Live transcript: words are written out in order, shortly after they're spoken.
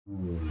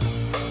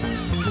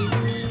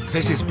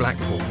This is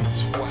Blackpool.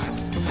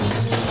 Twat.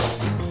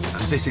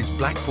 And this is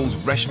Blackpool's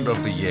Restaurant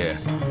of the Year.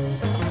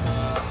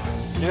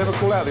 You never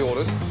call out the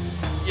orders?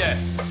 Yeah,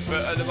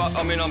 but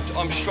I mean,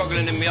 I'm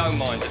struggling in my own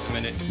mind at the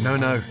minute.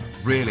 No,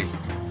 really.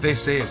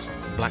 This is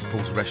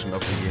Blackpool's Restaurant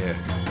of the Year.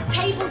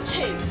 Table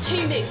 2,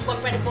 2 noodles,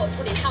 1 bread and butter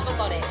pudding. Have I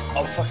got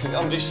it?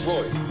 I'm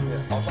destroyed.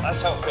 Yeah.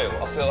 That's how I feel.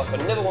 I feel like I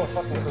never want to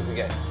fucking cook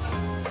again.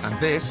 And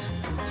this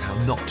is how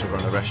not to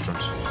run a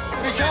restaurant.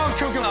 We can't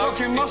cook a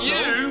fucking mussel.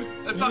 You?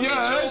 A fucking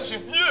yes.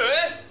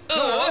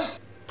 Yeah?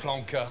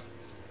 Plonker.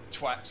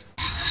 Twat.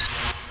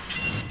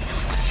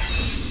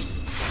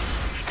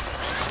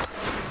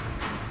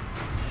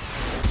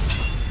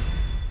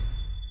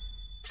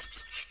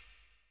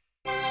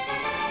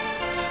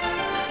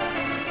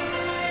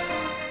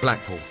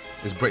 Blackpool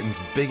is Britain's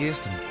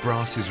biggest and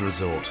brassiest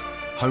resort,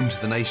 home to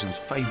the nation's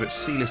favourite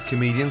C-list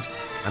comedians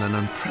and an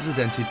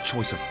unprecedented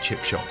choice of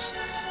chip shops.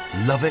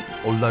 Love it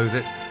or loathe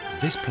it,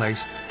 this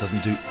place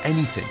doesn't do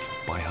anything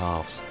by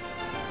halves.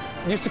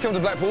 Used to come to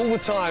Blackpool all the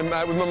time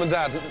with Mum and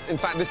Dad, in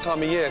fact, this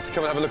time of year, to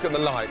come and have a look at the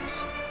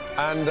lights.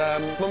 And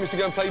Mum used to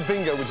go and play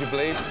bingo, would you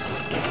believe?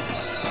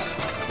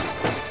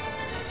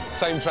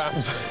 Same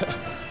trams,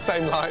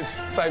 same lights,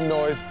 same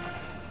noise,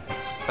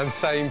 and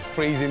same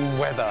freezing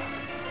weather.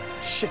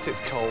 Shit, it's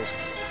cold.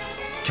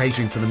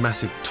 Catering for the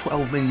massive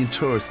 12 million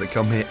tourists that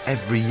come here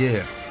every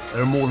year.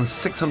 There are more than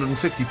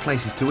 650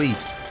 places to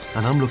eat,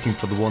 and I'm looking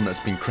for the one that's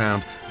been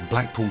crowned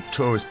Blackpool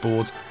Tourist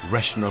Board's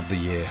Restaurant of the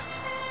Year.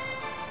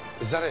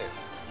 Is that it?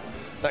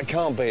 That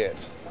can't be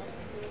it.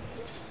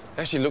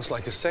 Actually looks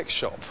like a sex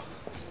shop.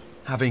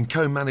 Having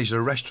co-managed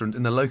a restaurant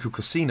in the local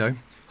casino,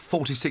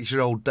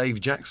 46-year-old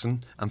Dave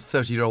Jackson and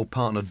 30-year-old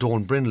partner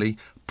Dawn Brindley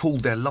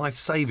pooled their life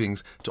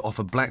savings to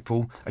offer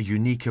Blackpool a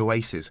unique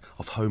oasis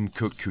of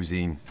home-cooked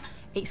cuisine.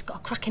 It's got a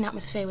cracking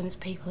atmosphere when there's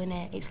people in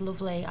it. It's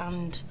lovely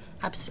and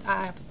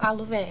I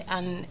love it.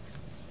 And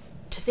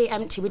to see it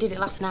empty, we did it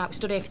last night. We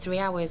stood here for 3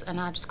 hours and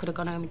I just could have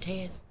gone home in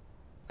tears.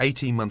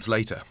 18 months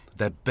later,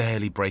 they're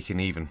barely breaking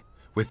even,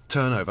 with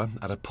turnover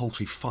at a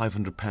paltry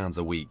 £500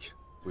 a week.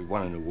 We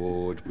won an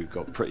award, we've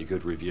got pretty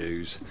good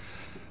reviews,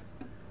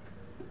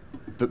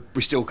 but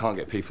we still can't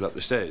get people up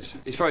the stairs.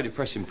 It's very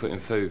depressing putting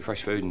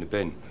fresh food in the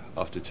bin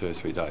after 2 or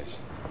 3 days.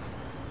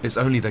 It's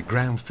only their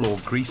ground floor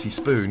greasy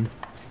spoon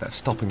that's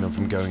stopping them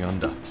from going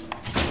under.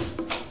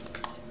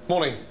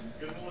 Morning.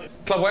 Good morning.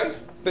 Clubway,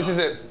 this is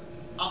it.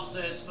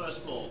 Upstairs, first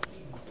floor.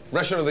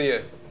 Restaurant of the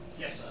Year.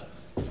 Yes, sir.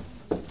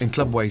 In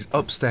Clubway's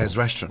upstairs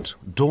restaurant,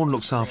 Dawn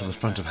looks after the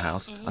front of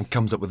house and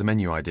comes up with the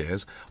menu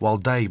ideas, while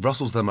Dave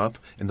rustles them up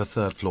in the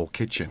 3rd floor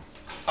kitchen.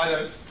 Hi,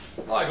 Dave.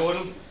 Hi,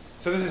 Gordon.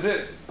 So this is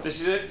it?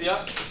 This is it,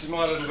 yeah. This is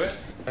my little bit.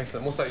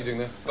 Excellent. What's that you're doing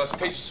there?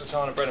 Pizza,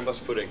 sultana, bread and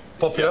butter pudding.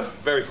 Popular? Yeah,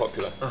 very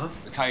popular.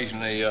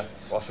 Occasionally, I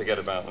forget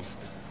about them.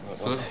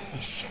 So,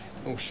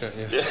 oh, shit,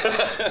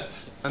 yeah.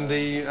 And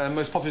the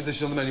most popular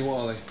dishes on the menu, what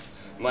are they?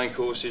 Main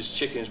courses,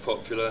 chicken's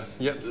popular.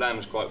 Yep.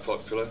 Lamb's quite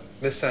popular.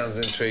 This sounds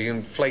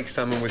intriguing. Flake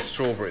salmon with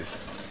strawberries.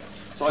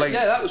 So,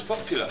 yeah, that was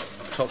popular.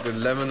 Topped with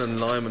lemon and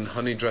lime and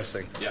honey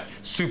dressing. Yeah.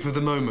 Soup of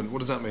the moment, what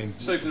does that mean?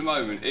 Soup of the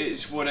moment,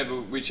 it's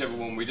whichever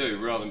one we do,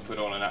 rather than put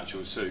on an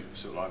actual soup.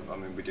 So, like, I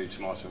mean, we do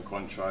tomato and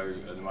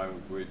Cointreau. At the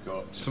moment, we've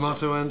got...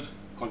 Tomato and?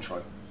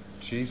 Cointreau.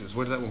 Jesus,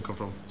 where did that one come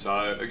from?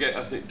 So, again,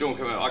 I think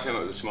Dawn I came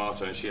up with the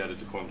tomato and she added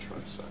the Cointreau,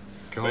 so...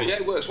 God. But, yeah,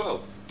 it works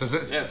well. Does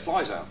it? Yeah, it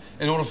flies out.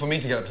 In order for me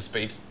to get up to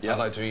speed, yeah. I'd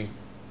like to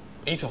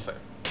eat off it.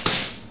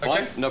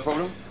 Okay? Fine, no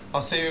problem.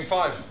 I'll see you in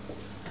 5.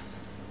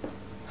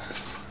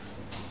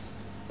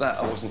 That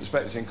I wasn't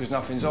expecting, because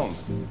nothing's on.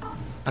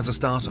 As a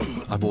starter,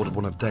 I've ordered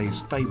one of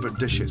Dave's favourite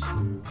dishes.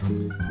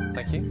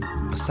 Thank you.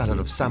 A salad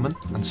of salmon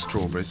and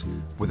strawberries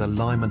with a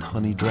lime and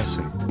honey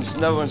dressing.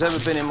 No one's ever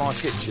been in my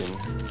kitchen,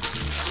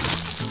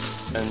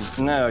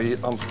 and now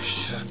I'm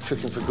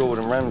cooking for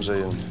Gordon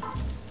Ramsay,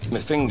 and my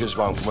fingers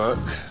won't work,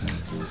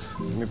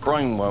 my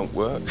brain won't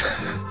work.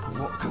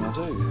 What can I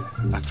do?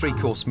 A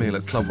 3-course meal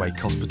at Clubway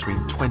costs between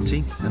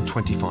 £20 and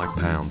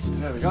 £25.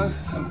 There we go,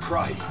 and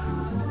pray.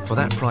 For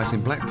that price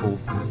in Blackpool,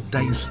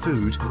 Dave's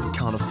food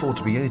can't afford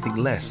to be anything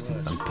less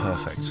than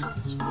perfect.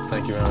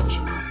 Thank you very much.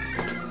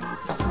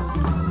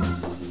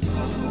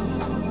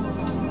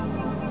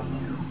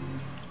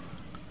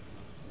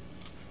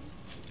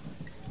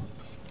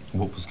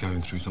 What was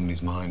going through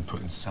somebody's mind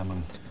putting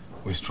salmon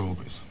with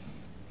strawberries?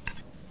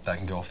 That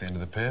can go off the end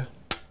of the pier.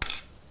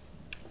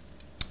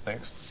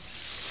 Next.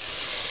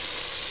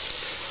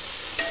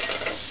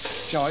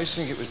 Joe, I used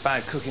to think it was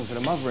bad cooking for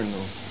the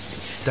mother-in-law.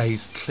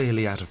 Dave's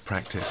clearly out of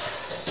practice.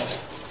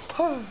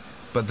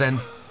 But then,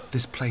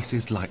 this place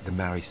is like the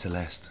Mary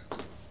Celeste.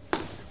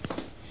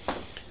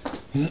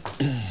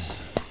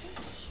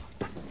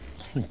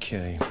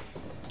 OK.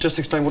 Just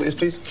explain what it is,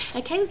 please.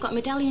 OK, we've got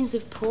medallions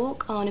of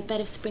pork on a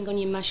bed of spring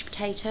onion mashed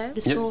potato.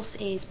 The sauce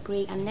is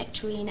brie and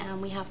nectarine,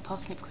 and we have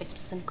parsnip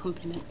crisps as an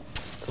accompaniment.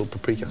 A little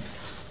paprika.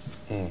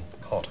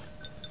 Hot.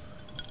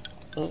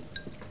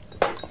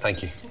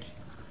 Thank you.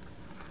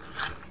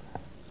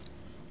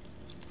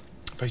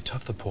 Very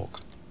tough, the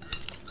pork.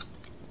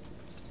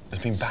 It's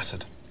been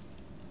battered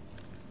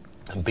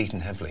and beaten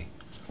heavily.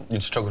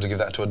 You'd struggle to give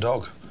that to a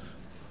dog.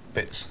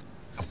 Bits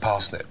of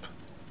parsnip.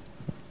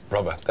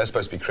 Rubber. They're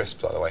supposed to be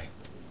crisp, by the way.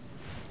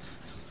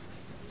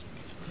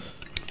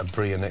 A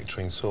brie and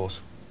nectarine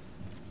sauce.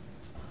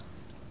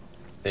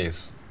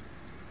 Is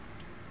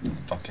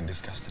fucking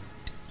disgusting.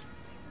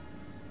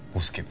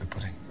 We'll skip the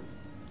pudding.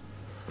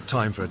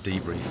 Time for a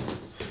debrief.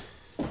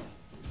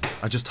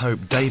 I just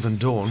hope Dave and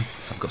Dawn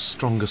have got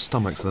stronger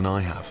stomachs than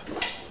I have.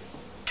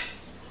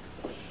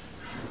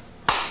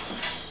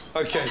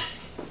 OK.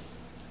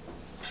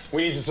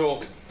 We need to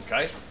talk.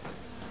 OK.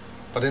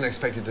 I didn't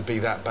expect it to be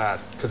that bad,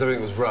 because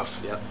everything was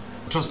rough. Yeah.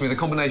 Trust me, the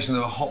combination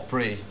of a hot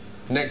brie,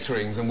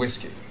 nectarines and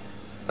whiskey,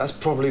 that's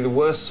probably the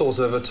worst sauce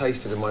I've ever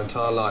tasted in my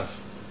entire life.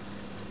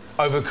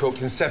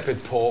 Overcooked,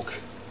 insipid pork,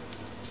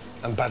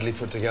 and badly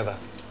put together.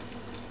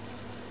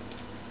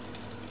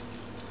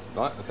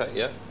 Right, OK,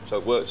 yeah. So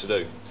work to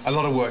do. A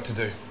lot of work to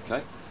do.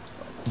 OK.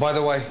 By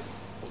the way,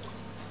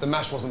 the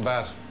mash wasn't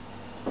bad.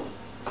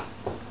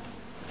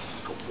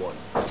 Got one.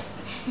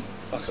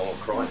 Fuck, I want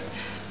to cry.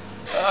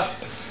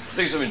 At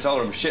least I've been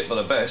told I'm shit by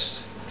the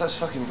best. That's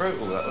fucking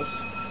brutal, that was.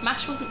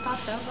 Mash wasn't bad,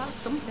 though. That's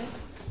something.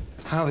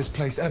 How this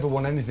place ever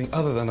won anything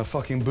other than a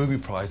fucking booby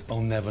prize,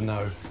 I'll never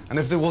know. And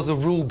if there was a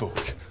rule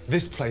book,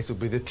 this place would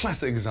be the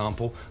classic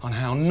example on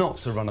how not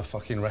to run a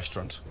fucking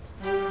restaurant.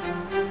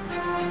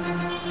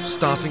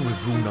 Starting with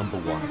rule number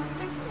 1.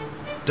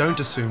 Don't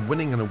assume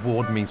winning an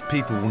award means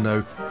people will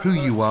know who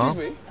you are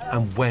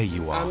and where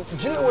you are.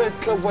 Do you know where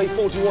Clubway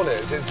 41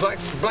 is? It's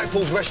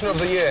Blackpool's Restaurant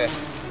of the Year.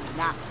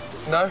 Nah.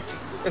 No?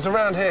 It's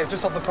around here,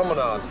 just off the promenade.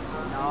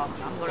 No,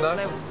 I'm going No?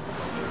 to do.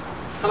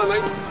 Hello,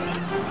 mate.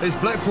 It's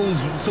Blackpool's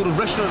sort of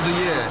Restaurant of the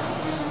Year.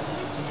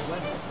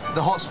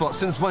 The hotspot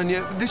since when?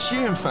 Yeah, this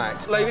year, in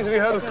fact. Ladies, have you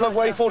heard of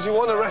Clubway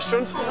 41, a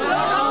restaurant?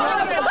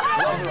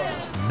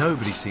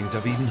 Nobody seems to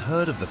have even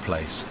heard of the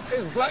place.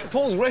 It's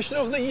Blackpool's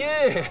Restaurant of the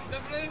Year.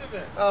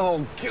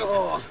 Oh,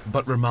 God.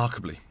 But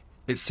remarkably,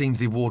 it seems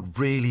the award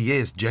really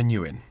is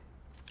genuine.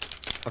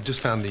 I've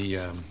just found the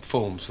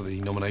forms for the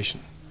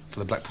nomination for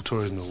the Blackpool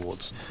Tourism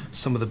Awards.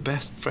 Some of the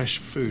best fresh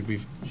food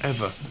we've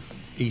ever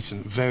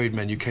eaten. Varied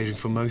menu catering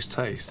for most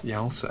tastes, yeah,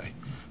 I'll say.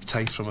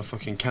 Taste from a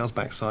fucking cow's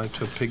backside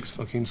to a pig's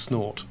fucking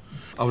snort.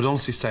 I would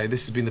honestly say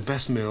this has been the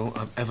best meal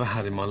I've ever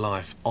had in my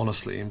life,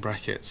 honestly, in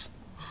brackets.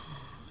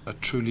 A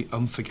truly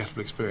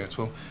unforgettable experience.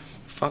 Well,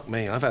 fuck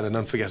me, I've had an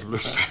unforgettable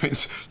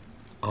experience.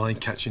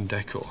 Eye-catching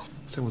decor.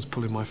 Someone's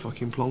pulling my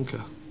fucking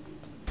plonker.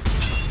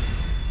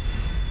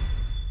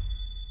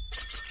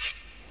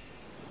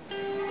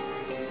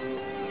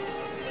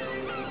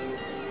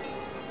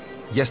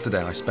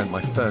 Yesterday, I spent my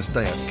first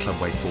day at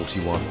Clubway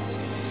 41,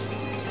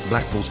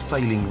 Blackpool's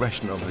failing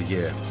restaurant of the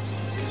year.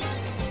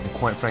 And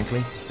quite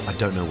frankly, I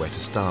don't know where to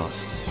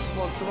start. Come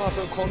on,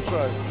 tomato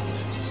Cointreau.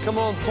 Come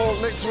on,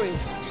 pork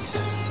nectarines.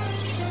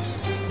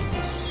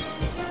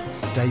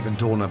 Dave and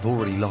Dawn have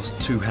already lost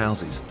 2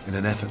 houses in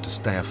an effort to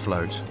stay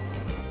afloat.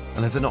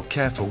 And if they're not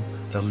careful,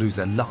 they'll lose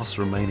their last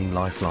remaining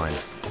lifeline.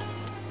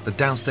 The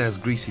downstairs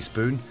greasy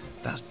spoon,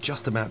 that's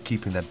just about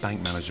keeping their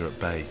bank manager at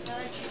bay.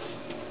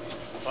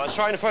 Right,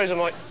 straight in the freezer,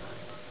 mate.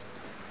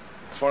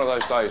 It's one of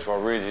those days where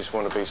I really just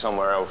want to be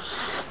somewhere else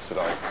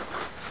today.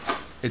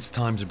 It's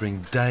time to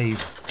bring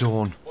Dave,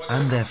 Dawn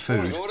and their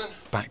food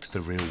back to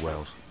the real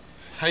world.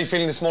 How are you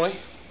feeling this morning?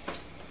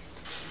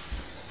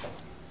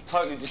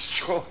 Totally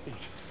destroyed.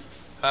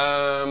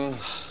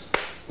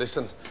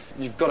 Listen,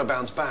 you've got to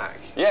bounce back.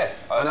 Yeah.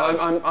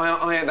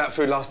 I ate that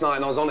food last night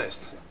and I was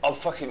honest.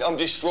 I'm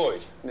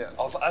destroyed. Yeah.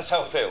 That's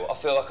how I feel. I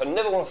feel like I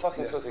never want to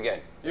fucking cook again.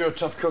 You're a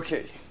tough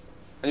cookie.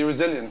 And you're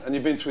resilient, and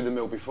you've been through the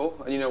mill before,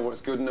 and you know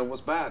what's good and know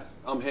what's bad.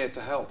 I'm here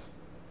to help.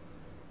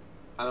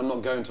 And I'm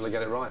not going until I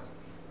get it right.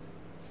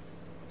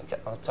 Okay,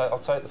 I'll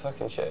take the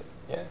fucking shit,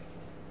 yeah.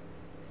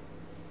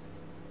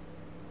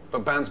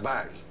 But bounce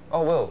back. I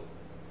will.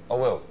 I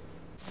will.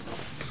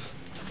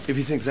 If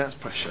he thinks that's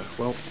pressure,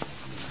 well,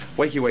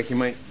 wakey,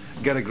 mate.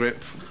 Get a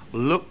grip,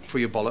 look for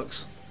your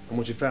bollocks, and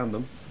once you've found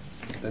them,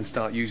 then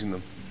start using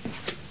them.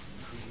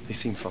 He's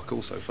seen fuck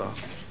all so far.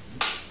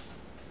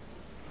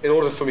 In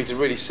order for me to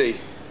really see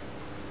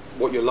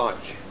what you're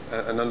like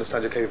and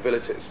understand your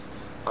capabilities,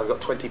 I've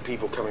got 20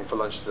 people coming for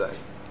lunch today.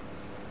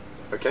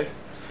 OK?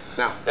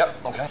 Now.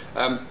 Yep, OK.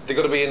 They've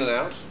got to be in and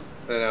out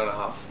in an hour and a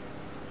half.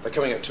 They're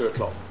coming at 2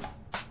 o'clock.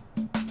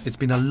 It's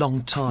been a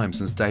long time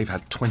since Dave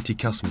had 20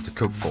 customers to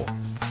cook for,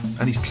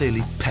 and he's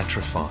clearly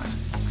petrified.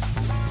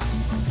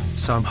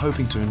 So I'm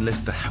hoping to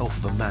enlist the help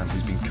of a man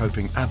who's been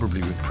coping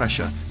admirably with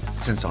pressure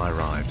since I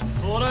arrived.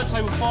 Order,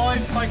 table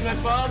 5, bacon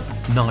egg bun.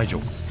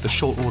 Nigel, the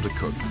short order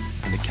cook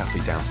in the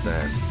cafe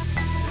downstairs.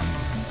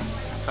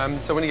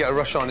 So when you get a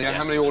rush on, Yes.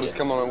 how many orders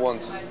come on at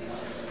once?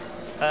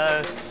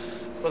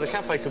 Well, the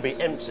cafe could be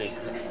empty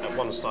at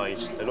one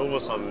stage, then all of a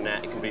sudden now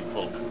it can be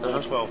full.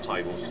 All 12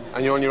 tables.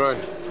 And you're on your own?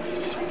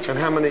 And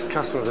how many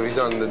customers have you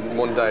done in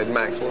one day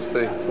max? What's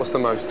the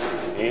most?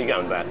 You're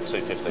going about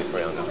 250,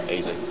 300,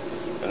 easy.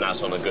 And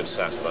that's on a good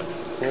Saturday.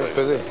 Yeah, it's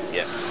busy.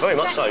 Yes, very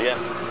much so, yeah.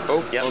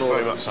 Oh, yeah, on very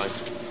order. much so.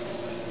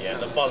 Yeah,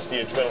 the buzz,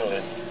 the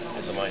adrenaline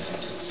is amazing.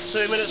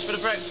 2 minutes for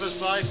the breakfast,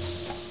 babe.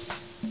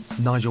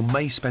 Nigel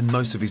may spend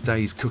most of his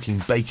days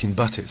cooking bacon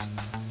butties,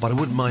 but I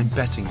wouldn't mind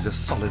betting he's a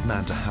solid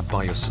man to have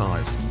by your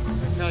side.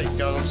 Okay,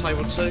 going on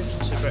table 2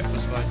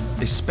 breakfast, mate.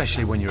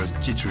 Especially when you're as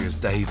jittery as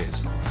Dave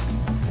is.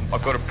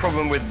 I've got a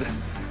problem with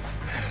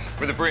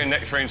the brie and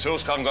nectarine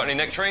sauce. I haven't got any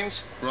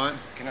nectarines. Right.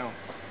 You know.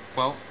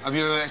 Well, have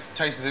you ever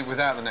tasted it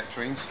without the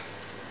nectarines?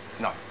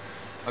 No.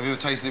 Have you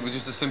ever tasted it with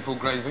just a simple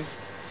gravy?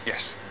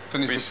 Yes.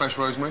 Finished with fresh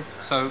rosemary?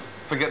 So,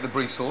 forget the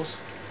brie sauce.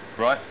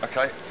 Right,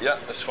 OK. Yeah,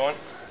 that's fine.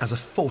 As a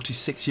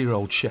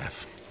 46-year-old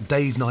chef,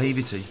 Dave's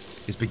naivety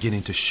is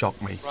beginning to shock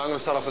me. Right, I'm going to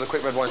start off with a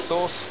quick red wine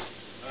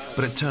sauce.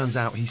 But it turns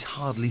out he's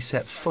hardly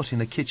set foot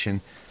in a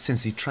kitchen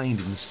since he trained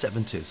in the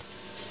 70s.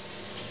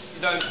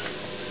 You don't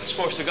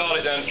squash the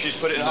garlic down, just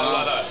put it in whole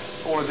like that?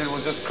 All I did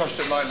was just crushed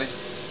it lightly.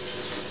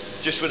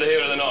 Just with the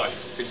heel of the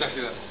knife?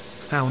 Exactly that.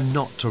 How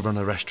not to run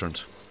a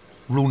restaurant.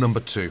 Rule number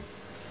 2.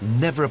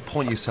 Never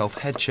appoint yourself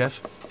head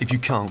chef if you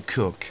can't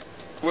cook.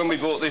 When we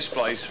bought this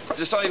place,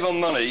 to save on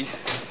money,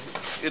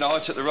 you know, I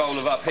took the role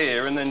of up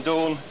here, and then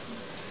Dawn,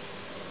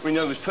 we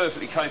know, was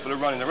perfectly capable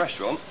of running the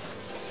restaurant.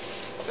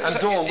 And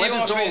Dawn,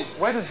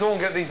 where does Dawn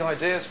get these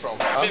ideas from?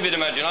 Vivid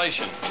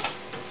imagination.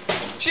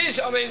 She's,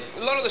 I mean,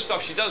 a lot of the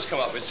stuff she does come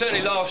up with,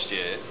 certainly last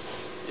year,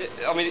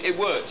 I mean, it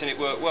worked, and it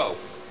worked well.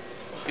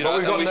 You know, but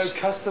we've got no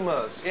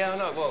customers. Yeah, I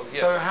know, well,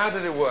 yeah. So how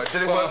did it work?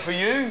 Did it work for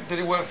you? Did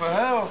it work for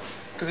her?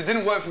 Because it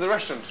didn't work for the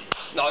restaurant.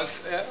 No,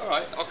 yeah, all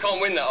right. I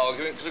can't win that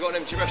argument because I've got an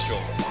empty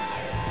restaurant.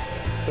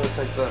 So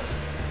taste that.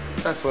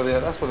 That's where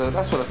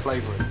the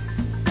flavour is.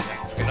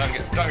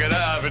 Don't get that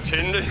out of a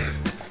tin, do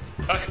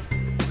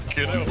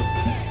you?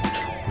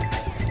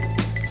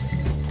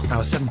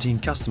 Our 17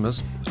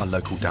 customers are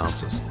local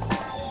dancers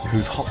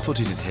who've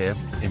hot-footed it here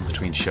in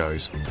between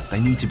shows. They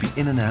need to be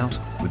in and out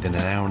within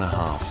an hour and a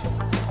half.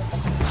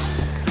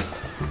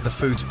 The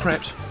food's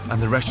prepped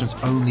and the restaurant's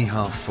only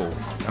half full.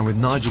 And with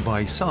Nigel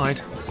by his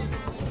side,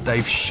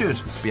 Dave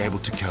should be able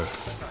to cope.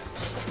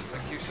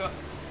 Thank you, sir.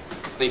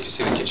 I need to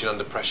see the kitchen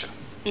under pressure.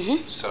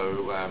 Mm-hmm.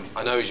 So,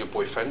 I know he's your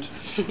boyfriend,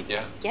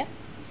 yeah? Yeah.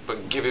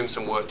 But give him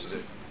some work to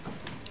do.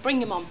 Bring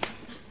him on.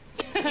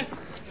 Hi,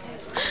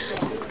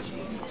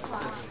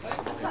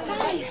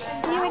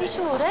 are you ready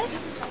to order?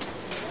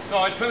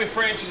 No, just put me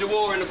 3 inches of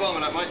water in the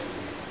bottom of that, mate.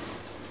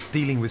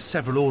 Dealing with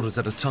several orders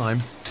at a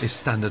time is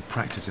standard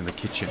practice in the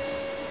kitchen.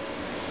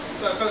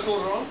 So, first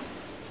order on?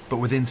 But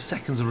within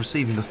seconds of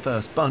receiving the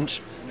first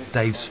bunch,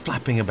 Dave's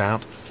flapping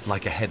about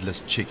like a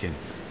headless chicken.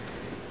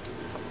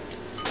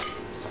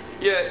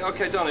 Yeah,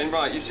 OK, darling,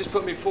 right, you've just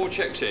put me 4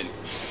 checks in,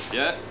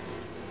 yeah?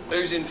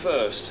 Who's in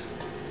first?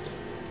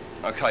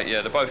 OK,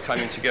 yeah, they both came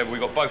in together. We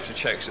got both the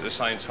checks at the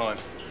same time.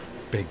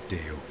 Big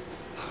deal.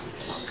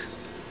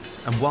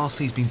 And whilst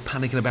he's been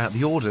panicking about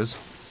the orders,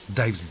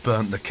 Dave's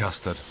burnt the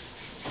custard.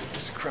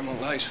 It's a creme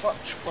anglaise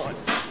fudge, right.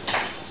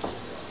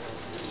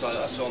 So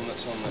that's on the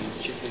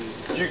chicken.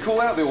 Did you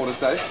call out the orders,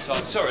 Dave?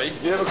 Sorry?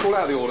 Did you ever call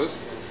out the orders?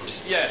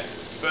 Yeah,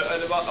 but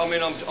I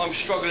mean, I'm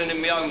struggling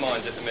in my own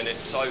mind at the minute,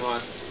 so...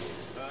 Right.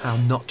 How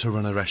not to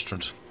run a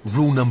restaurant.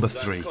 Rule number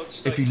 3.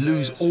 If you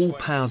lose all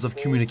powers of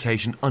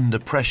communication under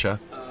pressure,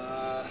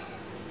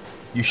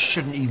 you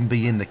shouldn't even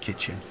be in the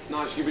kitchen.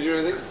 Nice, you do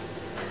anything?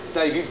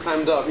 Dave, you've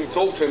clammed up. You've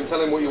talked to him, tell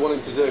him what you want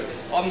him to do.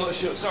 I'm not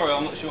sure, sorry,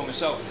 I'm not sure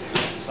myself.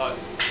 So...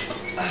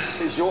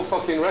 It's your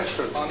fucking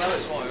restaurant. I know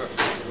it's my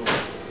restaurant.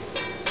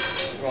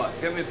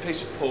 Right, get me a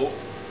piece of pork.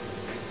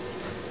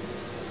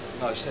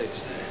 No, stay.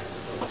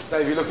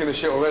 Dave, you're looking the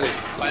shit already.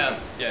 I am,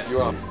 yeah. You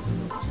are.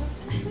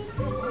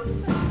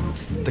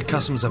 The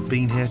customers have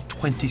been here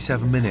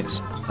 27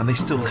 minutes and they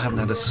still haven't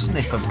had a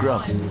sniff of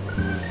grub. Okay,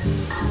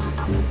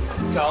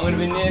 I'm going to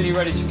be nearly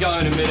ready to go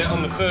in a minute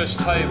on the first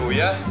table,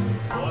 yeah?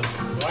 Right.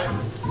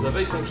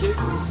 Lovely, thank you.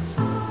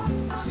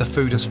 The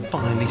food has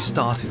finally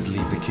started to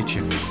leave the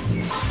kitchen.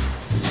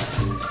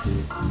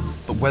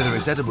 But whether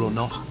it's edible or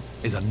not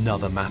is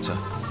another matter.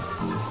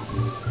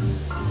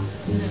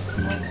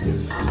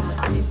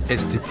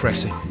 It's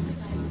depressing.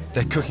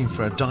 They're cooking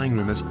for a dining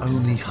room that's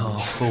only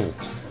half full.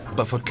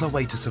 But for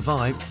Clubway to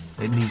survive,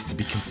 it needs to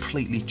be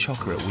completely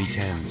chocker at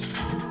weekends.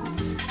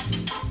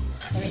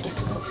 Very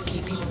difficult to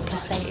keep people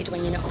placated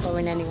when you're not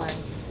pouring anyway.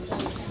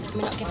 Can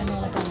we not give them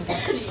all a brandy?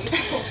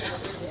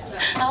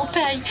 I'll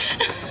pay.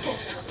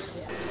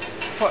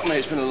 Fuck me,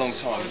 it's been a long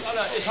time. I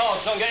know, it's hard,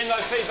 so I'm getting no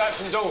feedback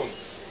from Dawn.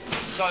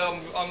 So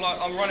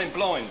I'm running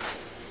blind.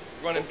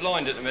 Running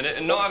blind at the minute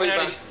and not having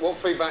any... What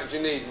feedback do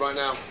you need right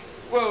now?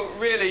 Well,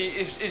 really,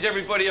 is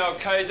everybody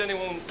OK? Is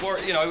anyone,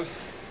 you know,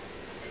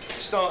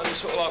 starting to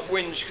sort of like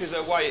whinge because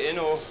they're waiting,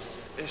 or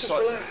it's just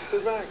like...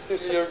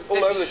 relax. You're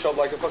all over the shop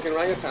like a fucking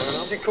orangutan, and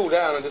if you cool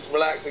down and just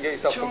relax and get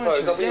yourself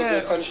composed, I think you'll do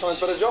a 10 times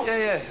better job.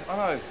 Yeah, I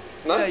know.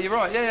 No? Yeah, you're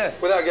right, yeah.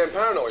 Without getting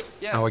paranoid.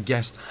 Yeah. Our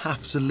guests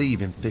have to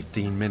leave in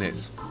 15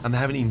 minutes, and they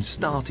haven't even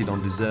started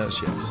on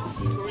desserts yet.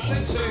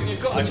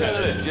 You've got the turn the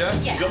lift, yeah?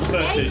 Yes, You've got the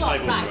first two, got,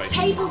 table right, 3.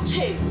 table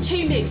 2,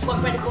 2 moves,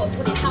 1 bread and butter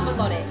pudding, haven't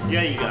got it.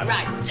 Yeah, you go.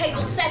 Right,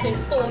 table 7,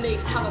 4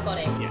 moves, haven't got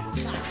it. Yeah.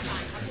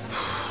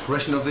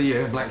 Restaurant of the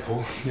year,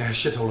 Blackpool. Yeah,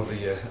 shithole of the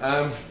year.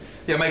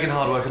 Yeah, making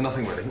hard work of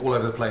nothing really, all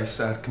over the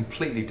place,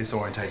 completely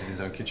disorientated in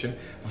his own kitchen,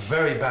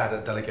 very bad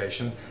at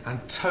delegation, and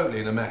totally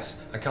in a mess.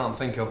 I can't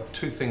think of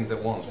 2 things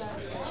at once.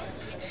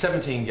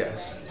 17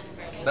 guests,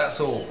 that's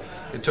all.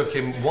 It took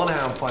him 1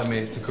 hour and 5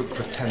 minutes to cook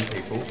for 10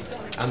 people,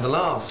 and the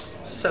last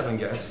 7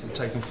 guests have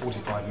taken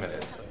 45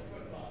 minutes.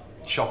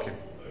 Shocking.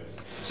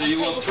 So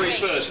you want 3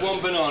 first,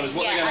 1 bananas,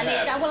 what are they going to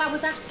have? Well, I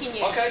was asking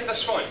you. OK,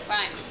 that's fine.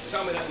 Right.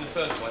 Tell me that in the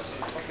first place, so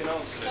you fucking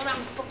answer. Go around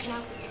the fucking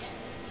houses together.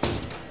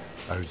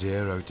 Oh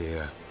dear, oh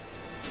dear.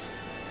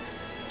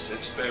 It's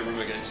a spare room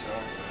again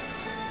tonight.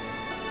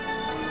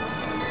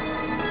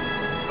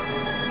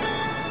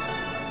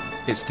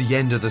 It's the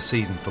end of the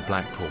season for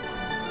Blackpool.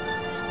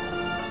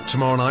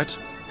 Tomorrow night,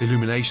 the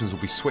illuminations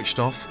will be switched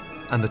off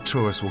and the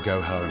tourists will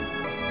go home.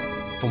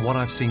 From what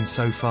I've seen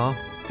so far,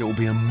 it will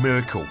be a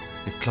miracle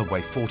if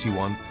Clubway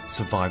 41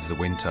 survives the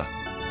winter.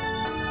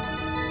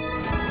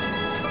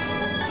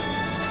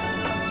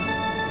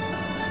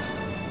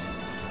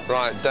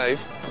 Right, Dave.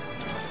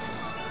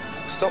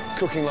 Stop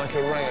cooking like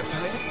a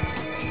orangutan.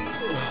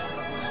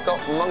 Stop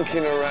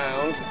monkeying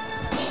around.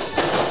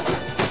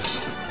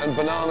 And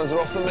bananas are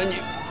off the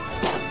menu.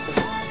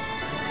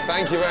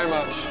 Thank you very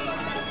much.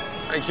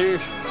 Thank you.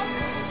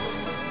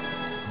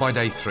 By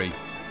day 3,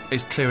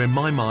 it's clear in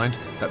my mind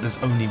that there's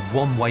only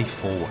one way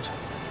forward.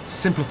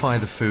 Simplify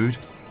the food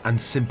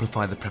and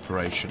simplify the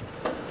preparation.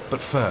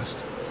 But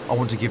first, I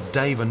want to give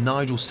Dave and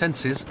Nigel's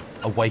senses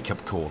a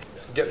wake-up call.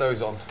 Get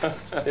those on.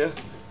 Yeah?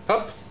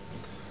 Up.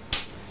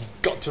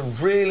 Got to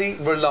really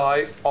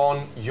rely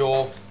on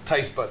your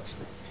taste buds.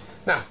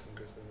 Now.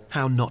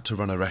 How not to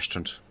run a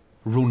restaurant.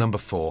 Rule number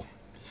 4.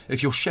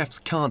 If your chefs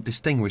can't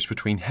distinguish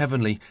between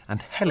heavenly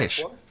and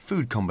hellish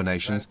food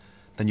combinations,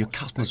 then your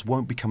customers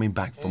won't be coming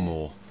back for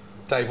more.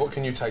 Dave, what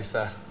can you taste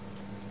there?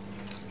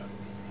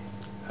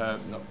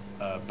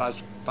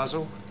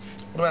 Basil.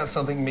 What about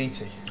something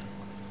meaty?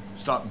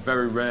 It's like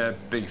very rare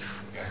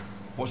beef. Yeah.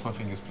 Wash my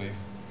fingers, please.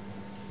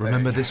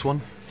 Remember this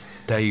one?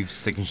 Dave's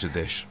signature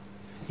dish.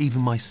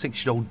 Even my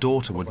 6-year-old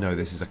daughter would know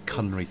this is a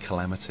culinary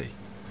calamity.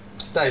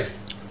 Dave,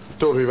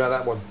 talk to me about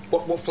that one.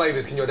 What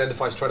flavours can you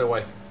identify straight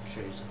away?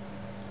 Cheese.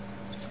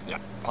 Yeah.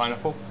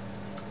 Pineapple.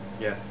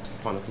 Yeah,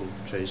 pineapple,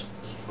 cheese.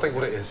 Think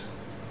what it is.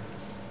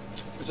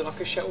 Is it like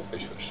a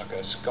shellfish, like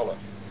a scallop?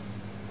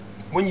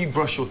 When you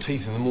brush your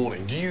teeth in the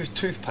morning, do you use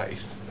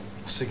toothpaste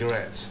or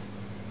cigarettes?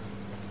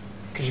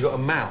 Because you've got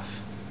a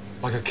mouth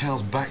like a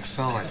cow's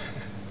backside.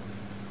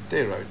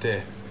 Dear, oh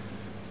dear.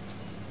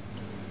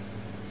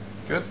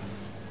 Good?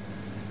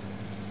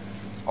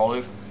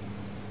 Olive.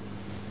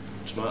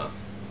 Tomato.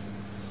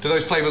 Do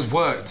those flavours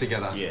work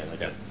together? Yeah, they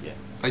do. Yeah.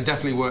 They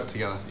definitely work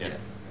together. Yeah.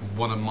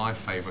 One of my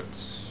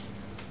favourites.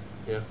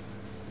 Yeah.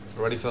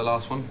 Ready for the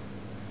last one?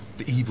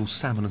 The evil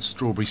salmon and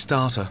strawberry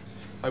starter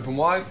Open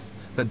wide.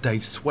 that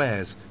Dave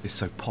swears is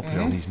so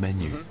popular on his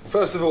menu.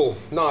 First of all,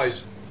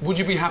 Nige, would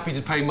you be happy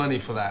to pay money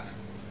for that?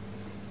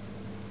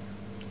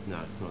 No,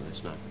 not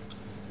this, no.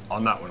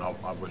 On that one,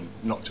 I wouldn't.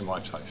 Not to my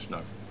taste,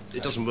 no.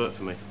 It doesn't work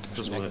for me. It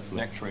doesn't work for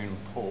me. Nectarine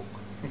and pork.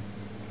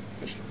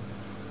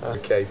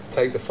 Okay,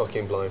 take the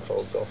fucking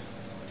blindfolds off.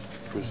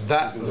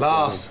 That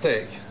last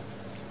stick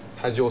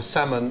had your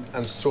salmon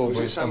and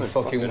strawberries and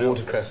fucking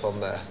watercress on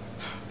there.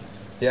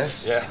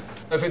 Yes? Yeah.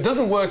 If it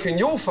doesn't work in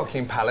your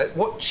fucking palate,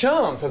 what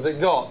chance has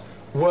it got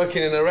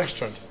working in a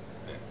restaurant?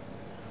 Yeah.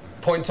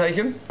 Point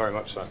taken? Very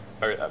much so.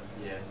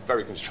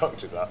 Very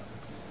constructive, that.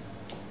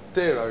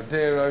 Dear, oh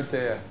dear, oh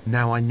dear.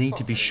 Now I need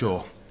to be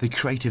sure the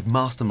creative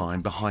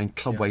mastermind behind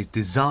Clubway's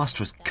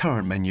disastrous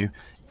current menu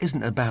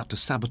isn't about to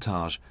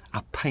sabotage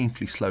our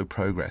painfully slow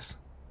progress.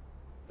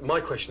 My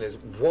question is,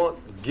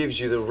 what gives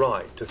you the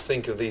right to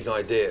think of these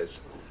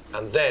ideas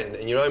and then,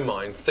 in your own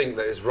mind, think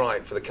that it's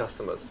right for the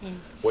customers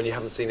when you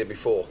haven't seen it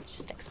before?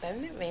 Just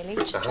experiment, really.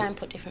 Just try and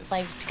put different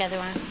flavours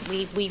together.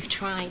 We've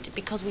tried,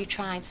 because we've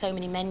tried so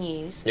many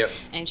menus,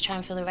 and to try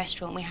and fill the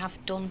restaurant, we have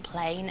done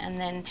plain, and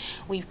then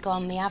we've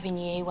gone the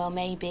avenue, well,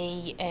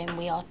 maybe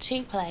we are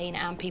too plain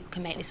and people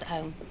can make this at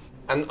home.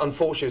 And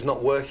unfortunately, it's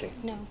not working.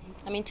 No.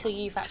 I mean, until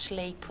you've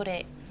actually put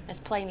it as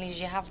plainly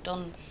as you have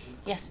done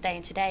yesterday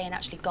and today and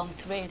actually gone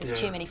through, there's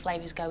too many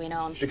flavours going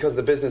on. Because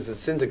the business is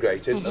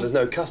disintegrated and there's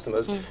no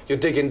customers, you're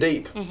digging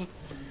deep.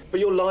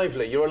 But you're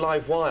lively, you're a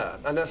live wire,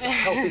 and that's a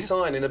healthy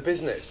sign in a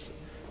business.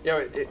 You know,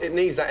 it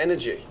needs that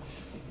energy.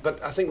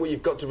 But I think what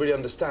you've got to really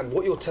understand,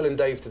 what you're telling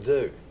Dave to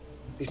do,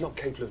 he's not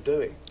capable of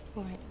doing.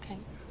 Right, OK.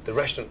 The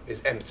restaurant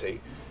is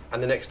empty,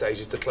 and the next stage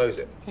is to close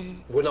it.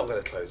 We're not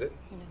going to close it.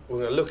 No. We're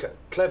going to look at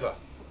clever,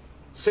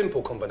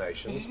 simple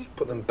combinations,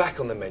 put them back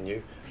on the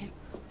menu,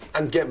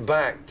 and get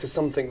back to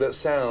something that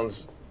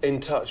sounds in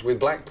touch with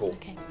Blackpool.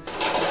 Okay.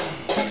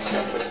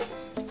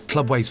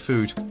 Clubway's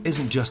food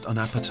isn't just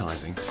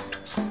unappetising.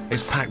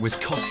 It's packed with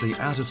costly,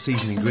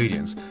 out-of-season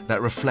ingredients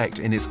that reflect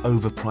in its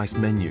overpriced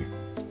menu.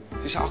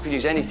 I could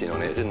use anything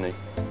on it, didn't he?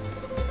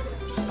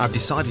 I've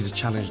decided to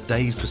challenge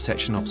Dave's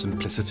perception of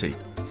simplicity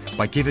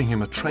by giving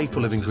him a tray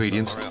full of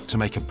ingredients to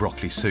make a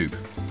broccoli soup.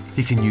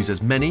 He can use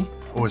as many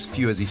or as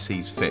few as he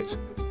sees fit,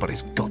 but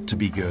it's got to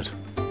be good.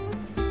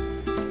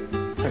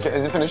 OK,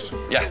 is it finished?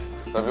 Yeah.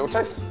 Have a little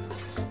taste.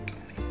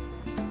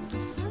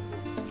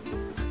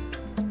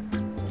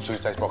 Should we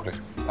taste broccoli?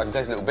 I can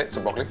taste little bits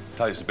of broccoli.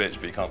 Taste the bits,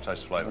 but you can't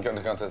taste the flavour. You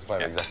can't taste the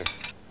flavour, exactly.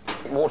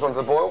 Water onto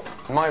the boil.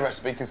 My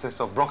recipe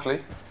consists of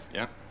broccoli.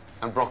 Yeah.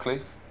 And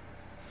broccoli.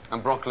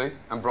 And broccoli.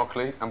 And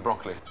broccoli. And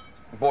broccoli.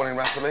 Boiling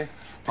rapidly.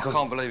 I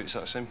can't believe it's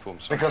that simple.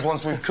 Because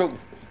once we've cooked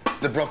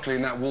the broccoli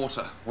in that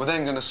water, we're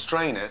then going to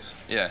strain it.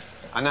 Yeah.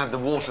 And add the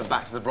water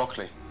back to the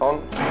broccoli.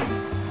 On.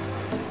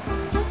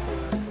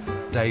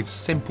 Dave's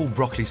simple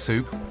broccoli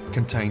soup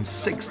contains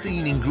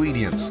 16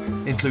 ingredients,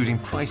 including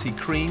pricey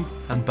cream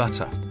and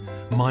butter.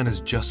 Mine has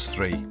just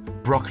 3.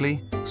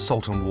 Broccoli,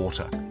 salt and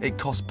water. It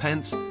cost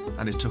pence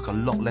and it took a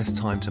lot less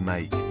time to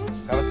make.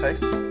 Have a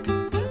taste. I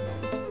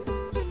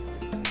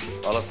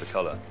love the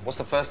colour. What's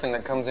the first thing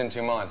that comes into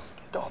your mind?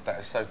 God, that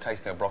is so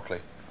tasty, a broccoli.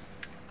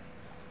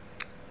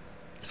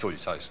 It's all you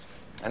taste.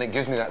 And it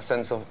gives me that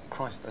sense of,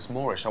 Christ, that's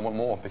moreish, I want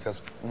more,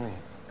 because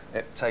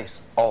it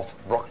tastes of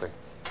broccoli.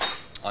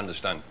 I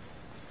understand.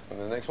 And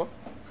the next one?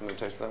 I'm going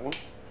to taste that one.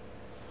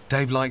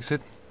 Dave likes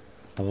it,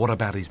 but what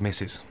about his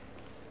missus?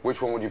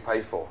 Which one would you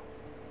pay for?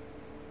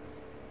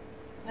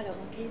 I don't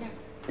like either.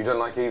 You don't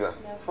like either?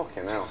 No.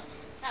 Fucking hell.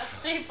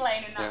 That's too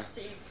plain and that's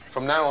too...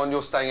 From now on,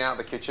 you're staying out of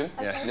the kitchen.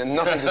 Yeah. You have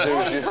nothing to do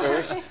with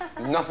your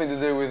food. Nothing to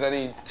do with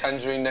any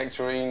tangerine,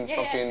 nectarine,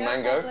 fucking no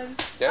mango. problem.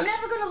 Yes?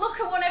 I'm never going to look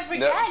at one ever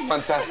again.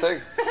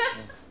 Fantastic.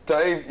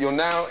 Dave, you're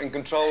now in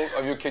control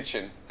of your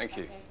kitchen. Thank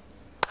you.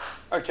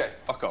 Okay.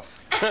 Fuck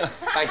off.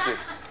 Thank you.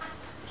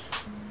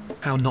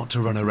 How not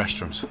to run a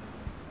restaurant.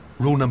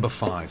 Rule number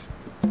 5.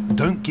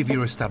 Don't give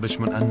your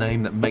establishment a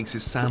name that makes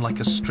it sound like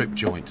a strip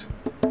joint.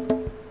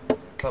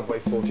 Clubway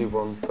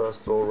 41,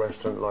 first floor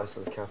restaurant,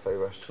 licensed cafe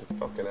restaurant.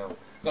 Fucking hell.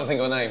 Gotta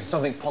think of a name.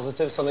 Something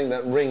positive, something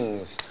that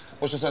rings.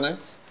 What's your surname?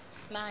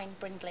 Mine,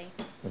 Brindley.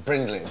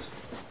 Brindley's.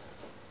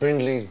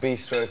 Brindley's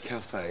Bistro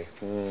Cafe.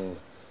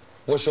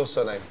 What's your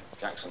surname?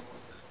 Jackson.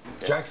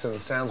 Yeah. Jackson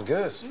sounds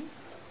good.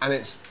 And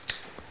it's...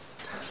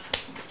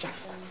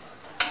 Jackson.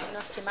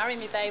 Enough to marry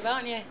me, babe,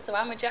 aren't you? So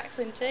I'm a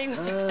Jackson too.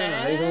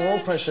 Ah, even more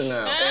pressure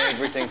now.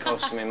 Everything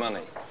costs me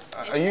money.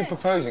 Are you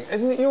proposing?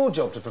 Isn't it your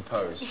job to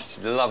propose? It's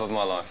the love of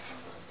my life.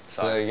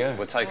 So there you go.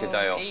 We'll take a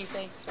day off.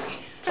 Easy.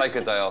 Take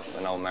a day off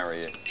and I'll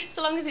marry you.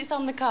 So long as it's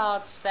on the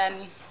cards, then...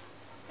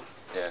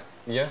 Yeah.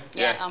 Yeah?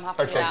 Yeah, I'm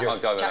happy with that. good. I'll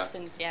go with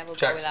Jackson's, yeah, we'll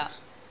Jackson's. go with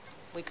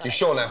that. We got You it.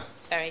 sure now?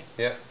 Very.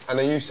 Yeah. And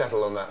are you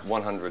settled on that?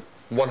 100.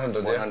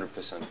 100, yeah?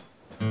 100%.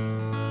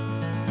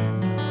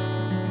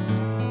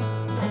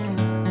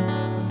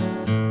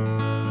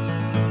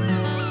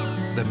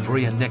 The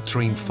brie and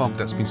nectarine fog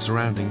that's been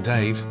surrounding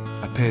Dave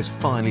appears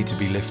finally to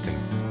be lifting.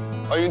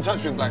 Are you in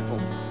touch with Blackpool?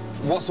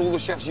 What's all the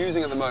chefs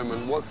using at the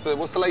moment? What's the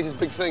latest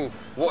big thing?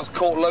 What's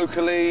caught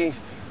locally?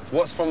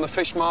 What's from the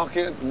fish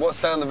market? What's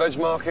down the veg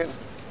market?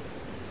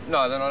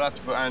 No, then I'd have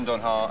to put hand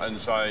on heart and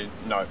say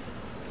no.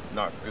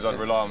 No, because I'd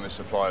rely on my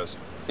suppliers.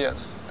 Yeah.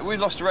 We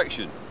lost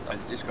direction.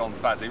 It's gone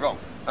badly wrong.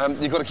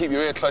 You've got to keep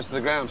your ear close to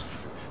the ground.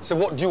 So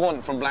what do you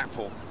want from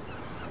Blackpool?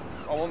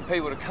 I want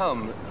people to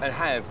come and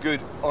have good,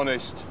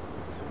 honest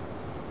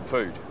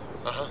food.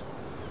 Uh-huh.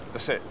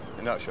 That's it,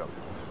 in a nutshell.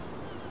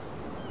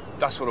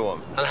 That's what I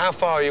want. And how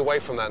far are you away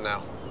from that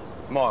now?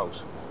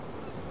 Miles.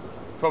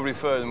 Probably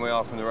further than we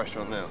are from the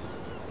restaurant now.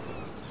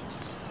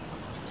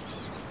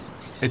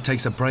 It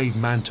takes a brave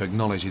man to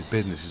acknowledge his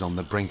business is on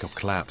the brink of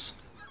collapse.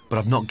 But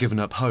I've not given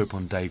up hope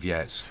on Dave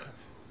yet.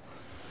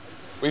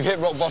 We've hit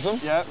rock bottom.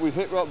 Yeah, we've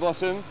hit rock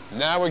bottom.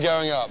 Now we're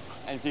going up.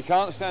 And if you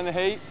can't stand the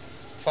heat...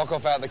 Fuck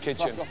off out the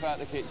kitchen. Fuck off out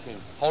the kitchen.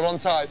 Hold on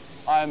tight.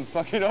 I'm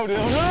fucking holding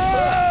on.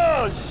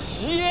 Oh,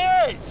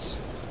 shit!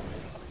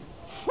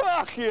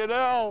 Fucking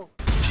hell!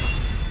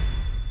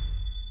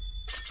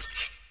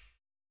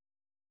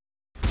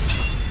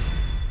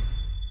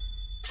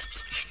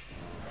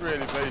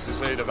 Really pleased to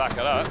see the back of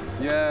that.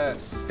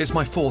 Yes. It's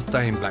my 4th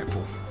day in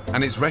Blackpool,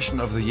 and its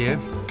restaurant of the year,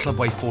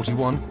 Clubway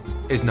 41,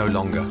 is no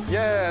longer.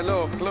 Yeah,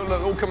 look,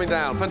 all coming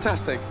down.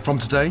 Fantastic. From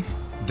today,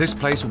 this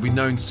place will be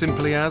known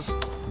simply as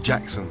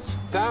Jackson's.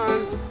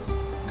 Darren,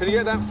 can you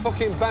get that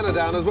fucking banner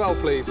down as well,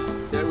 please?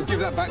 Yeah, we'll give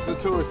that back to the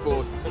tourist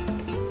board.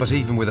 But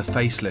even with a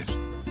facelift,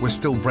 we're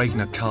still breaking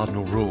a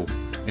cardinal rule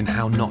in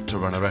how not to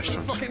run a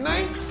restaurant. Fucking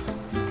name?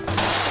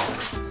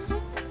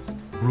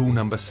 Rule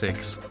number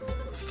 6.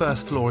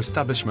 First-floor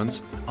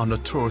establishments are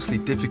notoriously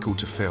difficult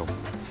to fill.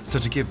 So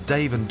to give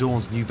Dave and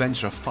Dawn's new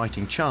venture a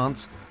fighting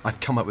chance,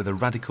 I've come up with a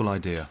radical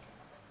idea.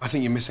 I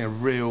think you're missing a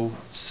real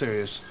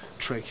serious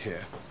trick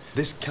here.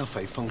 This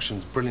cafe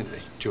functions brilliantly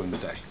during the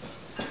day,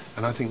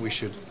 and I think we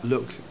should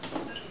look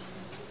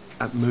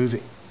at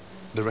moving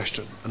the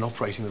restaurant and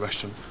operating the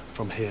restaurant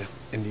from here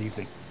in the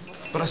evening.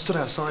 But I stood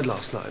outside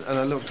last night and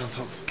I looked and I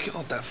thought,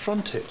 God, that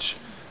frontage.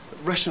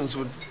 Restaurants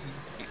would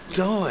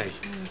die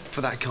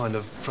for that kind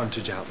of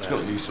frontage out there.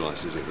 It's not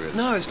utilised, is it, really?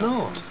 No, it's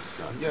not.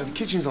 Yeah, the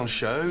kitchen's on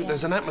show,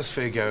 there's an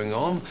atmosphere going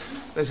on,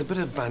 there's a bit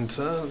of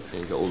banter. Yeah,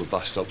 you've got all the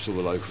bus stops, all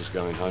the locals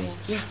going home.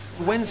 Yeah.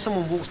 When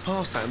someone walks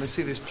past that and they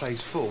see this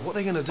place full, what are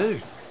they going to do?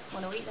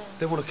 Want to eat there.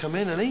 They want to come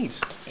in and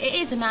eat. It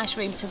is a nice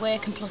room to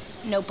work, and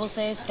plus no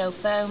buzzers, no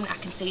phone. I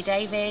can see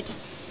David.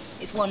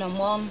 It's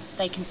one-on-one,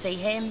 they can see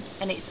him,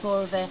 and it's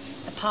more of a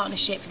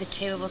partnership for the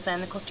two of us then.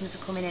 The customers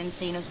are coming in and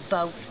seeing us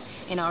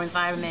both in our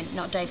environment,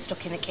 not Dave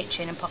stuck in the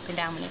kitchen and popping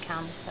down when he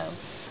can. So,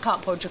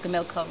 can't pour a jug of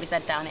milk over his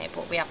head down here,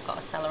 but we have got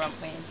a cellar,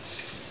 haven't we?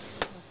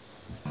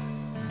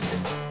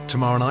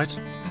 Tomorrow night,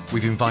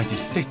 we've invited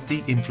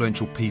 50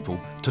 influential people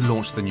to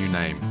launch the new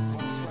name.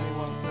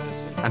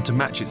 And to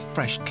match its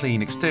fresh,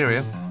 clean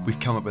exterior, we've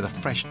come up with a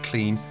fresh,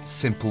 clean,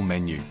 simple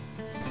menu.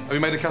 Have you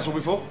made a casserole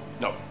before?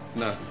 No.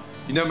 No.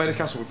 You never made a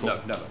casserole before?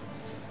 No, never.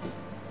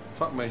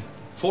 Fuck me.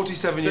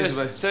 47 years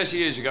of age. 30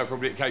 years ago,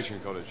 probably at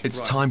catering college.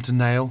 It's time to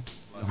nail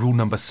rule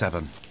number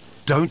 7.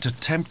 Don't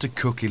attempt to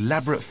cook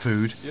elaborate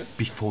food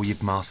before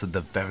you've mastered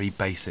the very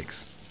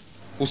basics.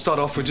 We'll start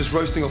off with just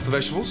roasting off the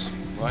vegetables.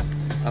 Right.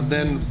 And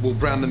then we'll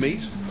brown the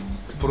meat,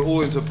 put it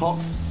all into a pot,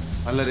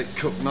 and let it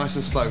cook nice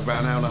and slow,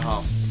 about an hour and a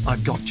half.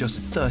 I've got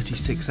just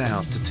 36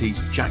 hours to teach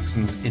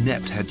Jackson's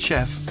inept head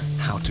chef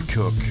how to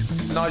cook.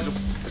 Nigel,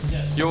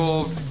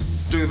 you're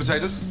doing the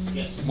potatoes?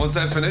 Yes. Once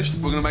they're finished,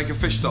 we're going to make a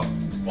fish stock.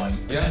 Right.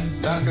 Yeah?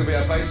 That's going to be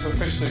our base for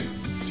fish soup.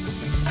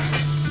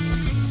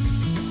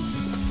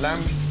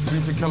 Lamb,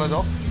 briefly coloured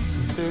off.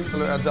 See,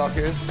 look how dark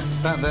it is.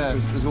 That there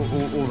is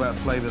all about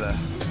flavour there.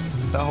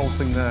 That whole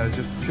thing there is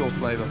just pure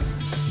flavour.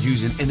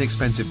 Using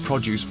inexpensive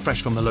produce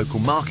fresh from the local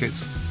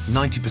markets,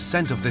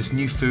 90% of this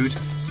new food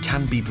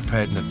can be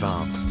prepared in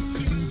advance.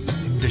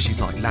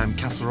 Dishes like lamb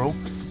casserole,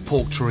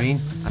 pork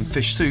terrine and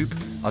fish soup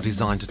are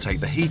designed to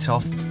take the heat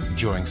off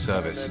during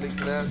service. Mix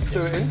it out,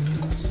 stir it in.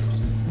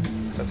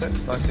 That's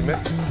it, nicely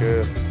mixed.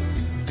 Good.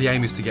 The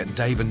aim is to get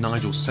Dave and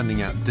Nigel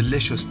sending out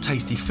delicious,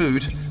 tasty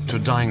food to a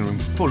dining room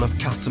full of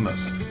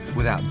customers,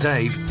 without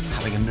Dave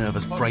having a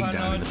nervous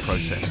breakdown in the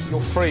process. You're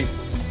free.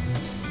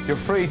 You're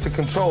free to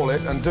control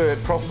it and do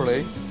it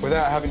properly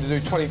without having to do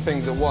 20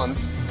 things at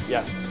once.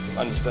 Yeah,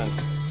 understand.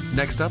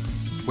 Next up,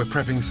 we're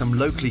prepping some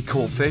locally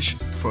caught fish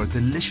for a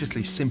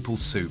deliciously simple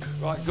soup.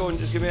 Right, Gordon,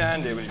 just give me a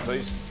hand here, will you,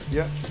 please?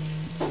 Yeah.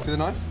 See the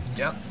knife?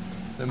 Yeah.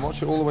 Then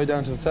watch it all the way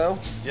down to the tail.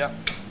 Yeah.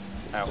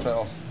 Out. Take it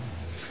off.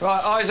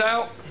 Right, eyes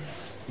out.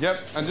 Yep,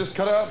 and just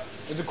cut it up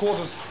into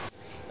quarters.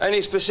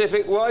 Any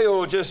specific way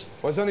or just...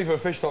 Well, it's only for a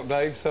fish stock,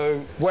 Dave, so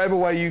whatever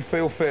way you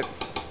feel fit.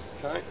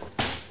 Okay.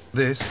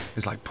 This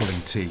is like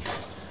pulling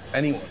teeth.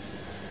 Anyone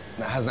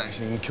that hasn't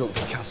actually been cooked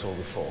a casserole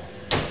before,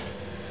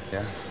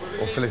 yeah,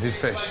 or filleted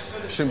fish,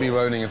 shouldn't be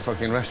owning a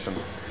fucking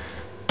restaurant.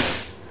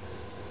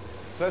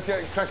 So let's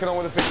get cracking on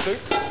with the fish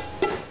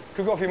soup.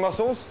 Cook off your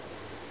mussels,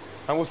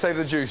 and we'll save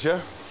the juice, yeah?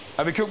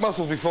 Have you cooked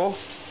mussels before?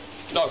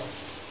 No.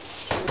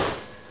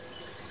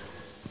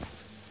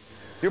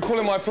 You're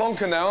pulling my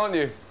plonker now, aren't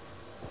you?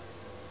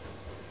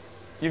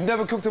 You've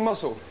never cooked a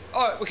mussel?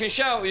 All right, we can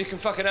shout or you can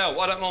fucking help.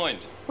 I don't mind.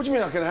 What do you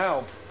mean I can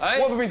help? Eh?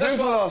 What have we been doing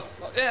for the last...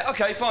 Yeah,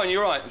 OK, fine,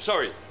 you're right. I'm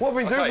sorry. What have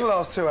we been doing for the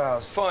last 2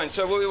 hours? Fine,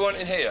 so what are we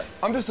wanting here?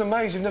 I'm just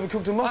amazed you've never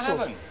cooked a mussel. I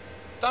haven't.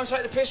 Don't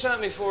take the piss out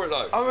of me for it,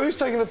 though. Oh, who's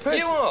taking the piss?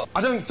 You are.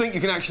 I don't think you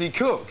can actually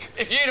cook.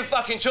 If you'd have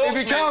fucking talked to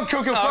me... If you can't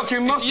cook a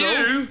fucking mussel...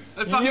 If you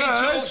had fucking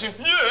talked to me...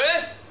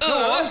 Yeah? Go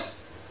on.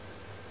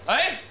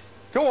 Eh?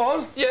 Go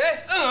on.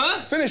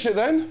 Yeah? Finish it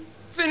then.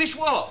 Finish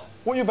what?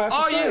 What are you about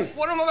to say? You?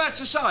 What am I about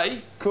to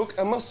say? Cook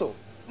a mussel.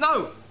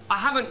 No, I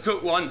haven't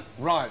cooked one.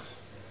 Right.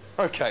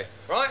 OK.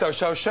 Right. So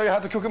shall I show you how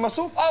to cook a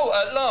mussel? Oh,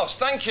 at last,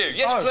 thank you.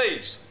 Yes,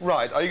 please.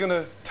 Right. Are you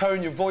going to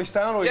tone your voice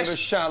down or are you going to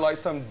shout like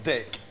some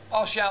dick?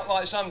 I'll shout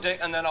like some dick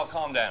and then I'll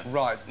calm down.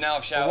 Right. Now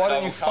I've shouted, well, why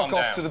don't you fuck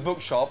off down. to the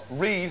bookshop,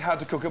 read how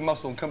to cook a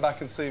mussel and come back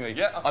and see me?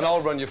 Yeah, okay. And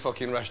I'll run your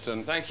fucking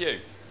restaurant. Thank you.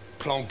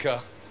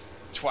 Plonker.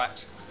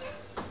 Twat.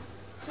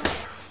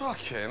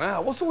 Fucking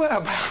hell, what's all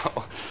that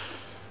about?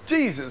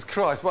 Jesus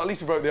Christ. Well, at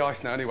least we broke the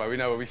ice now anyway. We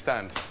know where we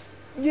stand.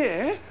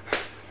 Yeah.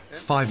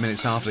 5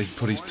 minutes after he'd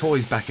put his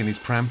toys back in his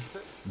pram,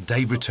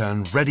 Dave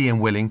returned ready and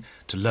willing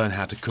to learn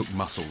how to cook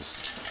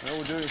mussels. All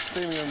we're doing is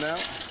steaming them now.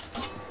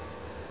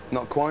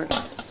 Not quite.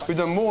 We've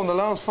done more in the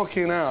last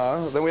fucking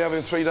hour than we have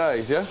in 3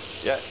 days, yeah?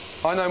 Yeah.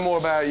 I know more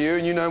about you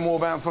and you know more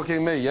about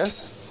fucking me,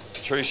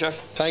 yes? True, Chef?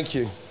 Thank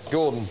you.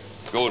 Gordon.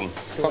 Gordon.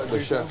 Fuck the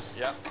chef.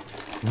 Yeah.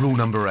 Rule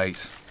number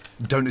 8.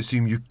 Don't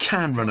assume you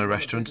can run a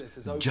restaurant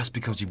just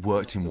because you've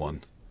worked in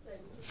one.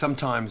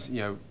 Sometimes, you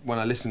know, when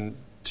I listen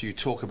to you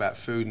talk about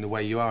food and the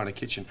way you are in a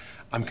kitchen,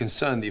 I'm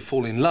concerned that you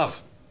fall in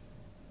love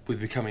with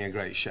becoming a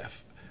great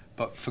chef,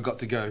 but forgot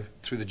to go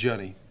through the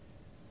journey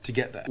to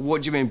get there.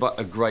 What do you mean by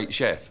a great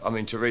chef? I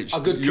mean, to reach...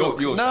 A good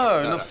cook. Your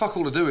no, fuck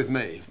all to do with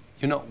me.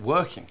 You're not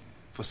working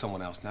for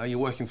someone else now, you're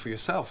working for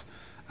yourself.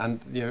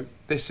 And, you know,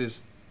 this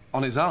is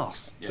on its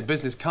arse. Yeah. The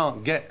business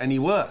can't get any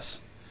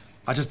worse.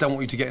 I just don't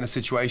want you to get in a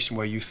situation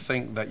where you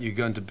think that you're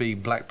going to be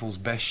Blackpool's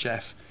best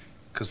chef,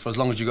 because for as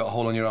long as you've got a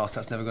hole on your arse,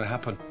 that's never going to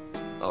happen.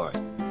 All right.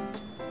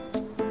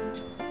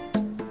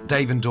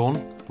 Dave and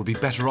Dawn would be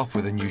better off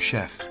with a new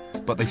chef,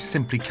 but they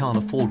simply can't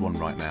afford one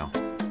right now.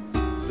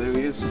 So there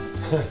he is.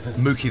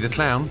 Mookie the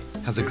Clown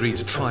has agreed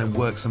to try and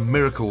work some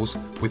miracles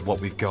with what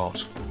we've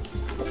got.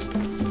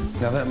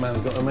 Now that man's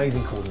got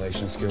amazing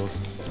coordination skills.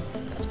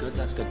 That's good,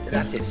 that's good.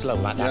 That's it, slow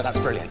like that. That's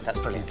brilliant, that's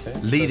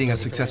brilliant. Leading a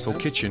successful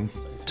kitchen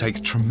takes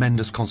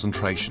tremendous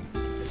concentration.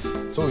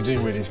 So all we're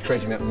doing really is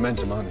creating that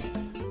momentum, aren't we?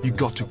 You've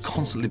got to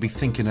constantly be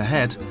thinking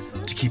ahead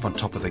to keep on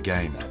top of the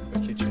game.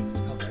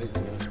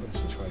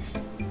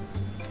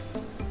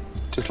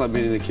 Just like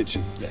being in a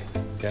kitchen. Yeah,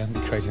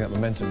 creating that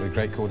momentum with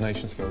great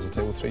coordination skills.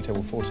 Table 3,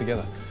 table 4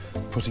 together.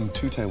 Putting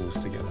 2 tables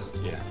together.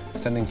 Yeah.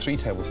 Sending 3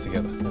 tables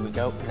together. There we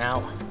go.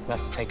 Now, we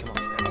have to take them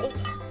off.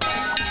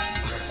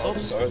 Oh,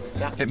 sorry.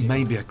 It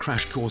may be a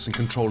crash course in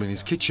controlling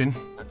his kitchen,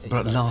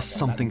 but at last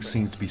something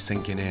seems to be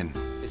sinking in.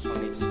 This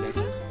one needs to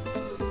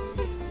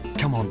spin.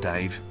 Come on,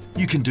 Dave.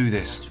 You can do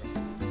this.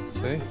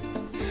 See?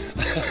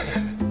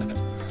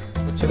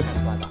 With 2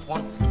 hands like that.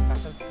 1,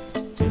 press them.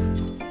 2.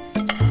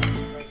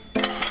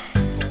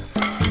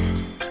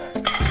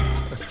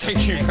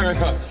 Thank you very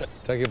much.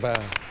 Take it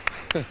back.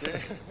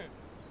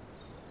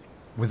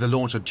 With the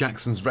launch of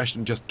Jackson's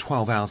restaurant just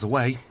 12 hours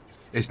away,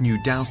 its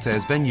new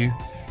downstairs venue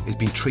is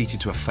being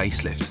treated to a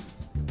facelift.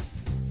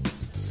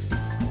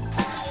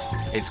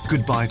 It's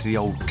goodbye to the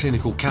old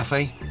clinical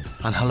cafe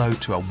and hello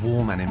to a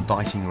warm and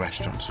inviting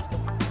restaurant.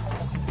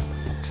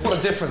 What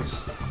a difference.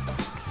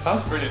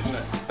 Huh? Brilliant, isn't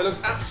it? It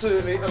looks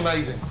absolutely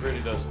amazing. It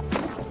really does.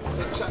 It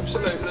looks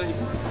absolutely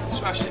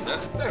smashing, that.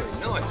 Very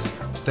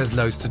nice. There's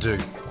loads to do.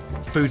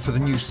 Food for the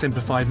new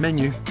simplified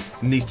menu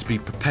needs to be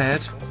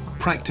prepared,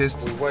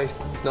 practiced We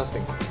waste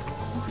nothing.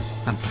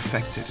 and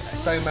perfected.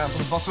 Same amount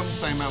from the bottom,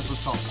 same amount from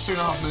the top.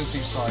 2.5 minutes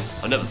each side.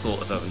 I never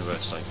thought of having a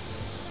restaurant.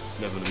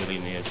 Never in a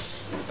million years.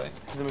 Okay.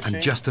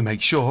 And just to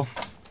make sure,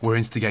 we're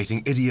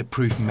instigating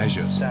idiot-proof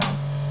measures. Down.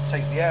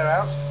 Takes the air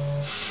out.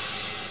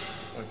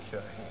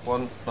 Okay.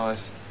 One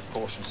nice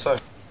portion. So,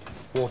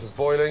 water's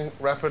boiling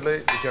rapidly.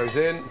 It goes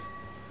in.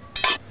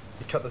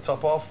 You cut the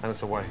top off, and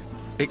it's away.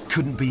 It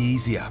couldn't be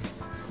easier.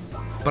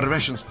 But a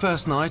restaurant's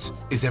first night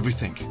is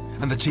everything,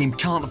 and the team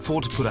can't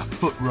afford to put a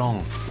foot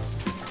wrong.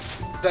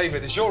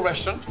 David, it's your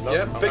restaurant. No,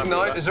 yeah, I'm big happy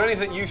night. with Is there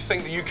anything you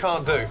think that you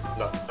can't do?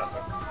 No,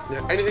 nothing.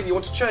 Yeah. Anything you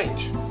want to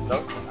change?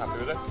 No, I'm happy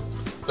with it.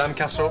 Lamb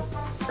casserole.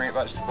 Bring it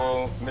back to the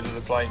boil, middle of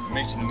the plate,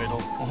 meat in the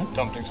middle,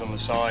 dumplings on the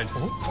side.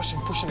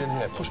 Pushing in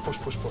here. Push.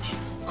 Question.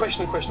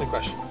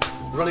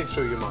 Run it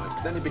through your mind.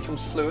 Then it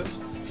becomes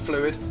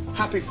fluid,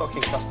 happy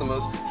fucking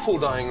customers, full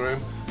dining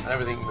room, and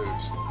everything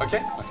moves.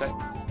 Okay? Okay.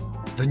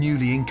 The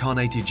newly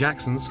incarnated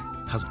Jackson's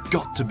has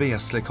got to be a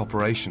slick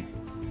operation.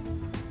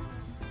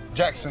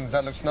 Jackson's,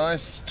 that looks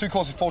nice. 2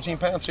 courses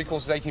 £14, 3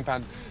 courses £18.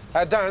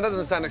 Darren, that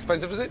doesn't sound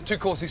expensive, does it? 2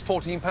 courses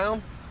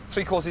 £14,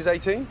 3 courses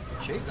 18.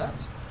 Cheap, that.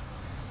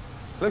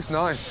 Looks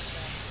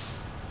nice.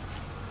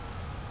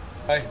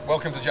 Hey,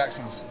 welcome to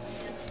Jackson's.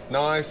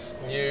 Nice,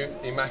 new,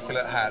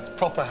 immaculate hats,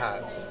 proper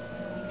hats.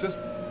 Just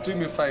do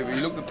me a favour,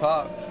 you look the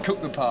part,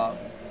 cook the part.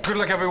 Good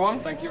luck,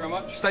 everyone. Thank you very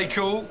much. Stay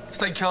cool,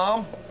 stay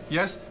calm,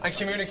 yes, and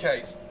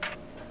communicate.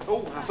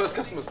 Oh, our first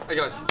customers. Hey,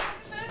 guys.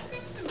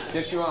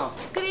 Yes, you are.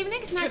 Good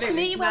evening, it's nice to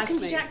meet you. Welcome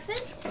to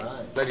Jackson's.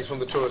 Ladies from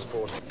the tourist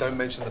board, don't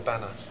mention the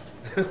banner.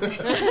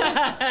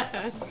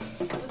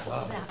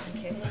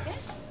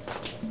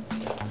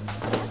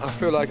 I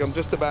feel like I'm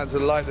just about to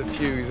light the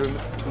fuse and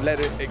let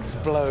it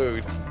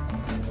explode.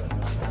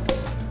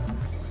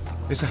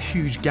 It's a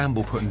huge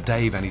gamble putting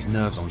Dave and his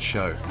nerves on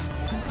show.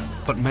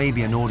 But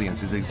maybe an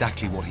audience is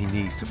exactly what he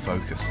needs to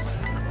focus.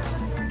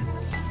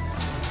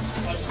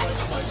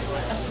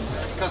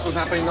 Customers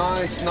happening,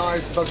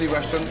 nice, buzzy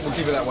restaurant. We'll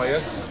keep it that way,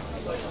 yes?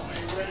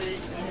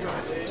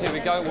 Here we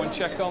go, 1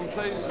 check on,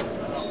 please.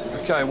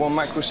 Okay, 1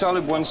 mackerel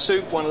salad, 1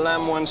 soup, 1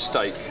 lamb, 1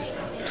 steak.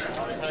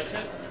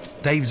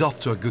 Dave's off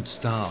to a good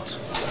start.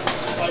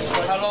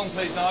 How long,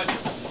 please, Nigel?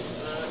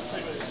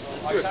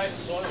 Okay.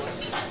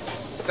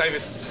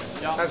 David,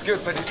 Yeah. that's good,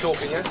 plenty of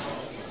talking, yes?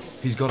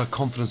 He's got a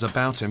confidence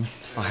about him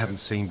I haven't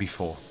seen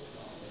before.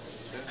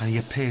 And he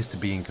appears to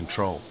be in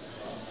control.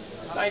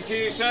 Thank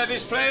you.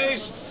 Service,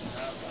 please.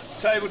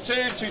 Table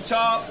 2, 2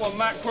 tart, 1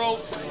 mackerel.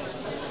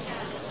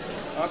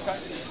 Okay.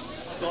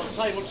 Got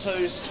table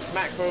 2's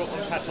mackerel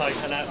and pate,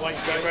 and that wait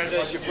for Okay,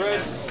 there's your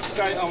bread.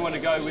 Okay, I'm going to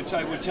go with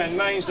table 10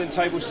 mains, then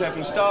table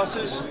 7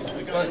 starters.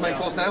 First main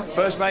course now?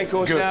 First main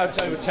course Good. now,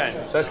 table 10.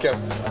 Let's go.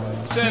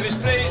 Service,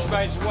 please.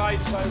 Mains away,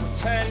 table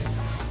 10.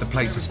 The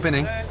plates are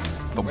spinning,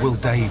 but will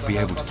Dave be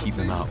able to keep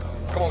them up?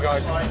 Come on,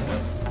 guys.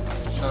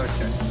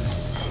 Okay.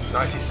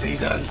 Nicely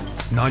seasoned.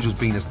 Nigel's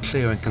been as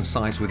clear and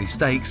concise with his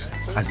steaks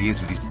as he is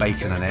with his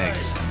bacon and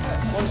eggs.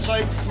 1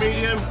 steak,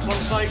 medium, 1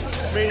 steak,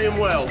 medium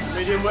well.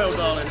 Medium well,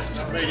 darling.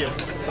 Medium.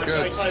 Okay,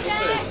 Good. table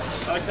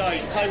 2.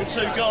 Okay, table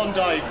 2 gone,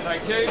 Dave.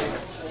 Thank you.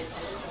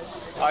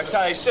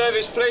 Okay,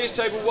 service, please.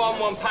 Table 1,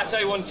 1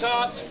 pate, 1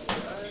 tart.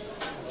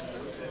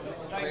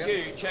 Thank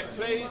you. Check,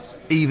 please.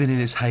 Even in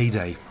its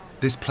heyday,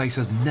 this place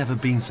has never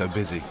been so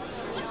busy.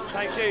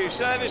 Thank you.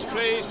 Service,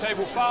 please.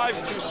 Table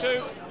 5, 2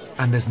 soup.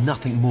 And there's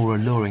nothing more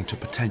alluring to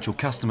potential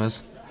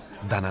customers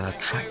than an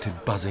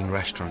attractive, buzzing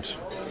restaurant.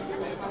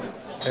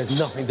 There's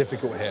nothing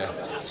difficult here.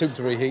 Soup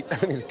to reheat,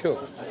 everything's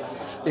cooked.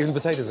 Even the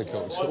potatoes are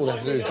cooked. All they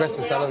have to do is dress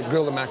the salad,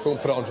 grill the mackerel,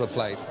 put it onto a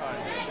plate.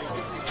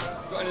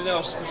 Got anything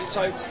else? Was it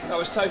table? That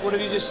was table. What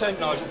have you just sent,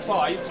 Nigel?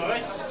 5.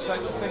 Sorry?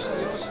 Same little fish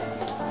of yours.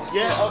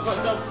 Yeah, I've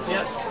got done.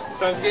 Yeah.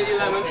 Don't forget your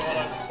lemon.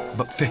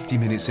 But 50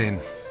 minutes in,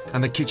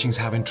 and the kitchen's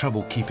having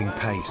trouble keeping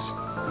pace.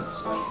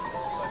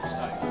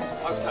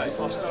 Okay,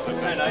 I'll start with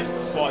penne.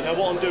 Right, now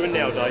what I'm doing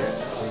now, Dave.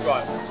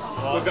 Right,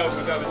 we'll go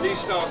with these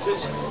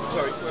starters.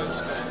 Sorry,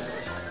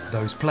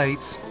 Those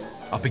plates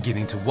are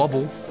beginning to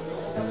wobble.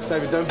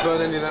 David, don't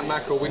burn any of that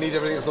mackerel. We need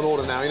everything that's on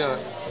order now, you know.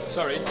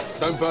 Sorry?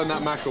 Don't burn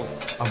that mackerel.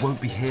 I won't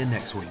be here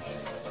next week,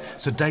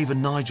 so Dave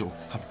and Nigel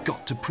have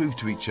got to prove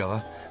to each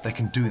other they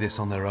can do this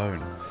on their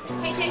own.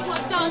 Hey, Dave,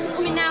 what starters are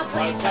coming now,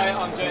 please? Okay,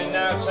 I'm doing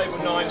now table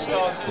 9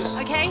 starters.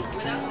 Okay.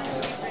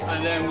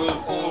 And then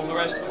all the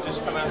rest will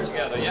just come out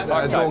together, yeah?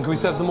 Okay. Dawn, can we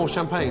serve some more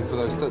champagne for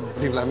those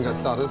people that haven't got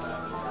starters?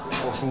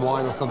 Or some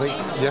wine or something?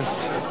 Yeah?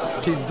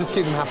 Just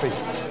keep them happy.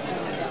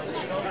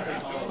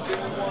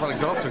 Well,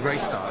 it got off to a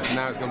great start.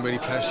 Now it's gone really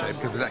pear-shaped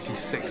because there's actually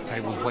 6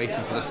 tables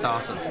waiting for the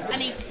starters. I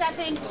need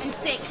 7 and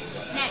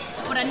 6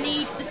 next, but I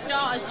need the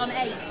starters on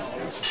 8.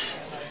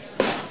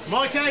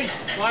 Mikey!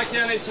 Mikey,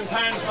 I need some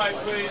pans, mate,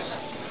 please.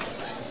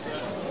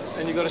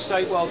 And you've got a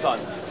steak well done.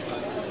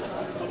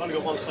 I've only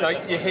got one steak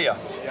left. You're here.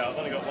 Yeah, I've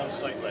only got one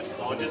steak left,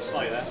 but I did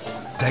say that.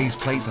 Dave's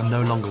plates are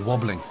no longer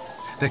wobbling.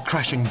 They're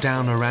crashing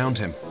down around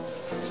him.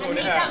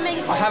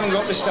 I haven't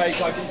got the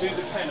steak, I can do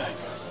the penne.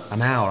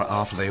 An hour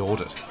after they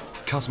ordered,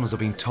 customers are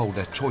being told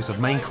their choice of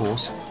main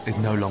course is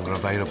no longer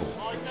available.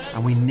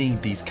 And we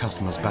need these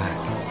customers back.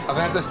 Have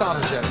they had the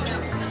starters yet?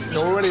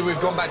 So already we've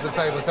gone back to the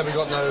table and said we've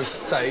got no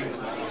steak.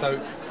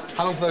 So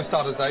how long for those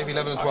starters, Dave?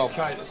 11 and 12?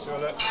 Okay, let's do it.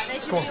 There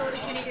should be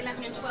orders, we need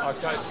 11 and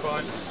 12. Okay,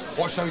 fine.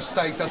 Watch those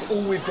steaks, that's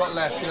all we've got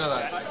left, you know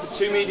that?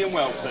 2 medium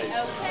well, please.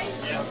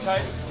 Okay.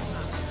 Okay.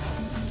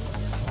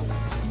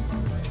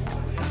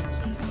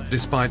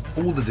 Despite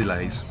all the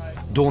delays,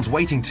 Dawn's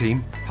waiting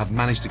team have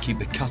managed to keep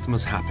the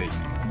customers happy.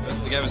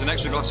 They gave us an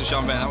extra glass of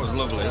champagne, that was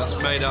lovely. That's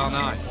made our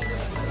night.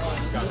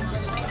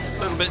 A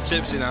little bit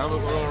tipsy now, but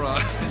we're all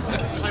right.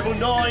 Table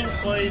 9,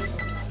 please.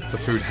 The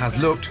food has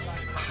looked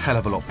a hell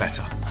of a lot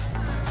better.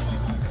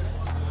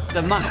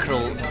 The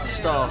mackerel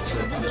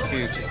starter was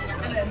beautiful.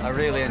 I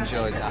really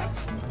enjoyed that.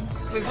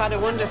 We've had a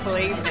wonderful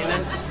evening,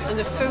 and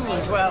the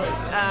food, well,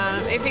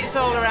 if it's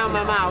all around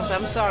my mouth,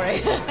 I'm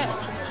sorry.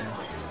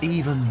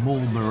 Even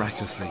more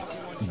miraculously,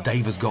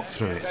 Dave has got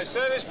through Okay, it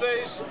service,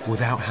 please.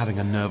 without having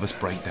a nervous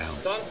breakdown.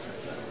 Done?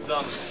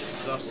 Done.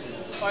 Dust.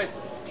 Bye.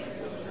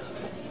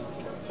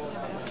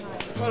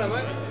 Well done,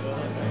 mate.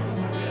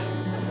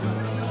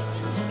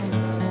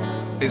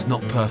 It's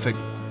not perfect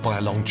by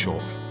a long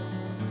chalk,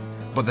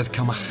 but they've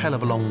come a hell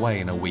of a long way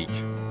in a week.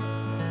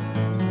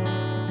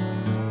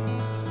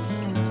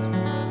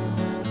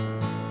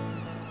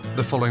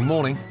 The following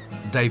morning,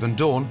 Dave and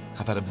Dawn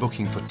have had a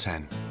booking for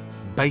 10,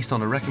 based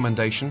on a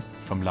recommendation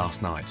from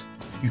last night.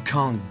 You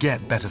can't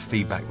get better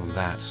feedback than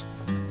that.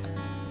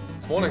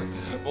 Morning.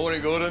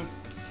 Morning, Gordon.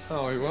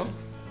 How are you, well?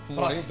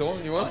 Morning,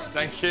 Dawn, you well?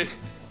 Thank you.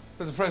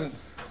 There's a present.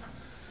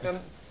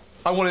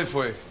 I want it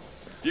for you.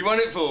 You won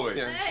it for me?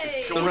 Yeah.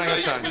 Hey. It's a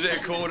orangutan. Was it a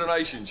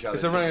coordination challenge?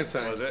 It's a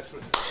orangutan. Was it?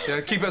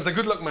 Yeah, keep it as a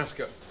good luck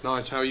mascot.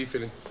 Nige, how are you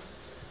feeling?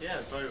 Yeah,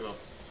 very well.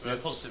 Very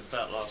positive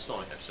about last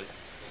night, actually.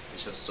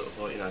 It's just sort of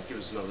like, you know, give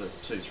us another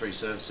 2-3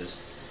 services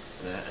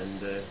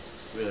and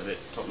we'll have it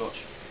top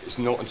notch. It's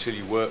not until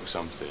you work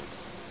something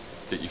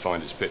that you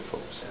find its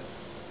pitfalls.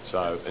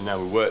 So, and now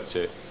we worked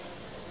it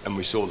and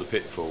we saw the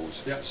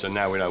pitfalls, so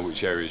now we know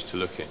which areas to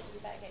look in.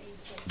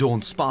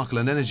 Dawn's sparkle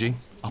and energy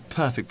are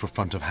perfect for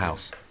front of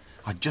house.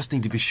 I just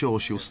need to be sure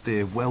she'll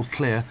steer well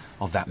clear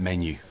of that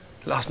menu.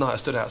 Last night I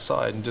stood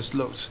outside and just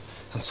looked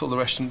and saw the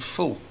restaurant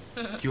full.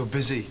 You were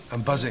busy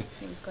and buzzing.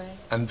 It was great.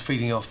 And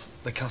feeding off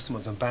the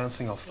customers and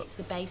bouncing off them. It's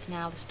the base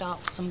now, the start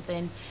for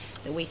something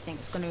that we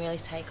think is going to really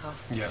take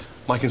off. Yeah.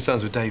 My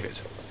concerns with David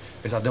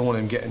is I don't want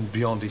him getting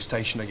beyond his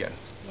station again.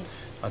 Yeah.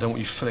 I don't want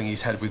you filling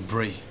his head with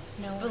brie.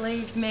 No,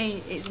 believe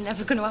me, it's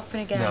never going to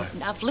happen again.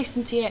 No. I've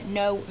listened to you,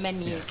 no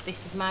menus. Yeah.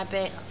 This is my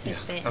bit, that's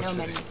his bit,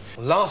 absolutely. no menus.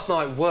 Last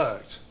night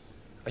worked,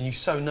 and you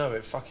so know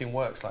it fucking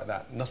works like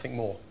that, nothing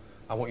more.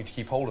 I want you to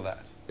keep hold of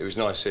that. It was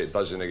nice to see it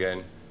buzzing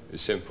again.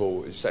 It's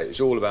simple.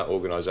 It's all about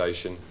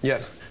organisation. Yeah,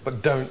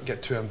 but don't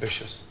get too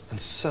ambitious, and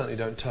certainly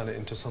don't turn it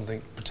into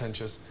something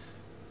pretentious,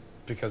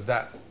 because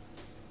that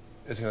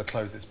is going to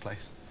close this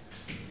place.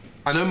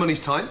 I know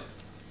money's tight,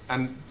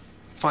 and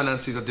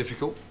finances are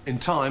difficult. In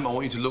time, I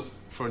want you to look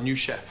for a new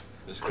chef.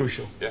 It's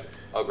crucial. Yeah,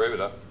 I agree with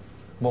that.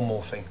 One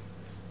more thing.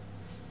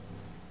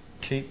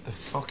 Keep the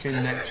fucking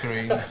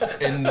nectarines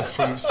in the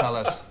fruit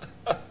salad.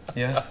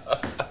 Yeah?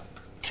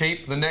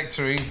 Keep the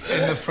nectarines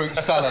in the fruit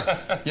salad.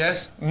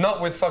 Yes?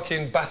 Not with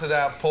fucking battered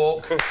out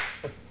pork.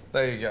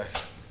 There you go.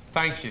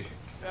 Thank you.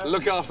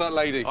 Look after that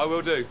lady. I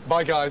will do.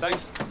 Bye, guys.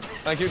 Thanks.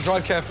 Thank you.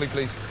 Drive carefully,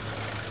 please.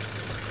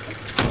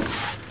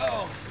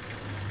 Oh,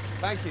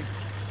 thank you.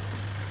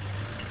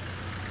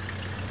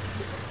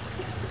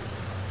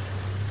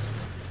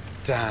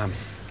 Damn,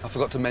 I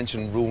forgot to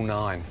mention Rule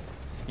 9.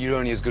 You're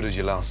only as good as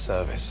your last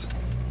service.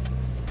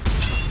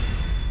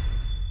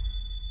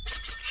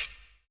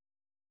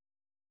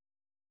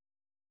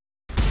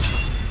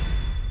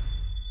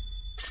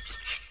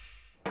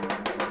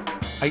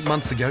 "8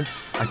 months ago,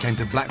 I came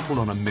to Blackpool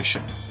on a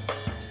mission.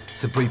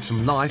 To breathe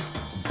some life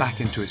back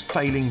into its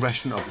failing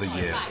restaurant of the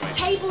year.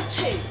 Table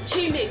 2,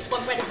 2 mooks,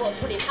 1 bread and butter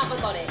pudding. Have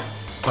I got it?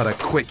 But a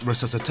quick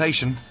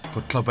resuscitation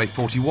for Clubway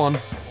 41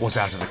 was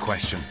out of the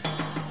question.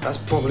 That's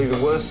probably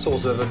the worst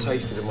sauce I've ever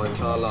tasted in my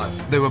entire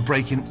life. They were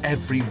breaking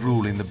every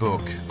rule in the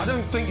book. I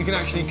don't think you can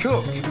actually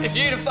cook. If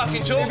you'd have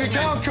fucking talked If you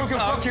can't cook a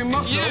fucking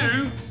mussel...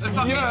 You had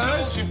fucking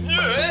talked to me.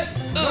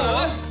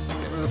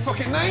 Get rid of the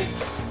fucking name.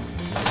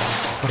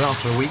 But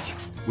after a week,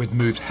 we'd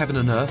moved heaven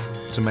and earth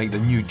to make the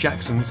new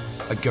Jacksons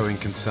a going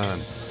concern.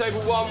 Table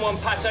 1, 1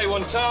 pate,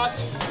 1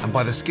 tart. And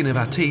by the skin of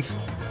our teeth,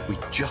 we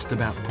just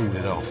about pulled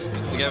it off.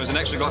 They gave us an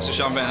extra glass of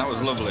champagne. That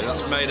was lovely.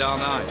 That's made our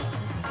night.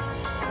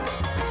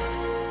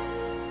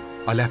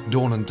 I left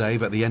Dawn and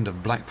Dave at the end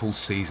of Blackpool's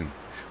season,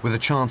 with a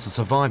chance of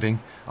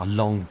surviving a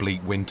long,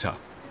 bleak winter.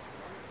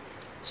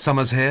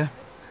 Summer's here,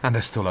 and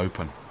they're still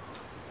open.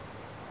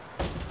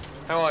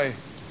 How are you?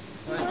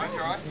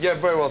 Yeah,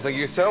 very well, thank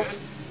you.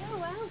 Yourself?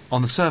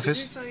 On the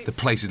surface, the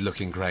place is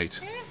looking great.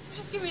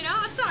 Just give me an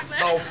heart attack then.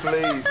 Oh,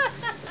 please.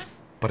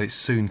 But it's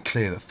soon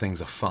clear that things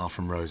are far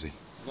from rosy.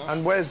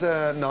 And where's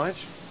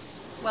Nige?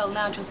 Well,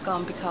 Nigel's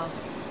gone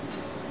because...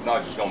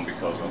 Nigel's gone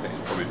because I think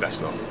it's probably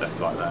best not left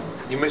like that.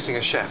 You're missing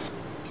a chef.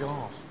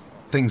 God.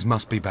 Things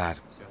must be bad.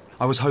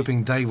 I was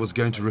hoping Dave was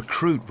going to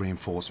recruit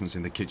reinforcements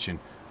in the kitchen,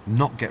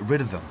 not get rid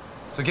of them.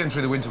 So getting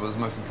through the winter was the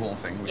most important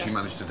thing, which you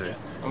managed to do. Yeah.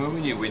 I mean, we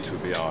knew winter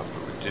would be hard,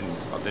 but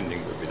I didn't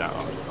think it would be that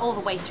hard. All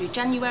the way through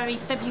January,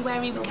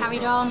 February, we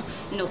carried on,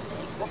 nothing.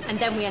 And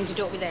then we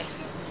ended up with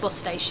this bus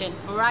station,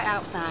 right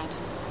outside.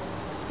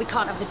 We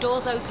can't have the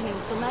doors open in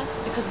the summer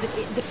because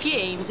the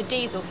fumes, the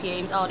diesel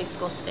fumes, are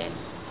disgusting.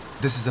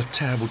 This is a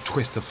terrible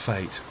twist of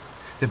fate.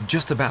 They've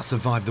just about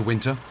survived the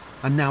winter,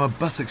 and now a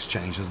bus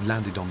exchange has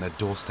landed on their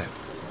doorstep.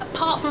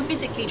 Apart from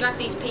physically drag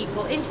these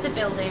people into the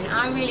building,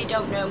 I really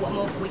don't know what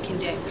more we can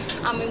do.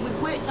 I mean,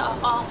 we've worked our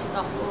arses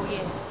off all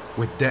year.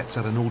 With debts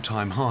at an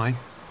all-time high,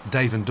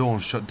 Dave and Dawn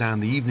shut down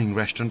the evening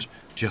restaurant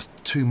just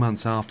 2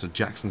 months after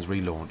Jackson's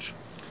relaunch.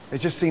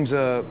 It just seems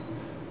a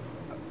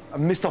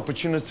missed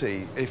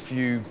opportunity if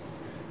you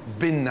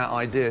bin that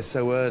idea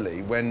so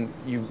early when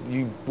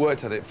you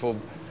worked at it for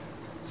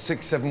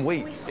 6, 7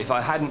 weeks. If I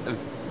hadn't have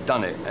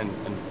done it and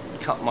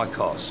cut my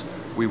costs,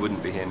 we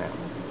wouldn't be here now,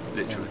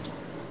 literally.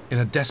 In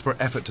a desperate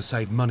effort to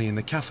save money in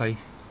the cafe,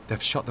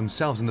 they've shot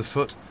themselves in the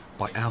foot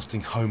by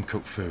ousting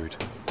home-cooked food.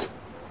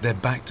 They're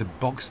back to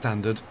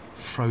bog-standard,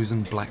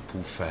 frozen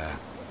Blackpool fare.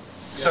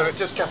 So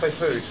just cafe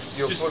food,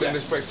 your full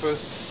English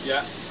breakfast?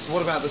 Yeah.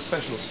 What about the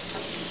specials?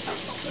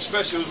 The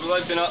specials, well,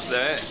 they've been up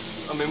there.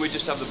 I mean, we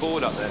just have the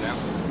board up there now.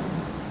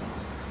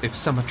 If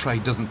summer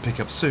trade doesn't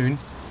pick up soon,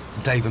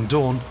 Dave and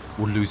Dawn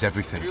will lose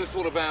everything. Have you ever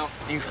thought about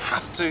you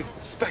have to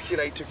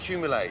speculate to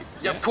accumulate?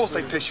 Yeah, of course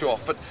they piss you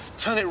off, but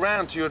turn it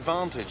round to your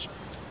advantage.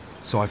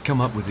 So I've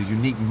come up with a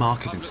unique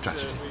marketing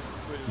strategy,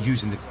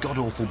 using the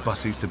god-awful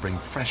buses to bring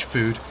fresh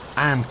food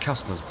and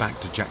customers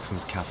back to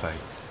Jackson's Cafe.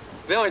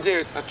 The idea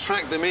is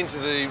attract them into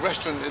the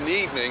restaurant in the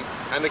evening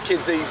and the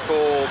kids eat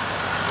for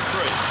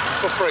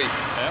free.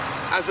 Yeah.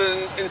 As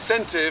an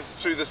incentive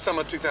through the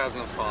summer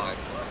 2005.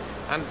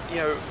 And, you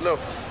know, look,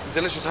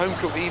 delicious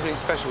home-cooked evening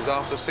specials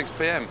after 6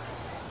 p.m.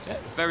 Yeah,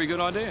 very good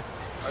idea.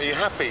 Are you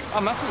happy?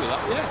 I'm happy with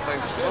that, yeah.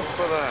 Thanks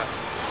for that.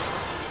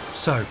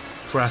 So,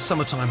 for our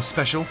summertime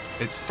special,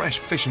 it's fresh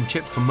fish and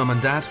chips from Mum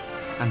and Dad,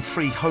 and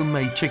free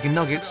homemade chicken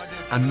nuggets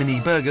and mini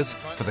burgers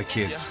for the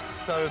kids. Yeah.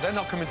 So they're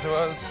not coming to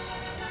us.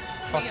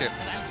 Fuck it.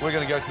 We're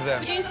going to go to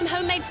them. We're doing some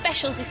homemade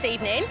specials this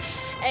evening.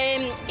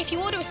 If you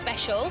order a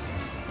special,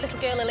 little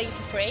girl will eat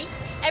for free.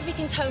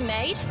 Everything's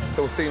homemade. So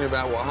we'll see you in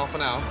about, what, half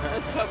an hour?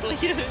 Probably.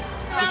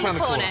 Around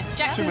the corner.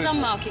 Jackson's on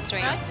Market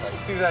Street.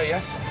 See you there,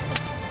 yes?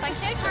 Thank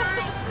you.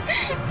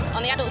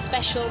 On the adult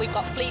special, we've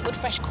got Fleetwood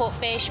fresh caught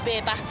fish,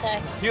 beer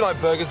batter. You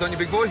like burgers, don't you,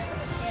 big boy?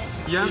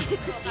 Yeah?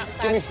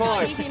 Give me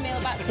 5.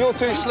 You're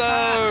too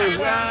slow.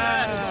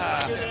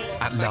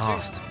 At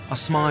last, a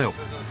smile.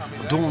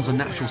 Dawn's a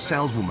natural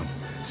saleswoman,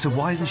 so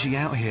why isn't she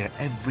out here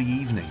every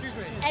evening?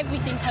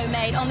 Everything's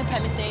homemade on the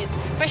premises,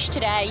 fresh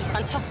today,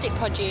 fantastic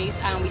produce,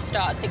 and we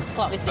start at 6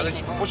 o'clock this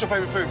evening. What's your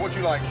favourite food? What do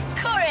you like?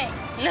 Curry!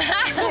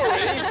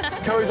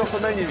 Curry? Curry's off the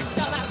menu.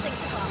 Start about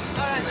 6 o'clock.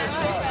 All right,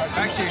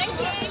 Thank you.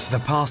 Thank you. The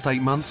past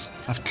 8 months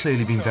have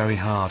clearly been very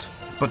hard,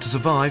 but to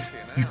survive,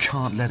 you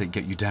can't let it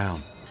get you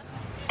down.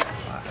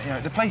 You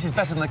know, the place is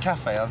better than the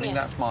cafe. I think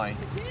that's my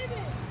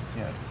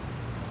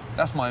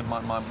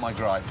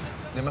gripe.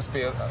 There must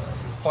be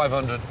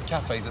 500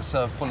 cafes that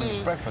serve full English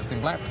breakfast in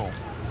Blackpool.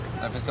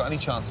 And if it's got any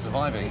chance of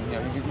surviving, you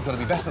know, you've got to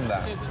be better than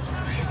that. You're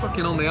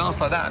fucking on the arse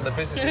like that, and the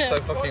business is so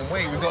fucking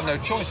weak. We've got no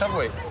choice, have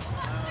we?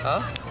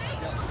 Huh?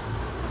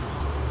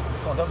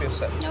 Come on, don't be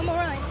upset. No, I'm all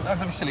right. No,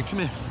 don't be silly. Come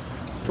here.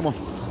 Come on.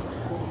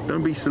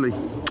 Don't be silly.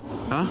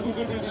 Huh?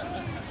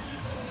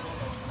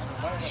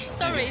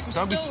 Sorry, it's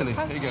don't be silly.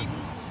 There you go.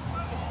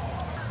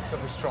 Got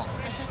to be strong.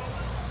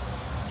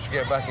 Should we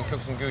get back and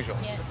cook some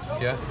goujons? Yes.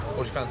 Yeah?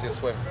 Or do you fancy a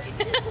swim?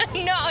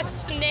 Not a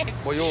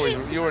sniff. Well,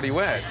 you're already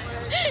wet.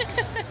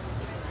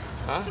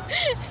 Huh?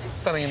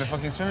 Standing in a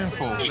fucking swimming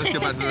pool. Let's get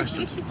back to the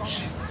restaurant.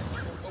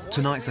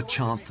 Tonight's a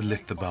chance to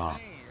lift the bar.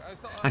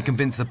 and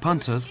convince the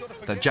punters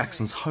that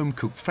Jackson's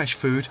home-cooked fresh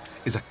food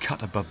is a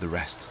cut above the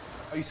rest.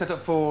 Are you set up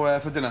for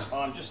dinner?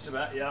 I'm just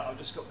about, yeah, I've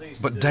just got these.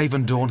 But Dave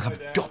and Dawn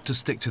have got to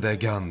stick to their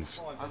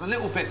guns. I was a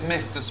little bit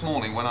miffed this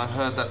morning when I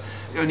heard that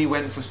it only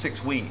went for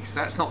 6 weeks.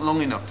 That's not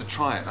long enough to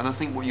try it, and I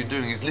think what you're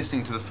doing is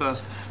listening to the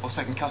first or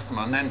second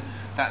customer, and then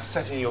that's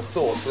setting your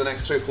thoughts for the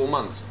next 3 or 4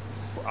 months.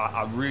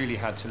 I really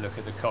had to look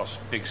at the cost,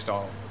 big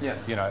style, yeah.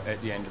 You know,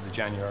 at the end of the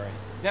January.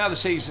 Now the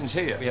season's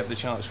here, we have the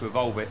chance to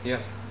evolve it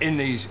in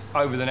these,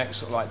 over the next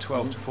sort of like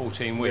 12 to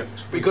 14 weeks.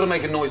 But you've got to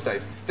make a noise,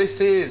 Dave. This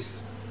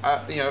is,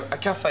 you know, a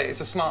cafe,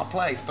 it's a smart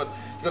place, but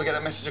you've got to get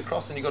that message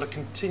across and you've got to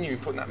continue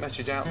putting that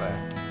message out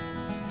there.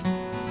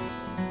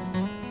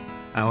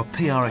 Our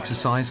PR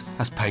exercise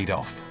has paid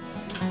off.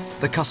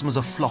 The customers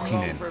are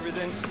flocking in.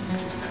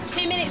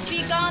 2 minutes for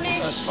your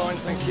garnish. That's fine,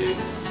 thank you.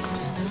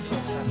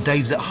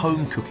 Dave's at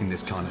home cooking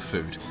this kind of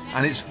food,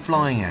 and it's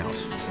flying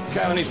out.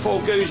 Okay, I need 4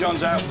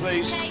 goujons out,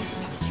 please. Okay.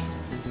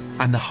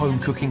 And the home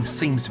cooking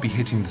seems to be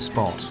hitting the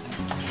spot.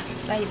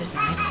 Flavour's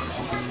nice.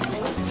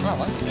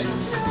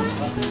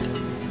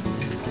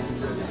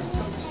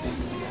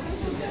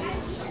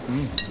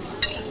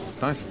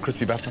 It's nice,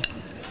 crispy batter,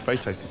 very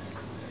tasty.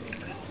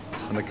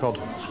 And the cod.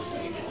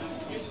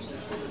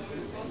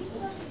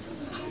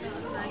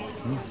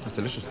 That's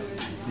delicious.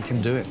 You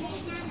can do it.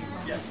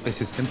 This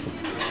is simple.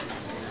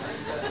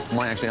 I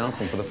might actually ask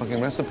them for the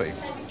fucking recipe.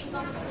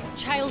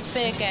 Child's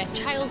burger,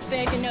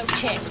 no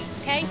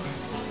chips, OK?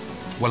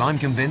 Well, I'm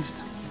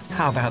convinced.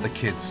 How about the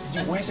kids?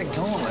 Where's it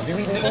gone? Have you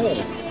eaten it all?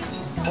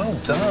 Well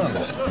done.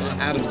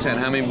 Out of 10,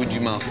 how many would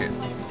you mark it?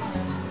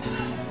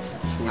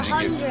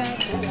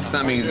 100. So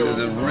that means it was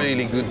a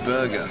really good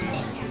burger.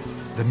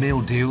 The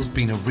meal deal's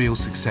been a real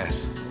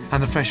success,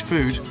 and the fresh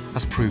food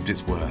has proved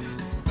its worth.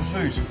 The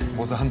food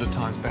was 100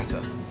 times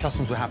better.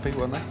 Customers were happy,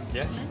 weren't they?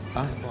 Yeah.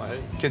 Huh?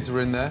 Kids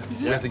were in there.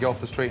 We had to go off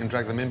the street and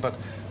drag them in, but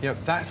you know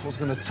that's what's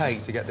going to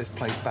take to get this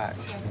place back.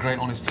 Great,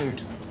 honest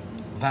food.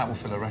 That will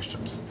fill a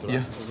restaurant.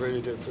 Yeah. I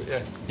really do.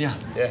 Yeah. Yeah.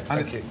 Yeah. And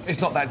Thank you.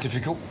 It's not that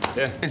difficult.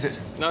 Yeah. Is it?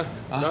 No.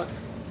 No.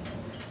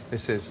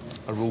 This is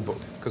a rule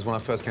book because when I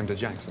first came to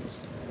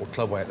Jackson's or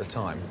Clubway at the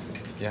time,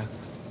 yeah,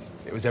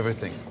 it was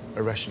everything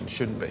a restaurant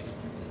shouldn't be.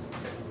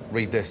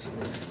 Read this.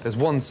 There's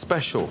one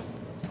special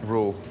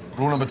rule.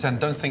 Rule number 10,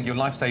 don't sink your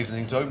life savings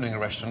into opening a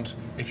restaurant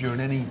if you're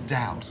in any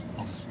doubt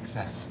of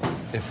success.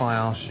 If I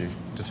asked you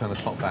to turn the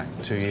clock back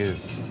 2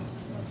 years,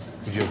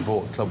 would you have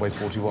bought Clubway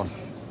 41?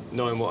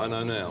 Knowing what I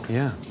know now?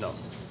 Yeah. No.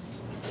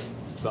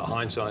 But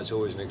hindsight's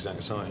always an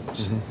exact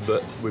science.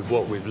 But with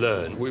what we've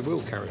learned, we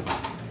will carry on.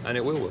 And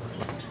it will work.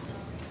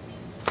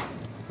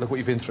 Look what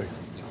you've been through.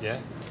 Yeah?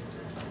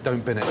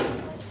 Don't bin it.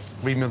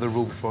 Read me the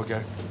rule before I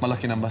go. My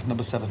lucky number,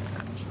 number 7.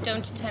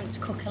 Don't attempt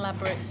to cook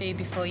elaborate food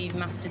before you've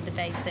mastered the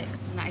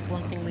basics. And that is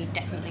one thing we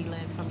definitely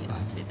learned from your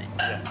last visit.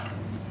 Yeah.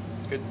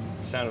 Good.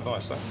 Sound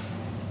advice, though.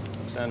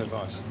 Sound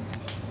advice.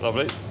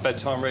 Lovely.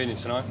 Bedtime reading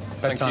tonight.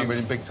 Bedtime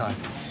reading, big time.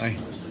 Hey.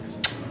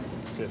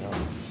 Good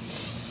night.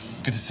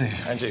 Good to see you.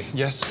 And you?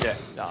 Yes? Yeah.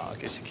 I'll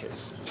give you a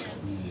kiss.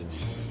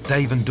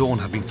 Dave and Dawn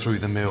have been through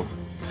the mill.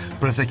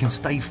 But if they can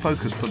stay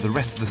focused for the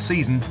rest of the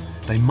season,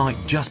 they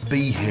might just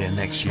be here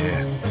next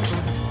year.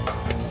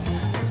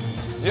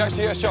 Do you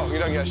actually get a shot? You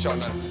don't get a shot,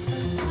 no.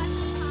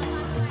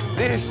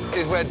 This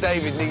is where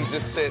David needs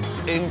to sit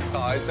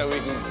inside so we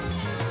can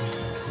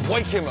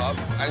wake him up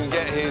and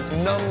get his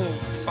numb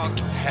fuck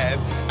head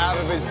out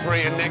of his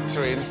brie and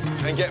nectarines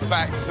and get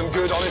back to some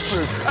good, honest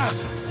food. Ah!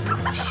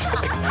 Shit.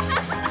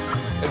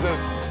 The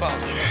fuck.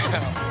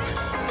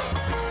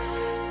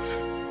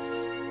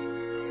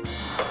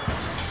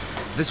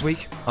 This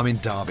week, I'm in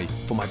Derby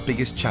for my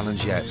biggest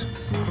challenge yet.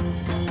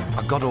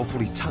 A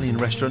god-awful Italian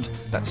restaurant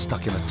that's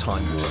stuck in a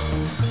time warp.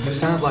 It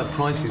sounds like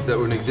prices that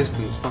were in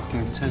existence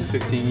fucking 10,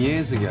 15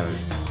 years ago.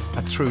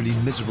 A truly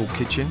miserable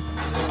kitchen.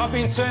 I've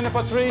been saying it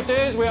for 3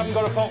 days, we haven't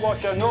got a pot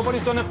washer.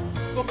 Nobody's done a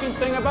fucking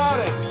thing about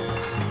it.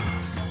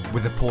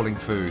 With appalling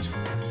food.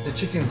 The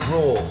chicken's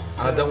raw,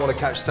 and I don't want to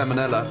catch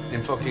salmonella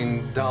in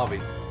fucking Derby.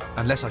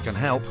 Unless I can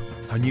help,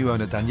 her new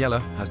owner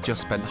Daniela has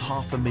just spent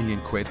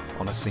 £500,000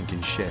 on a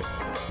sinking ship.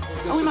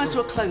 Oh, we might as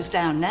well close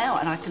down now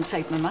and I can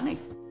save my money.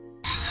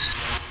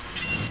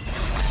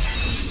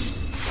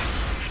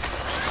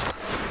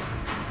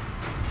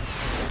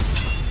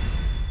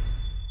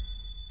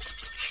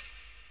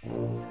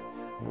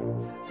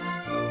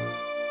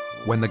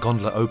 When the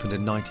Gondola opened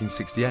in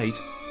 1968,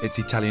 its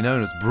Italian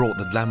owners brought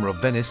the glamour of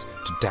Venice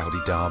to dowdy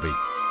Derby.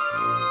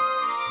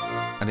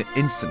 And it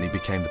instantly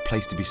became the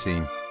place to be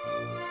seen.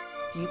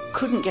 You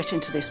couldn't get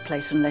into this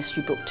place unless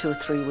you booked 2 or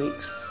 3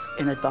 weeks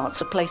in advance.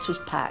 The place was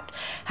packed,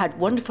 had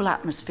wonderful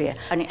atmosphere,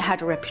 and it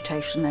had a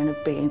reputation then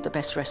of being the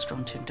best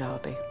restaurant in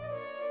Derby.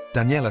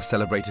 Daniela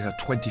celebrated her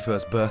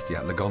 21st birthday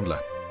at La Gondola.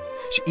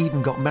 She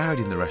even got married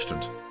in the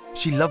restaurant.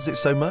 She loves it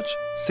so much,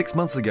 6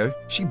 months ago,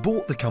 she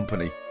bought the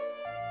company.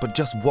 But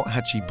just what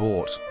had she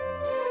bought?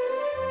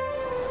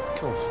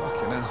 God,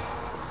 fucking hell.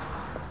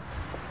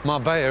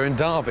 Marbella in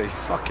Derby,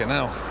 fucking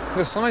hell.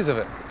 The size of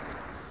it.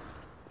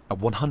 A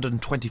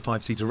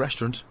 125-seater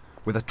restaurant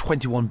with a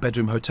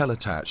 21-bedroom hotel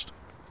attached.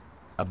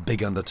 A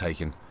big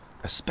undertaking,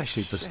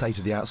 especially if the state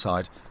of the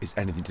outside is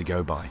anything to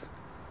go by.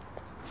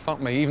 Fuck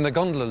me, even the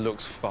gondola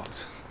looks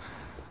fucked.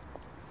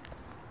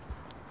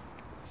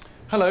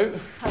 Hello.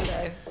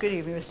 Hello. Good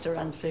evening, Mr.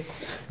 Ramsay.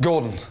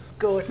 Gordon.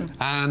 Gordon.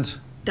 And?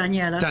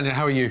 Daniela. Daniela,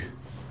 how are you?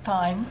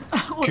 Fine.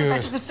 All the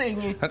better for seeing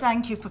you.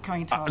 Thank you for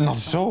coming to our Not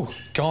at all.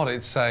 God,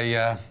 it's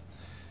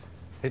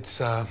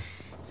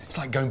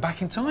like going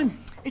back in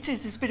time. It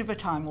is. It's a bit of a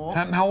time warp.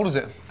 How old is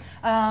it?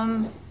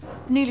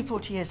 Nearly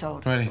 40 years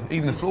old. Really?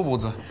 Even the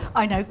floorboards are...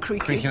 I know,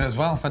 creaking. Creaking as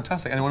well.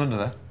 Fantastic. Anyone under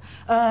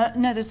there?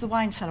 No, there's the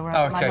wine cellar where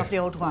I have my lovely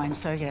old wine,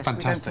 so yes,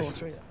 fantastic. we don't fall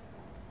through that.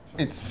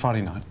 It's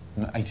Friday night,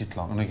 8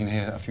 o'clock, and you can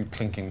hear a few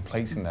clinking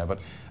plates in there,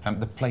 but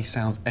the place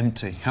sounds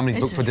empty. How many's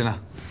booked for dinner?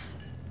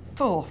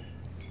 4.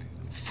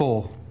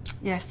 4?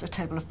 Yes, a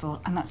table of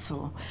 4, and that's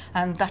all.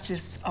 And that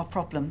is our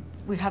problem.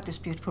 We have this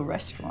beautiful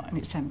restaurant, and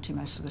it's empty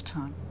most of the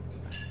time.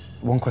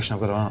 One question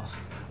I've got to ask.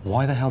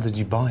 Why the hell did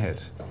you buy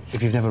it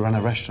if you've never run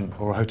a restaurant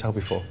or a hotel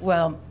before?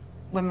 Well,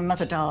 when my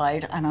mother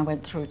died and I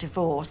went through a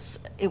divorce,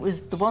 it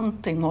was the one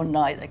thing one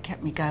night that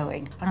kept me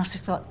going. And I just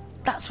thought,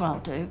 that's what I'll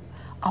do.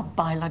 I'll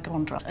buy La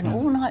Gondola. And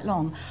all night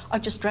long, I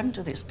just dreamt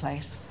of this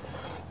place.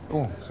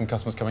 Oh, some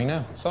customers coming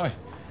now. Sorry.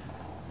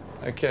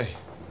 OK.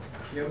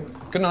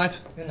 Good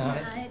night. Good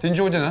night. Did you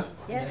enjoy dinner?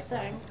 Yes,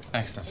 thanks.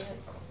 Excellent.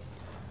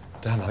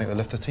 Damn, I think they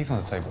left their teeth on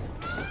the table.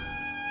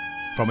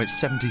 From its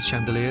 70s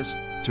chandeliers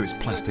to its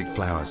plastic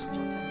flowers,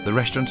 the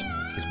restaurant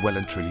is well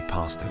and truly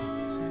past it.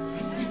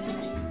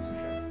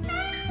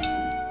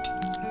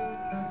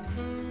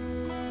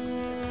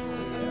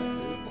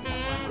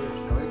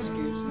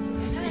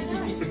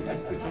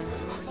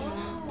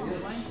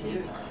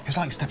 It's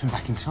like stepping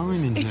back in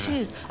time in here. It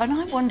is. And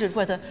I wondered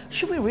whether,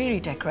 should we really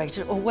decorate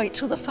it or wait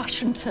till the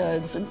fashion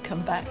turns and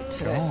come back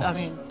to it? I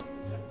mean...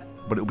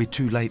 But it'll be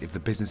too late if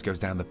the business goes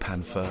down the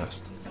pan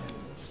first.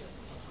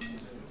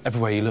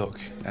 Everywhere you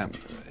look,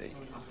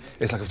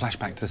 it's like a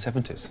flashback to the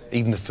 70s.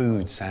 Even the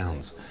food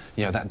sounds,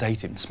 you know, that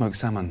dated smoked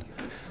salmon,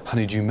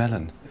 honeydew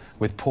melon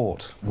with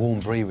port, warm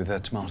brie with a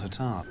tomato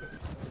tart.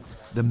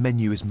 The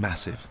menu is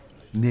massive,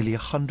 nearly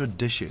 100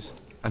 dishes,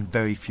 and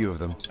very few of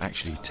them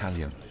actually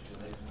Italian.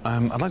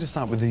 I'd like to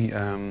start with the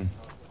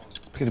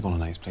spaghetti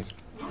bolognese, please.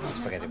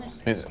 Spaghetti.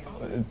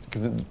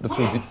 Because the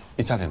food's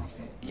Italian.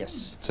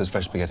 Yes. It says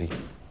fresh spaghetti.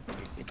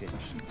 It is.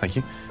 Thank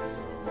you.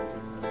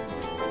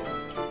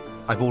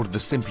 I've ordered the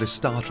simplest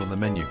starter on the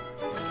menu,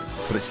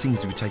 but it seems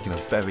to be taking a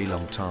very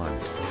long time.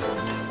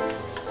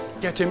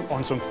 Get him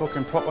on some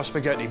fucking proper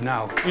spaghetti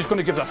now. He's going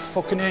to give that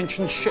fucking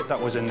ancient shit that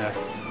was in there.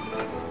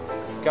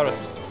 Gareth,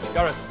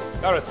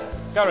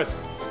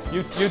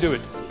 you do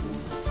it.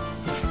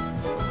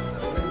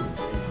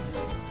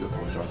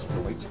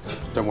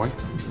 Don't worry.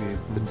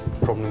 The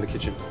problem in the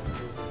kitchen.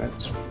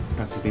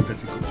 That's been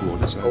pretty cooked to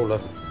order, so... Oh,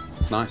 lovely.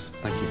 Nice,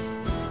 thank you.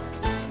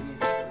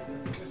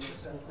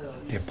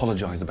 He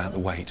apologised about the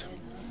wait,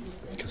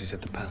 because he said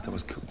the pasta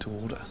was cooked to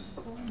order,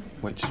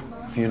 which,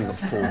 if you only got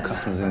 4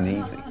 customers in the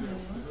evening,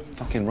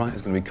 fucking right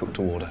it's going to be cooked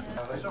to order.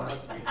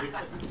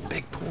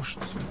 Big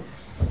portions.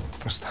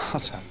 For a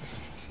starter.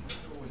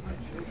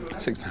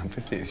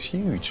 £6.50 is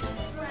huge.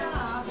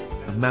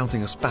 I'm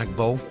mounting a spag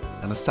bowl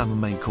and a salmon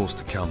main course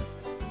to come.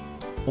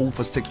 All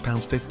for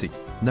 £6.50.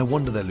 No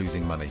wonder they're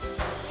losing money.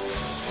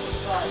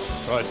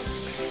 Right,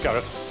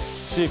 Gareth,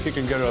 see if you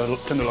can get a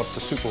tin of lobster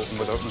soup open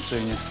without them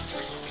seeing you.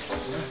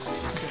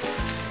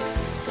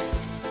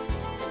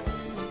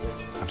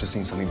 I've just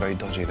seen something very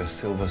dodgy, the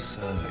silver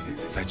serving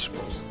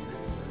vegetables.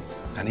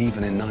 And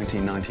even in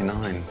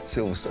 1999,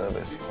 silver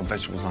service of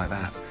vegetables like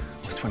that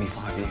was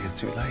 25 years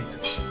too late.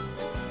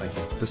 Thank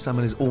you. The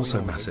salmon is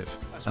also massive,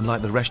 and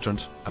like the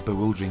restaurant, a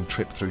bewildering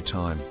trip through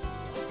time.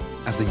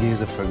 As the years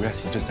have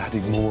progressed, you've just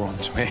added more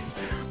onto it.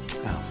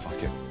 Oh,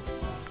 fuck it.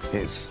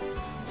 It's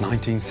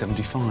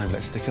 1975,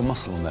 let's stick a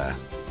mussel on there.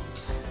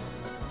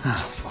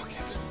 Ah, fuck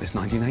it. It's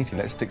 1980,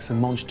 let's stick some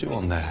mange tout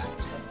on there.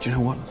 Do you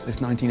know what? It's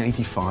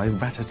 1985,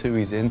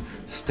 ratatouille's in,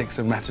 stick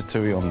some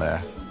ratatouille on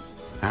there.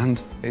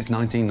 And it's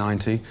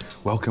 1990,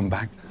 welcome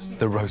back,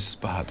 the roast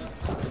spud.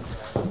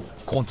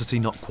 Quantity,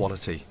 not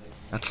quality.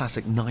 A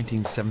classic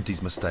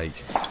 1970s mistake.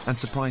 And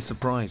surprise,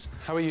 surprise,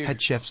 how are you?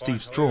 Head chef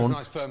Steve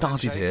Strawn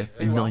started here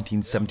in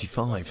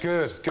 1975.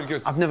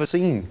 Good. I've never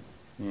seen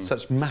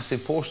such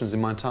massive portions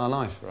in my entire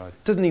life. Right.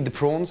 Doesn't need the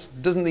prawns,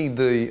 doesn't need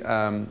the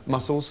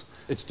mussels.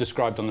 It's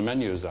described on the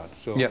menu as that,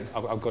 so yep.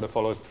 I've got to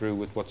follow through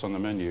with what's on the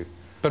menu.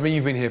 But I mean,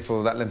 you've been here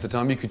for that length of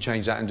time, you could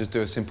change that and just do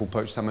a simple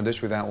poached salmon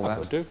dish without all that.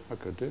 I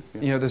could do.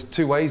 Yeah. You know, there's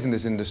 2 ways in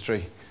this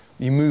industry.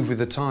 You move with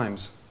the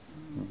times,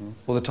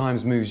 or the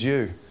times moves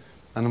you.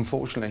 And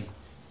unfortunately,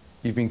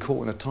 you've been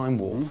caught in a time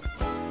warp.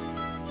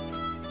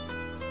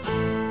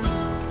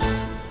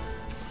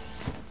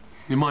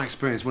 In my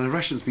experience, when a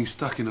restaurant's been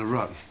stuck in a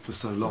rut for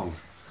so long,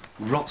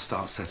 rot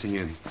starts setting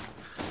in.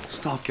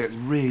 Staff get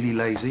really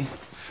lazy,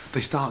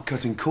 they start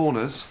cutting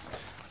corners,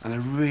 and they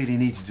really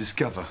need to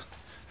discover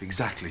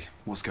exactly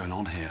what's going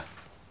on here.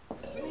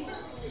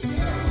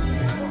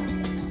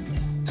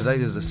 Today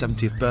there's a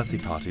 70th birthday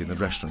party in the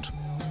restaurant.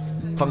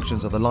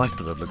 Functions are the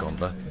lifeblood of La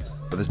Gondola,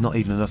 but there's not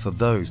even enough of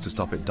those to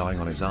stop it dying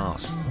on its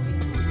arse.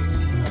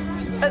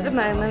 At the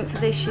moment, for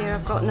this year,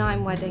 I've got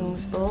 9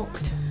 weddings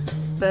booked,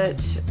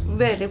 but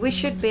really we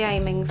should be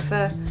aiming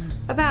for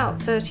about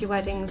 30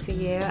 weddings a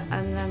year,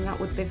 and then that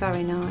would be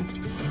very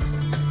nice.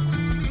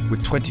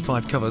 With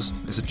 25 covers,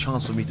 there's a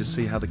chance for me to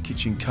see how the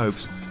kitchen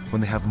copes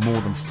when they have more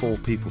than 4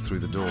 people through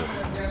the door.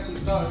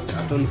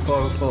 I've done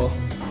 404.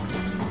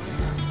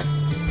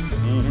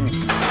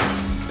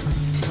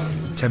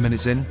 10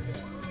 minutes in,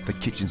 the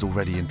kitchen's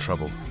already in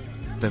trouble.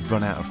 They've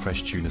run out of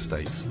fresh tuna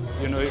steaks.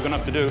 You know what you're going to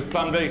have to do?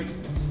 Plan B.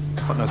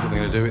 Fuck knows what they're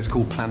going to do. It's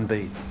called Plan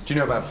B. Do you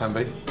know about Plan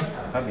B?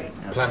 Plan B.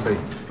 No. Plan B.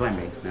 Plan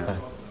B. No.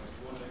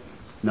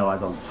 No, I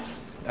don't.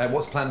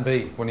 What's Plan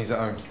B when he's at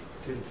home?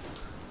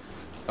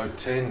 Oh,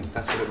 tinned.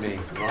 That's what it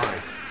means.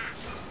 Right.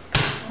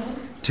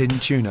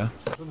 Tinned tuna,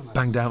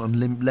 banged out on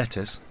limp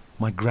lettuce.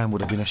 My gran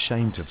would have been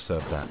ashamed to have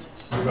served that.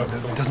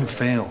 It doesn't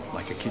feel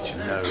like a kitchen.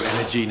 No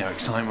energy, no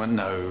excitement,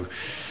 no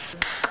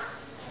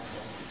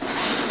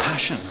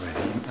passion,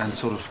 really, and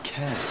sort of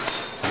care,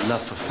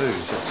 love for food.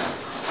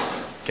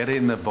 Just get it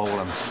in the bowl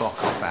and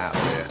fuck off out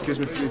of here. Excuse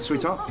me,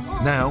 sweetheart?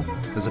 Now,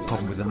 there's a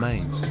problem with the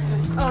mains.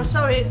 Oh,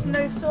 sorry, it's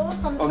no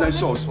sauce on the no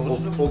sauce,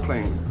 all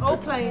plain. All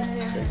plain,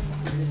 yeah.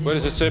 Where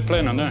does it say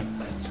plain on there?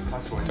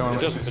 It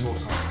doesn't.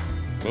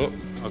 Oh,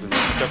 I can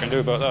check and do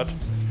about that.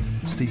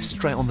 Steve's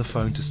straight on the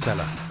phone to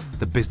Stella,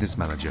 the business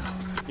manager.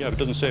 Yeah, but it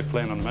doesn't say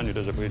plain on the menu,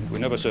 does it? We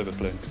never serve it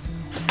plain.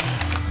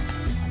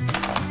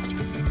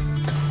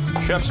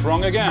 Chef's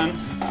wrong again.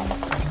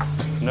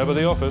 Never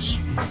the office.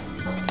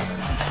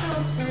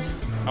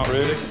 Not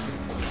really.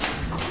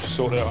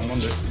 Sort it out on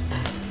Monday.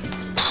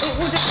 It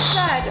would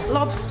have said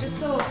lobster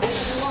sauce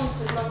if you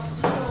wanted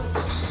lobster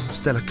sauce.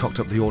 Stella cocked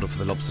up the order for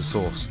the lobster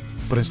sauce,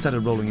 but instead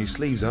of rolling his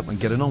sleeves up and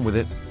getting on with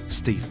it,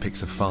 Steve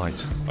picks a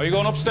fight. Are you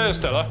going upstairs,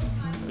 Stella?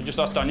 You just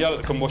asked Daniela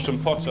to come wash some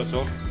pots, that's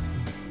all.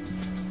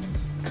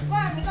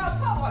 Why, we got a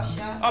pot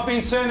washer? I've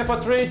been saying it for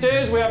 3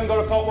 days we haven't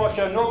got a pot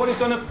washer. Nobody's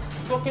done a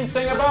fucking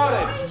thing about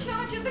it. You're in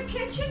charge of the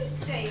kitchen,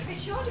 Steve.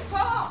 It's your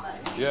department.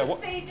 You should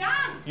see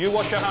Dan. You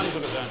wash your hands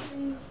of it then.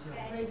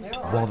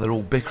 While they're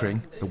all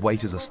bickering, the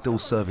waiters are still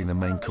serving the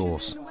main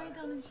course.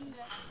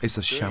 It's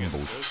a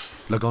shambles.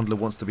 La Gondola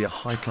wants to be a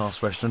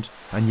high-class restaurant,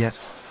 and yet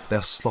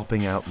they're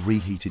slopping out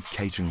reheated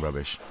catering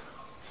rubbish.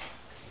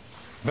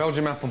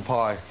 Belgium apple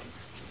pie.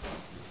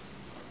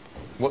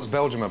 What's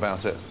Belgium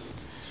about it?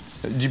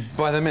 Did you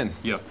buy them in?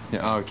 Yeah. Yeah.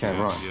 Oh, okay,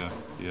 yeah, right.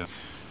 Yeah.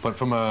 But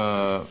from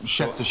a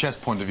chef to chef's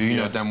point of view, you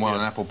know damn well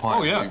an apple pie.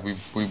 Oh, yeah.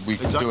 We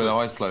can do with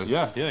our eyes closed.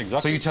 Yeah, exactly.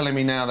 So you're telling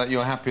me now that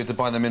you're happier to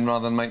buy them in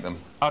rather than make them?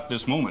 At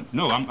this moment,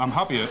 no. I'm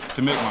happier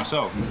to make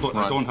myself, but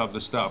I don't have the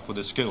staff or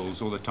the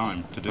skills or the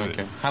time to do it.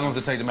 Okay. How long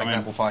does it take to make an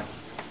apple pie?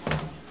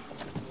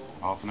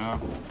 Half an hour,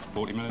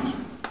 40 minutes.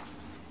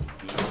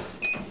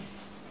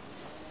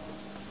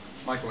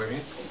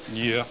 Microwaving?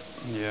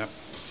 Yeah.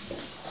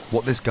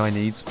 What this guy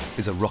needs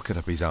is a rocket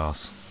up his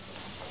arse.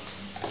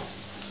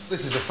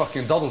 This is a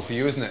fucking doddle for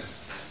you, isn't it?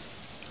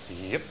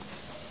 Yep.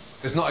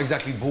 It's not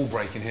exactly ball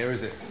breaking here,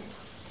 is it?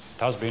 It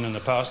has been in the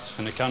past,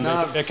 and it can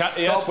be.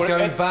 Stop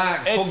going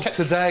back. Talk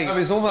today. I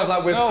mean, it's almost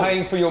like we're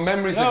paying for your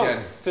memories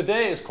again.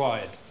 Today is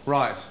quiet.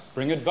 Right.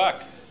 Bring it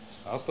back.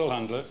 I'll still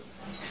handle it.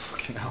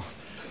 Fucking hell.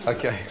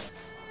 Okay.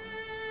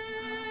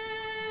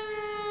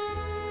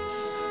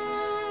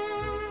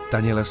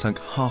 Daniela sunk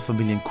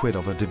 £500,000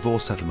 of her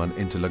divorce settlement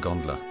into La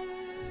Gondola.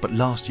 But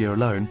last year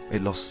alone,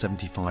 it lost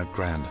 75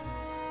 grand.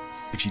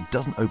 If she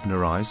doesn't open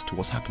her eyes to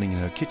what's happening in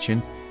her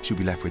kitchen, she'll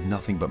be left with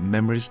nothing but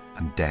memories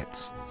and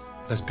debts.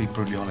 Let's be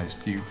brutally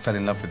honest. You fell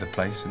in love with the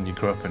place and you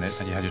grew up in it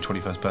and you had your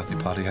 21st birthday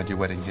party, you had your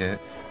wedding here,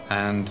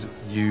 and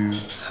you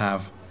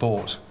have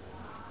bought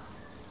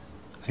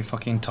a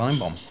fucking time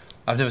bomb.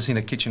 I've never seen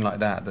a kitchen like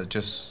that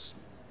just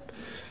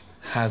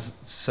has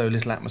so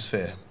little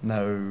atmosphere,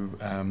 no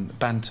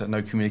banter,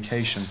 no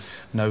communication,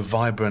 no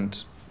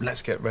vibrant,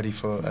 let's get ready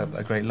for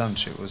a great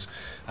lunch. It was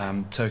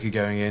turkey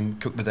going in,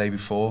 cooked the day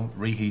before,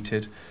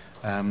 reheated.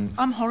 I'm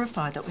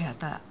horrified that we had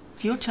that.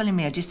 If you're telling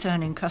me a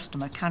discerning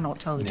customer cannot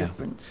tell the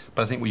difference.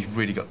 But I think what you've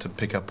really got to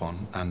pick up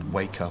on and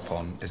wake up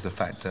on is the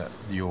fact that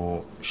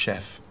your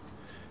chef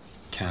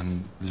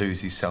can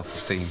lose his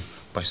self-esteem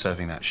by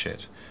serving that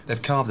shit.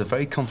 They've carved a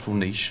very comfortable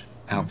niche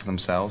out for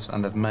themselves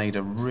and they've made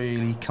a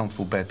really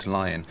comfortable bed to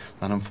lie in,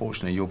 and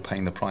unfortunately you're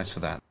paying the price for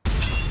that.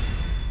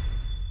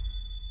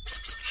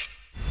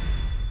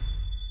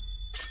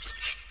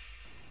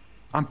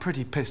 I'm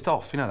pretty pissed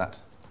off, you know that?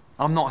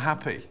 I'm not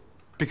happy,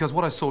 because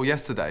what I saw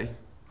yesterday,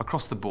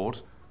 across the board,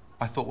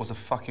 I thought was a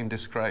fucking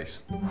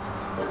disgrace.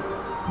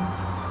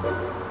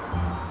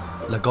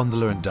 La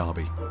Gondola in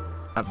Derby.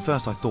 At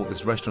first I thought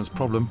this restaurant's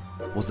problem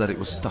was that it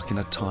was stuck in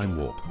a time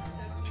warp,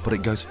 but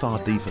it goes far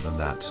deeper than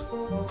that.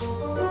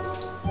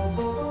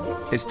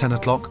 It's 10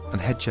 o'clock and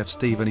head chef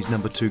Steve and his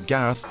number 2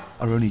 Gareth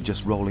are only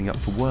just rolling up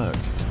for work.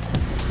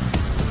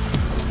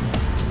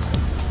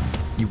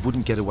 You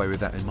wouldn't get away with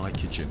that in my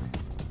kitchen,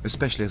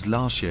 especially as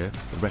last year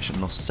the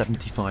restaurant lost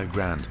 75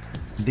 grand.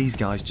 And these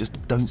guys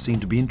just don't seem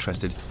to be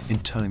interested in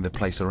turning the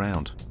place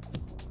around.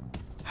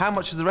 How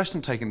much has the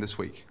restaurant taken this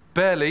week?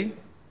 Barely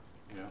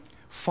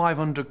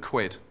 500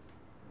 quid.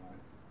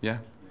 Yeah?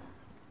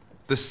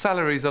 The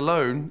salaries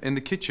alone in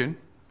the kitchen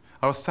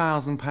are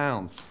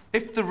 £1,000.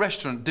 If the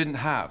restaurant didn't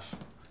have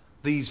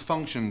these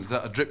functions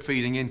that are drip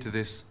feeding into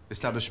this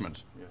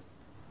establishment,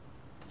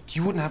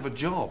 you wouldn't have a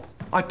job.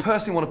 I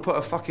personally want to put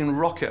a fucking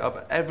rocket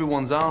up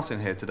everyone's arse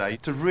in here today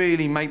to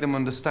really make them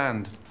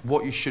understand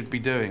what you should be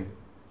doing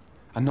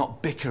and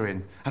not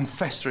bickering and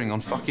festering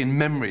on fucking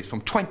memories from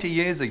 20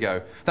 years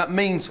ago. That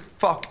means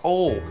fuck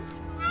all.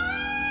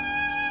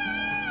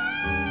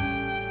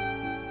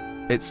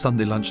 It's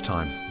Sunday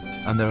lunchtime,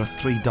 and there are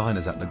 3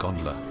 diners at the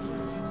Gondola.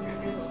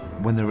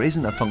 When there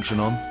isn't a function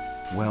on,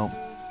 well,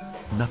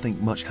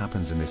 nothing much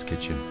happens in this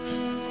kitchen.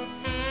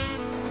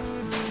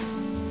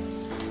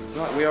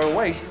 Right, we are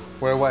away.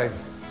 We're away.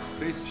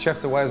 Please.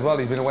 Chef's away as well.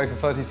 He's been away for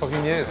 30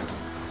 fucking years.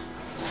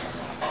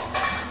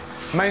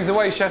 Main's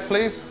away, chef,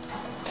 please.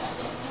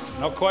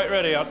 Not quite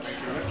ready,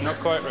 not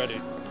quite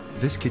ready.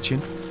 This kitchen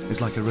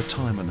is like a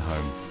retirement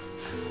home.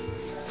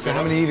 So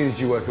how many evenings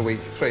do you work a week?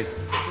 3?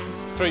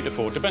 3 to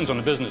 4, depends on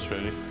the business,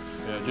 really.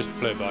 Yeah, just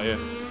play by ear.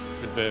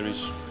 It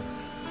varies.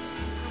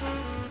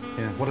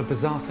 Yeah, what a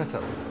bizarre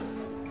setup.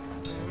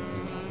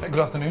 Good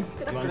afternoon.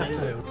 Good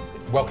afternoon.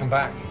 Welcome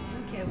back.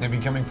 Thank you. They've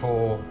been coming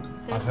for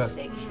 36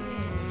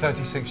 years.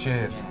 36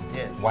 years.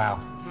 Yeah.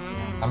 Wow.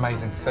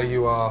 Amazing. So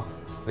you are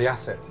the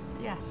asset.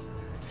 Yes.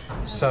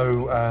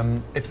 So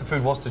if the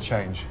food was to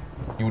change,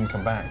 you wouldn't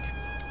come back?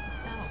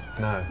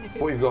 No.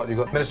 What you've got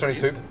minestrone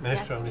soup?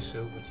 Minestrone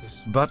soup, which is...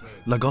 But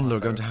La Gondola are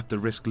going to have to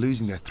risk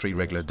losing their 3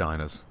 regular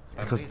diners,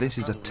 because this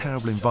is a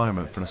terrible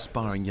environment for an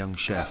aspiring young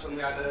chef.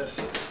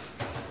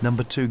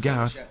 Number 2,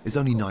 Gareth, is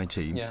only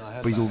 19,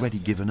 but he's already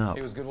given up.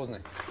 He was good, wasn't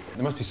he?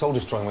 There must be soul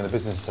destroying when the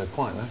business is so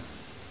quiet,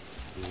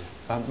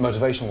 no?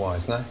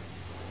 Motivation-wise, no?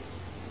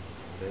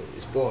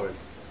 It's boring.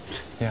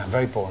 Yeah,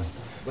 very boring.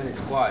 When it's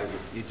quiet,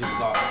 you just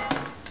like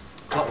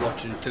clock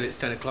watching until it's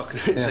 10 o'clock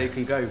so you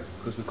can go,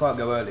 because we can't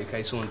go early in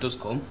case someone does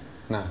come.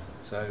 No.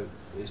 So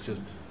it's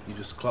just, you're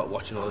just clock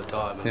watching all the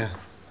time. And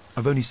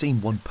I've only seen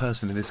one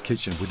person in this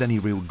kitchen with any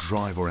real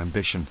drive or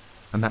ambition,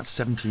 and that's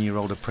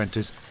 17-year-old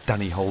apprentice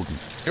Danny Holden.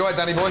 You all right,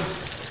 Danny boy?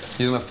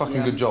 You've done a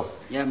fucking good job.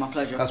 Yeah, my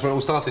pleasure. That's where it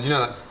all started, you know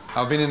that?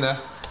 I've been in there.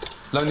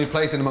 Lonely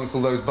place in amongst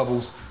all those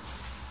bubbles.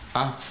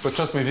 But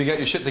trust me, if you get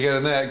your shit together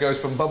in there, it goes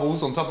from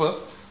bubbles on top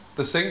of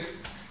the sink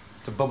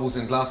to bubbles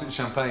in glasses of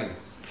champagne.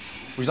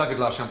 Would you like a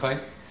glass of champagne?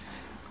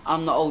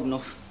 I'm not old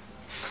enough.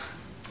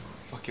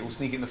 Fuck it, we'll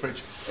sneak it in the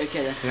fridge.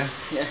 Okay then. Yeah?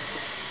 Yeah.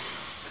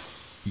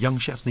 Young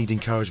chefs need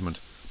encouragement,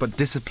 but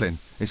discipline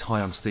is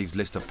high on Steve's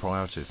list of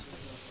priorities.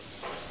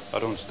 I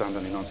don't stand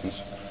any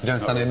nonsense. You don't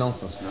stand any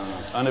nonsense? No, no.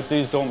 And if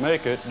these don't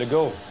make it, they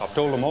go. I've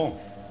told them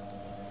all.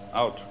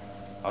 Out.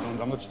 I'm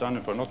not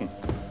standing for nothing.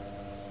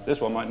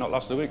 This one might not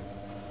last a week.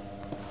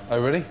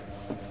 Oh, really?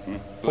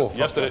 Look,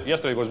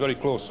 yesterday was very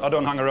close. I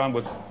don't hang around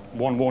with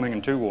 1 warning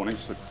and 2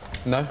 warnings.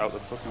 No? Out the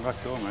fucking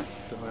back door, mate.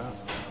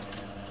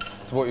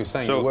 So what you're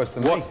saying, so you're worse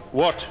than me?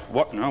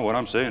 What? No, what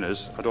I'm saying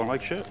is, I don't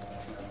like shit.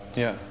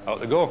 Yeah. Out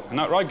they go. Isn't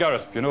that right,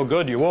 Gareth? If you're no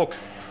good, you walk.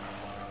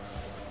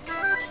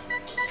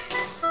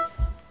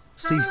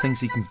 Steve thinks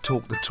he can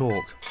talk the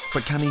talk,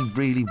 but can he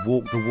really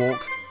walk the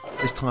walk?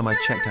 This time I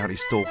checked out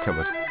his store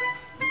cupboard.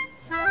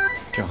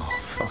 God,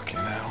 fucking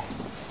hell.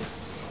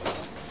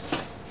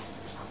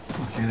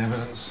 Fucking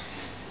evidence.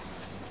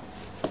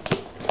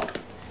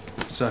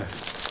 So,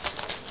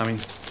 I mean,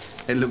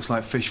 it looks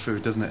like fish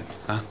food, doesn't it?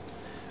 Huh?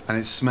 And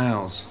it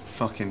smells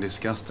fucking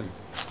disgusting.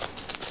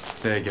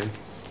 There you go.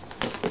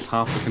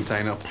 Half a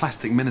container of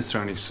plastic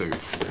minestrone soup.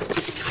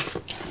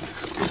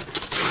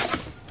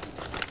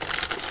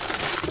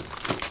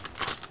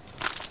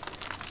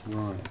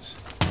 Right.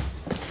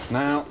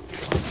 Now,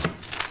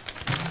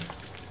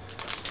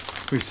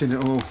 we've seen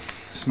it all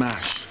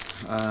smash.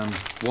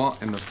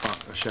 What in the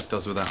fuck a chef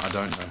does with that, I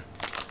don't know.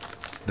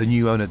 The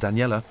new owner,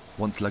 Daniela,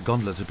 wants La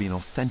Gondola to be an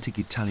authentic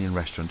Italian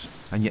restaurant,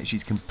 and yet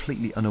she's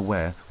completely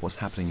unaware what's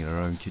happening in her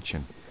own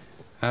kitchen.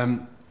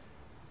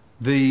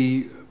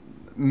 The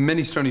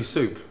minestrone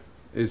soup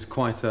is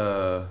quite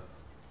a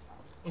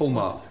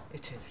hallmark.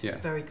 It is. Yeah.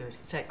 It's very good.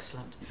 It's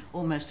excellent.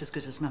 Almost as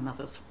good as my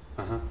mother's.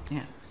 Uh-huh.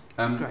 Yeah.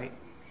 It's great.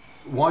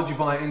 Why'd you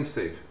buy it in,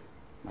 Steve?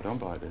 I don't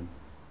buy it in.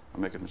 I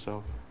make it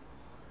myself.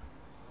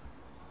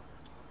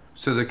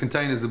 So the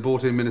containers are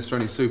bought in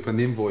minestrone soup and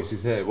the invoice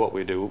is here? What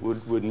we do,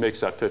 we'd mix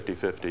that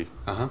 50-50.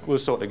 We'll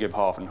sort of give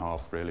half and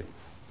half, really.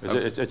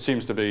 It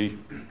seems to be...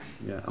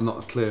 Yeah, I'm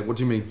not clear. What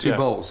do you mean? 2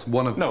 bowls?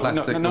 One of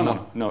plastic and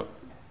one... No.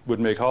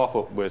 We'd make half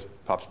up with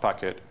perhaps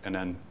packet and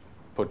then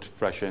put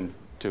fresh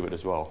into it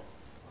as well.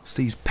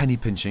 Steve's penny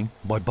pinching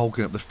by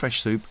bulking up the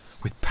fresh soup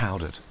with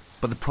powdered.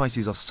 But the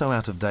prices are so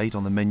out of date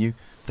on the menu,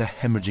 they're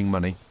hemorrhaging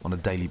money on a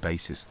daily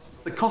basis.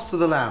 The cost of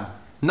the lamb,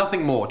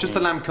 nothing more, just the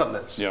lamb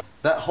cutlets. Yeah.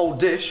 That whole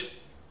dish,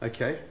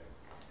 okay,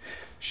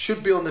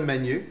 should be on the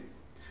menu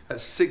at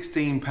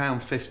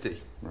 £16.50.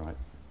 Right.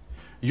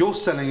 You're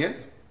selling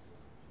it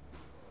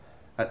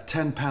at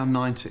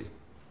 £10.90.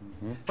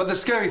 But the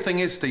scary thing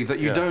is, Steve, that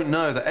you don't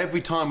know that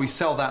every time we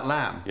sell that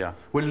lamb,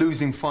 we're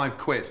losing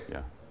 £5.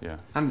 Yeah. Yeah.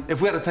 And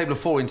if we had a table of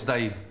 4 in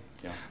today,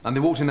 and they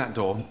walked in that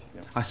door,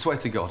 I swear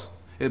to God,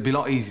 it'd be a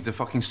lot easier to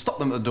fucking stop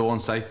them at the door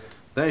and say,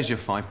 there's your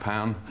 £5,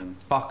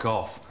 fuck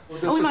off.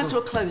 Oh, we might as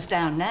well close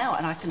down now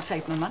and I can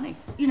save my money.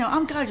 You know,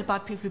 I'm guided by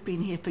people who've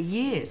been here for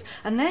years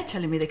and they're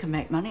telling me they can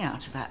make money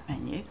out of that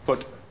menu.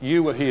 But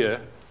you were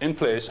here, in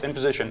place, in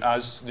position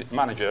as the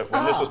manager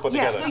when this was put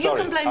together. So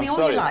you can blame me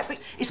all you like, but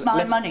it's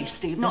my money,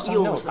 Steve, not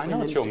yours. I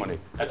know it's your money.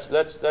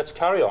 Let's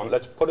carry on.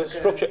 Let's put a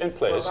structure in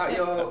place.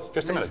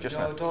 Just a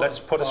minute. Let's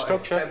put a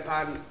structure.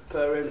 £10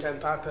 per room,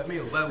 £10 per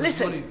meal.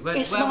 Listen,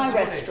 it's my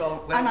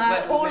restaurant,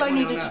 and all I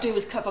needed to do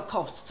was cover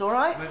costs, all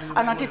right?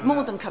 And I did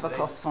more than cover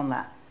costs on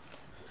that.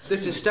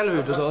 This is Stella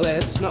who does all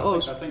this, not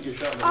us. I think you're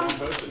shouting the wrong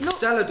person.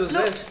 Stella does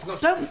this.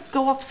 Don't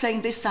go off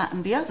saying this, that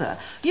and the other.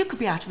 You could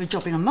be out of a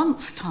job in a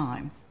month's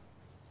time.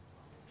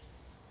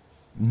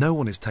 No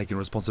one is taking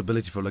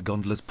responsibility for La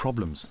Gondola's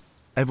problems.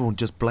 Everyone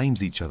just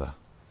blames each other.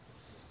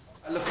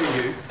 I look at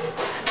you,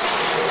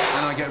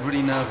 and I get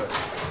really nervous.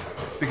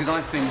 Because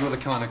I think you're the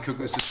kind of cook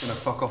that's just going to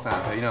fuck off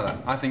out there, you know that?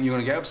 I think you're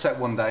going to get upset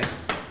one day,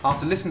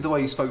 after listening to the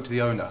way you spoke to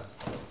the owner.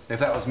 If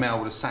that was me, I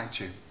would have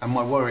sacked you. And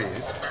my worry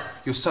is,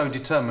 you're so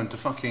determined to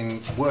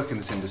fucking work in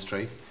this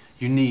industry,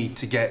 you need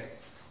to get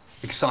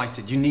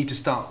excited. You need to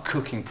start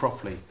cooking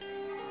properly.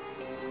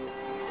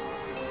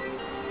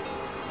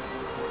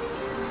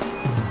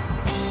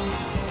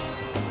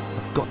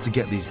 I've got to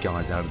get these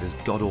guys out of this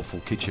god-awful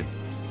kitchen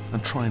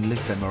and try and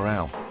lift their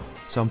morale.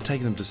 So I'm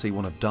taking them to see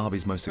one of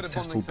Derby's most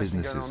successful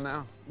businesses.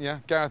 Now. Yeah,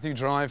 Gareth, you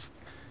drive.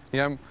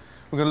 Yeah,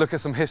 we're going to look at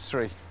some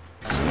history.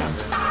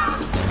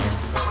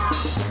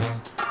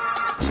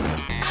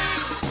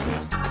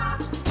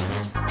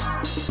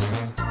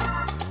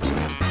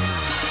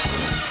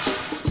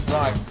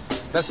 Right,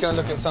 let's go and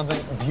look at something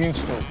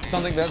beautiful,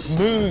 something that's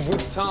moved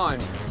with time.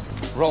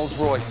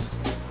 Rolls-Royce,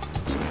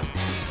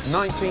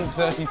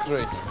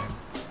 1933.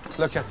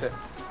 Look at it,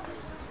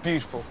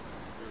 beautiful.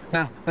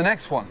 Now, the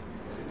next one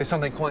is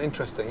something quite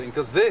interesting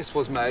because this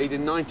was made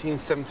in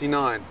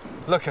 1979.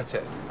 Look at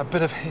it, a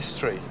bit of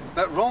history.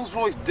 That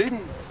Rolls-Royce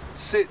didn't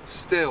sit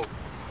still,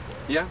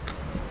 yeah,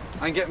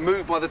 and get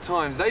moved by the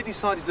times. They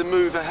decided to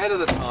move ahead of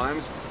the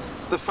times,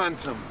 the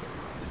Phantom.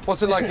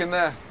 What's it like in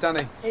there,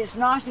 Danny? It's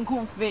nice and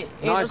comfy. It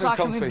Nice looks and like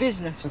comfy. I'm in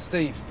business. And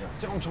Steve, do you know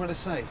what I'm trying to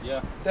say?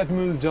 Yeah. They've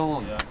moved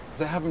on. Yeah.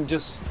 They haven't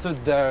just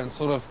stood there and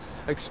sort of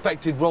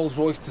expected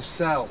Rolls-Royce to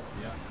sell.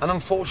 Yeah. And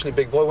unfortunately,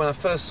 big boy, when I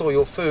first saw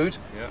your food,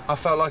 I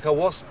felt like I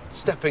was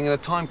stepping in a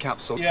time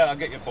capsule. Yeah, I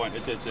get your point.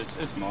 It's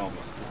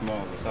marvellous. It's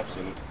marvellous,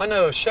 absolutely. I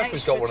know a chef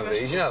who's got one of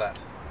these, you know that?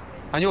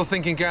 And you're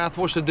thinking, Gareth,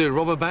 what should I do,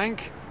 rob a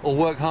bank or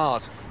work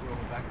hard?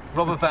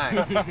 Rob a bank.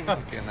 Rob a bank.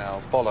 Fucking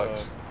hell,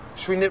 bollocks.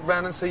 Should we nip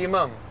round and see your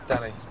mum,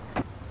 Danny?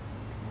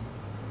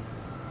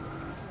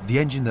 The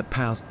engine that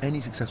powers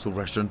any successful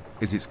restaurant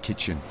is its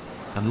kitchen.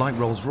 And like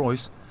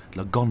Rolls-Royce,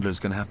 La Gondola is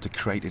going to have to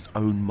create its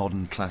own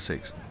modern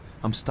classics.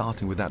 I'm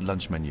starting with that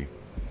lunch menu.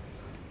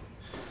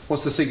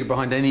 What's the secret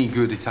behind any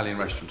good Italian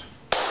restaurant?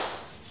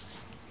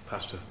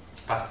 Pasta.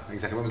 Pasta,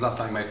 exactly. When was the last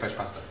time you made fresh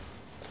pasta?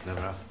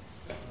 Never have.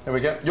 Here we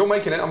go. You're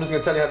making it, I'm just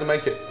going to tell you how to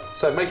make it.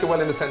 So make it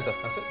well in the centre,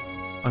 that's it.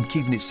 I'm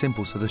keeping it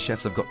simple so the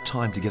chefs have got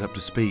time to get up to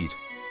speed.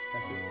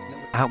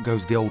 Out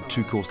goes the old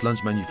 2-course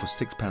lunch menu for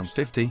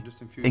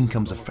 £6.50. In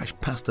comes a fresh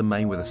pasta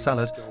main with a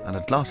salad and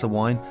a glass of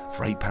wine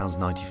for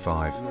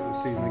 £8.95.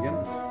 Season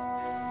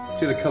again.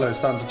 See the colour is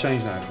starting to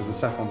change now because the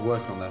saffron's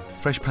working on there.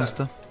 Fresh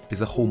pasta is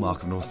the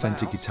hallmark of an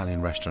authentic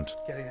Italian restaurant.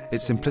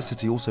 Its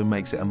simplicity also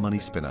makes it a money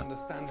spinner,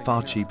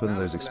 far cheaper than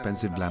those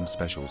expensive lamb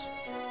specials.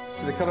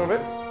 See the colour of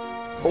it?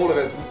 All of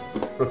it.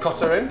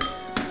 Ricotta in.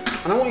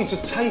 And I want you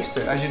to taste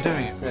it as you're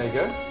doing it. There you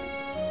go.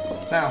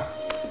 Now,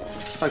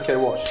 OK,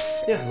 watch.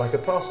 Yeah, like a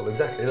parcel,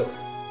 exactly, look.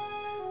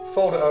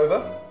 Fold it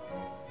over.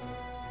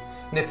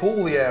 Nip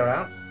all the air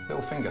out.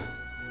 Little finger.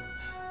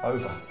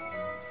 Over.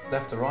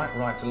 Left to right,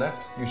 right to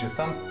left. Use your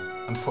thumb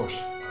and push.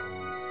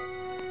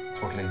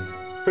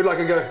 Tortellini. Who'd like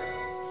a go?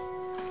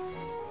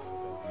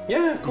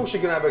 Yeah, of course you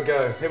can have a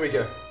go. Here we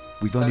go.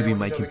 We've only been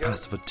making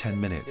pasta for 10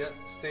 minutes.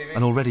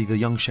 And already the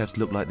young chefs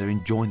look like they're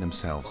enjoying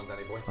themselves.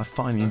 I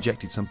finally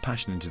injected some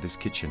passion into this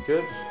kitchen.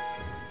 Good.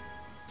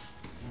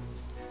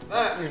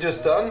 That you've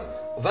just done.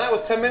 Well, that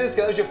was 10 minutes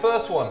ago. That was your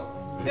first one.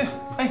 Yeah.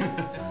 Hey.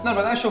 No,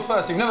 but that's your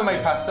first. You've never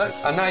made pasta,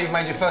 and now you've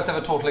made your first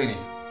ever tortellini.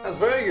 That's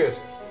very good.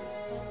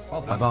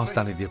 I've asked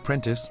Danny the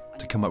apprentice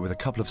to come up with a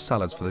couple of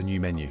salads for the new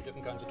menu.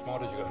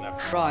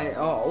 Right,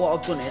 what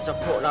I've done is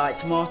I've put like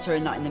tomato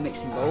and that in the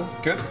mixing bowl.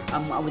 Good.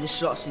 And with the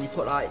shallots, and you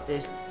put like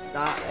this,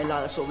 that, like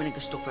that sort of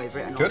vinegar stuff over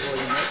it, and Good. oil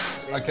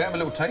mix. Okay, have a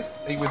little taste.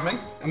 Eat with me.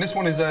 And this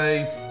one is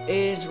a...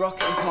 Is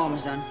rocket and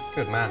parmesan.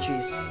 Good man.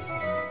 Cheese.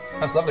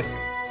 That's lovely.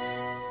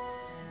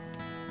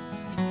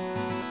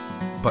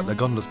 But La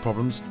Gondola's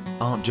problems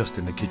aren't just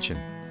in the kitchen.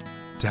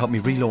 To help me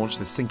relaunch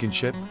this sinking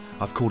ship,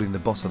 I've called in the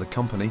boss of the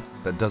company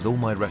that does all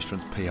my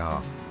restaurant's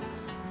PR,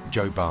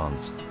 Joe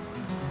Barnes.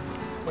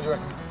 What do you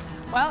reckon?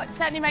 Well, it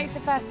certainly makes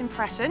a first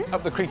impression.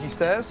 Up the creaky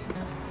stairs.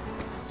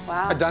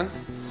 Wow. Hi, Dan.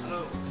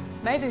 Hello.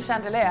 Amazing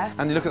chandelier.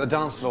 And you look at the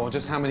dance floor,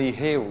 just how many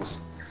heels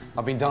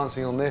I've been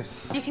dancing on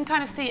this. You can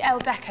kind of see El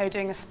Deco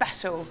doing a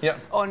special Yep.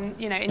 on,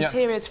 you know,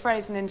 interiors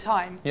frozen in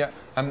time. Yeah.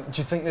 Do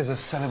you think there's a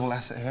sellable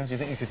asset here? Do you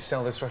think you could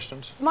sell this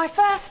restaurant? My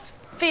first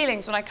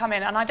feelings when I come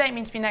in, and I don't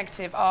mean to be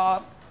negative,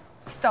 are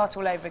start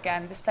all over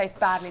again. This place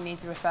badly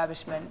needs a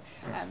refurbishment.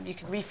 You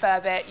could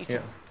refurb it, you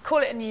could call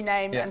it a new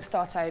name and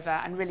start over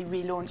and really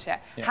relaunch it.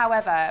 Yeah.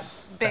 However,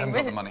 They haven't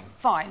got the money.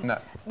 Fine. No.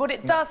 What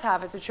it does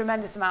have is a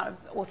tremendous amount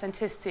of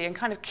authenticity and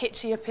kind of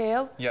kitschy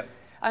appeal. Yeah.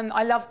 And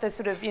I love the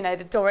sort of, you know,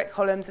 the Doric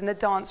columns and the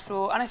dance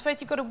floor, and I suppose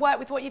you've got to work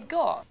with what you've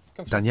got.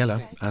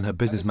 Daniela and her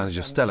business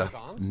manager Stella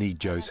need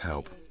Joe's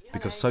help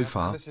because so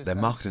far their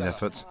marketing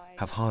efforts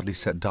have hardly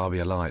set Derby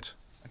alight.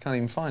 I can't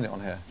even find it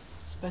on here.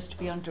 It's supposed to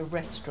be under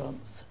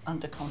restaurants,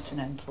 under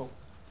Continental.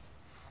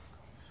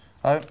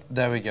 Oh,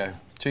 there we go.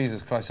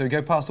 Jesus Christ. So we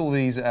go past all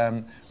these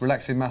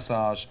relaxing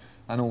massage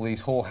and all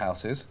these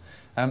whorehouses,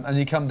 and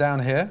you come down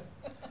here,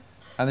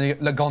 and then you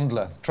get La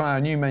Gondola. Try our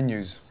new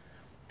menus.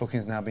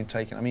 Booking's now been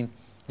taken. I mean,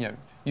 you know,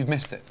 you've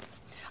missed it.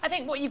 I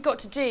think what you've got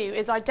to do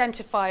is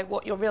identify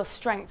what your real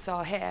strengths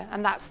are here,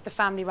 and that's the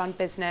family-run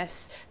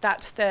business,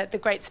 that's the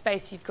great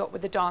space you've got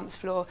with the dance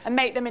floor, and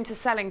make them into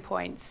selling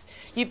points.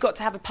 You've got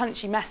to have a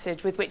punchy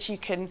message with which you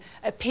can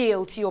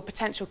appeal to your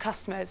potential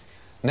customers.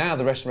 Now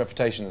the restaurant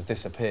reputation has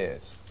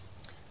disappeared.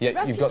 Yet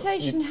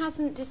Reputation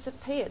hasn't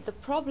disappeared. The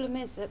problem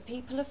is that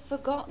people have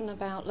forgotten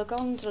about La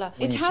Gondola.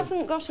 It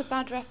hasn't got a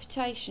bad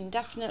reputation,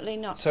 definitely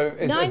not. So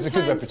it's a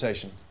good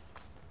reputation?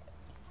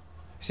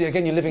 See,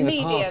 again, you're living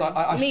the past.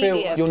 I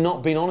feel you're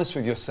not being honest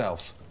with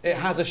yourself. It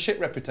has a shit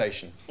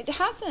reputation. It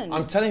hasn't.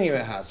 I'm telling you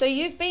it has. So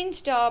you've been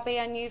to Derby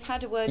and you've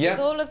had a word with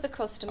all of the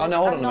customers. Oh, no,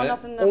 hold on none a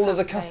of them minute. All of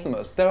the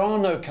customers. There are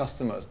no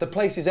customers. The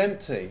place is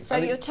empty. So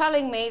you're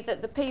telling me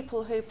that the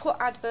people who put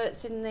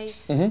adverts in the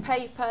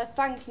paper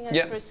thanking us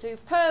for a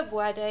superb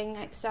wedding,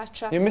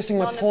 etc. You're missing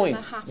my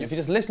point. If you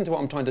just listen to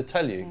what I'm trying to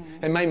tell you,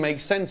 it may make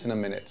sense in a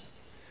minute.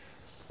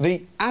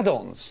 The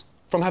add-ons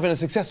from having a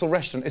successful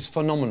restaurant is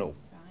phenomenal.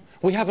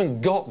 We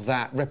haven't got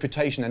that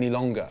reputation any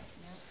longer.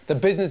 The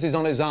business is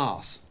on its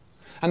arse.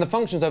 And the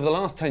functions over the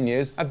last 10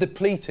 years have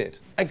depleted.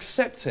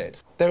 Accept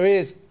it. There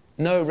is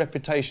no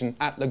reputation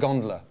at La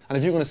Gondola. And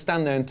if you're going to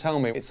stand there and tell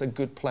me it's a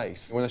good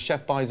place, when a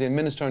chef buys in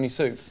minestrone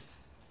soup,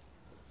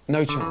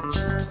 no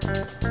chance.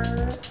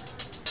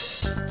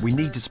 We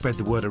need to spread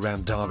the word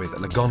around Derby that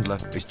La Gondola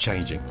is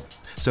changing.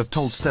 So I've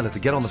told Stella to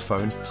get on the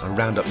phone and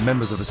round up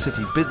members of the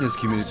city business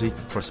community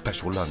for a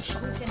special lunch.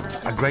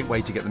 A great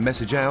way to get the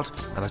message out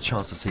and a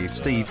chance to see if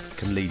Steve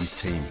can lead his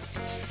team.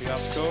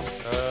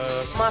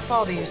 My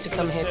father used to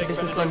come here for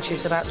business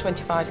lunches about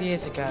 25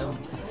 years ago.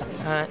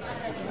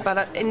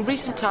 But in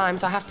recent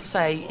times, I have to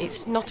say,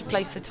 it's not a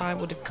place that I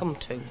would have come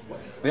to.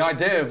 The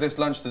idea of this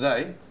lunch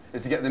today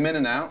is to get them in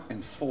and out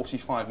in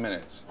 45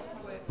 minutes.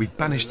 We've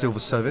banished silver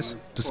service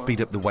to speed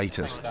up the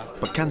waiters,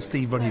 but can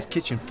Steve run his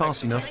kitchen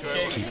fast enough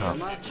to keep up?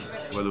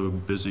 Whether we're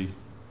busy,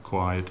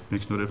 quiet,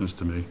 makes no difference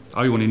to me.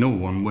 I only know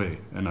one way,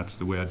 and that's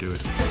the way I do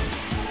it.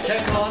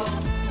 Check on.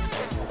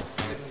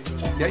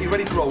 Yeah, you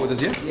ready to roll with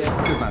us, yeah?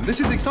 Yeah. Good man. This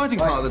is the exciting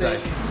part of the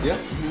day. Yeah?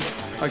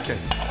 OK.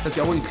 Let's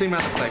go. I want you to clean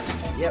out the plates.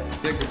 Yep.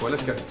 Yeah, good boy.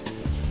 Let's go.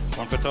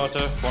 One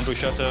frittata, one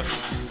bruschetta,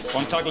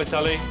 one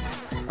tagliatelle.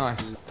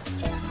 Nice.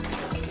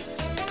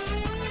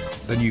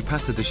 The new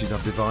pasta dishes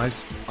I've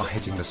devised are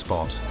hitting the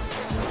spot.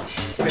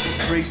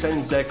 53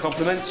 sends their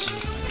compliments.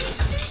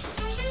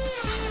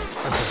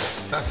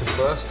 That's a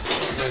first.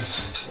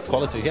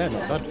 Quality, yeah,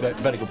 not bad.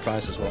 Very good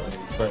price as well.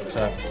 But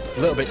a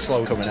little bit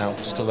slow coming out,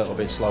 just a little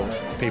bit slow.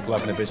 People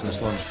having a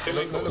business lunch.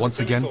 Once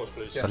again,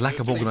 the lack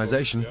of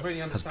organisation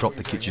has dropped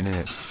the kitchen in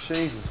it.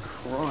 Jesus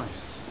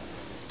Christ.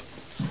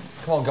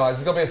 Come on, guys,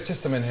 there's got to be a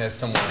system in here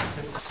somewhere.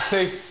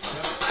 Steve,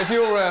 if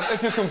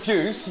you're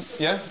confused,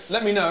 yeah,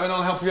 let me know and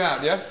I'll help you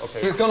out, yeah?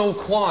 Okay. It's gone all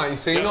quiet, you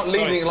see. You're not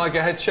leading it like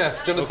a head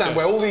chef. Do you understand?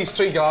 Where all these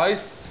three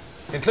guys,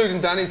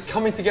 including Danny's,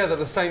 coming together at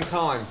the same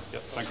time.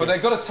 But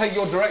they've got to take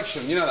your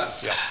direction, you know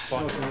that? Yeah,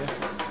 fine.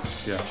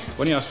 Yeah,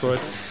 when you ask for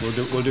it,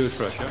 we'll do it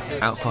fresh, yeah?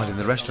 Outside in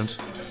the restaurant,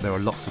 there are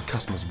lots of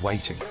customers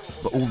waiting,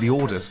 but all the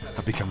orders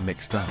have become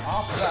mixed up.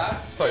 After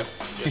that, so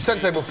you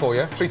sent table 4,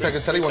 yeah? 3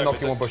 tagliatelle, 1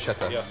 gnocchi, 1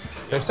 bruschetta. Yeah.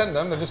 They've sent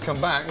them, they've just come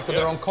back, so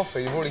they're on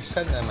coffee. They've already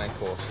sent their main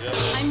course.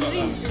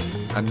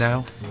 Yeah. And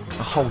now,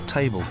 a whole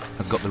table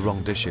has got the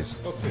wrong dishes.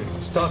 Okay.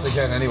 Start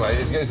again anyway.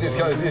 It's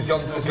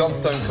gone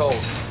stone cold.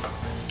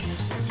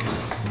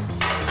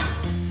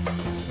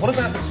 What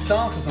about the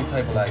starters on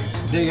table 8?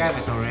 They have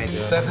it already.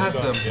 Yeah. They've had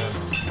them. Yeah.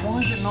 Why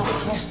is it not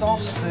crossed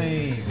off,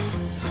 Steve?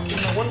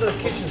 No wonder the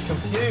kitchen's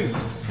confused.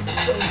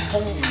 What's the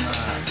point in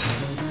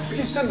that? If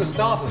you send the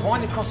starters, why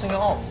aren't you crossing it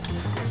off?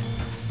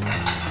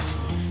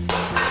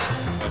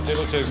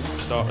 Table 2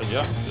 starters,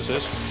 yeah? This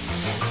is.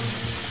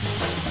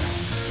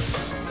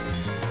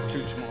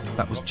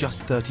 That was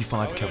just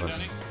 35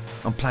 covers.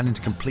 I'm planning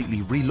to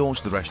completely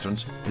relaunch the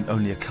restaurant in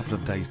only a couple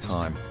of days'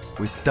 time,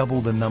 with double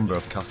the number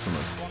of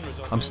customers.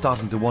 I'm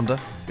starting to wonder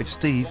if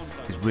Steve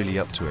is really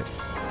up to it.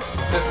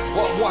 So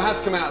what has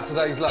come out of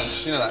today's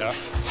lunch, you know that,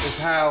 is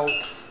how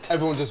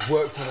Everyone just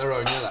works on their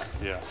own, you know that?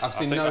 Yeah. I've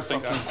seen no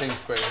fucking team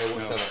spirit here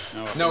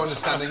whatsoever. No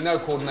understanding, no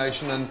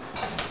coordination, and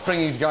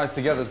bringing these guys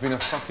together has been a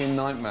fucking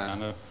nightmare. I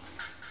know.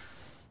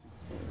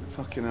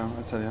 Fucking hell,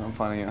 I tell you, I'm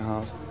finding it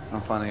hard.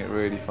 I'm finding it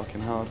really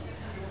fucking hard.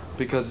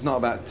 Because it's not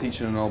about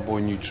teaching an old boy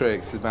new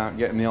tricks, it's about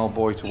getting the old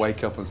boy to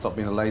wake up and stop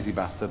being a lazy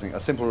bastard. A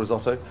simple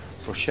risotto,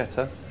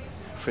 bruschetta,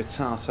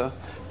 frittata,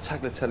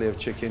 tagliatelle of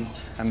chicken,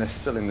 and they're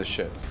still in the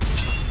shit.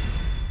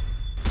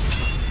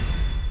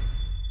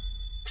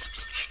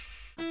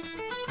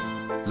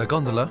 La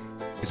Gondola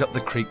is up the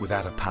creek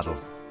without a paddle.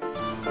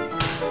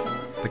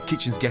 The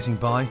kitchen's getting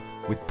by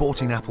with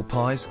bought-in apple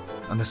pies,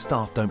 and the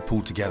staff don't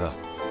pull together.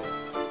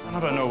 I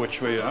never know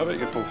which way you have it,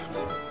 you poof.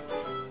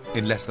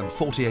 In less than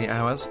 48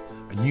 hours,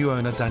 a new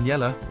owner,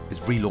 Daniela, is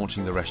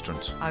relaunching the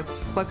restaurant. I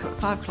woke up at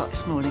 5 o'clock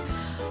this morning.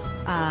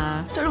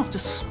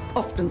 Don't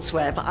often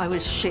swear, but I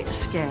was shit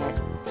scared.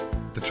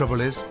 The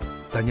trouble is,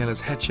 Daniela's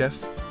head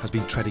chef has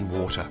been treading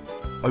water,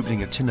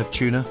 opening a tin of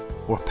tuna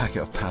or a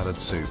packet of powdered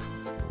soup.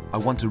 I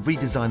want to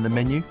redesign the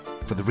menu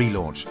for the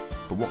relaunch,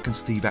 but what can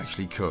Steve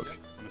actually cook?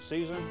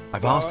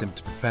 I've asked him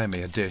to prepare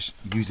me a dish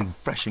using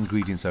fresh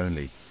ingredients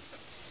only.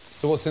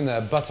 So what's in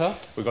there? Butter?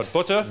 We've got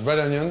butter. Red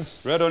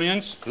onions. Red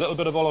onions, a little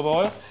bit of olive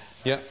oil.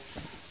 Yeah.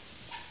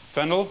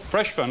 Fennel,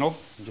 fresh fennel,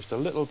 and just a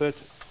little bit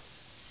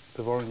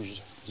of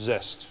orange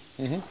zest.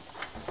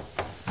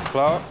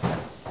 Flour.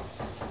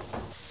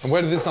 And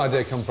where did this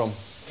idea come from?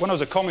 When I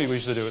was a commie, we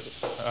used to do it.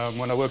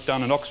 When I worked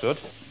down in Oxford.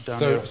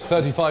 So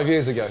 35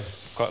 years ago?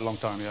 Quite a long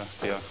time, yeah.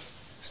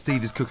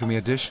 Steve is cooking me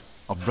a dish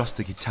of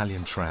rustic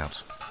Italian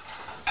trout.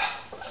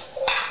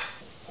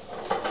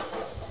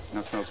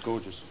 That smells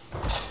gorgeous.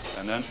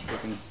 And then we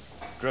can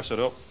dress it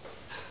up.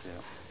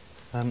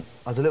 I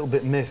was a little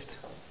bit miffed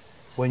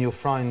when you're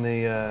frying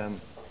the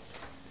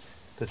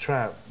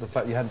trout, the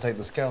fact you hadn't taken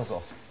the scales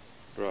off.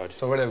 Right.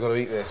 So already I've got to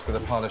eat this with a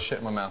pile of shit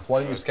in my mouth. Why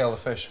didn't you scale the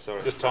fish?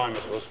 Sorry. Just time, I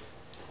suppose.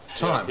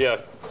 Time?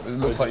 Yeah. It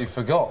looks like you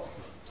forgot.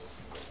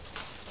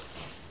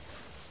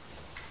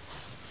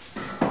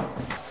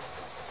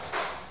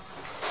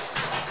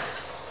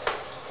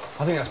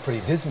 I think that's pretty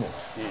dismal.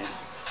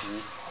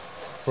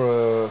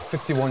 For a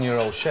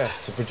 51-year-old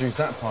chef to produce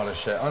that pile of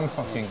shit, I'm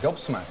fucking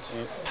gobsmacked.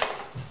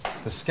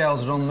 The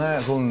scales are on there,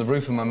 it's all in the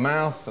roof of my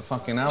mouth, the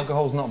fucking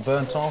alcohol's not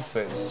burnt off,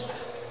 it's...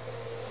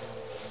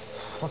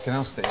 Fucking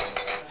hell, Steve.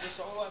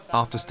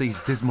 After Steve's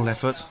dismal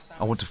effort,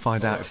 I want to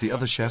find out if the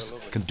other chefs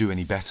can do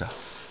any better.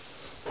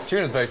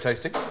 Tuna's very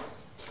tasty.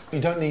 You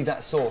don't need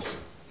that sauce.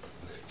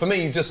 For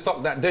me, you've just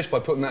fucked that dish by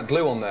putting that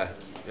glue on there.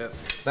 Yep.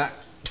 That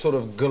sort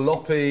of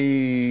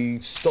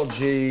galoppy,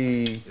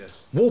 stodgy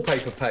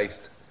wallpaper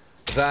paste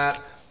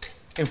that,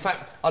 in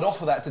fact, I'd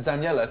offer that to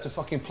Daniela to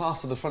fucking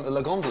plaster the front of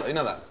La Gondola, you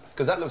know that?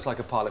 Because that looks like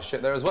a pile of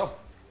shit there as well.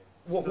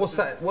 What's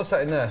that? What's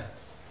that in there?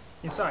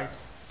 Inside?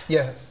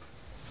 Yeah.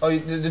 Oh,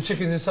 the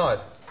chicken's inside?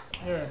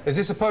 Yeah. Is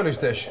this a Polish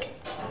dish?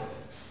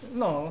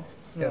 No,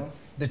 no. Yeah.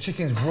 The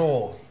chicken's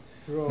raw.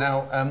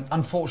 Now,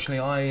 unfortunately,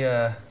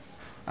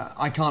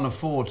 I can't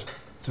afford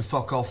to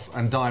fuck off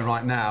and die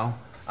right now,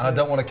 and I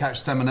don't want to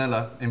catch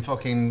salmonella in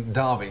fucking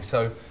Derby,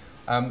 so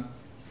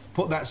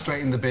put that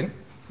straight in the bin.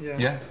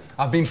 Yeah?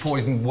 I've been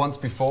poisoned once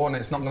before, and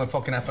it's not going to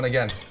fucking happen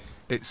again.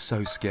 It's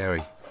so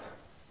scary.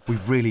 We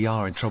really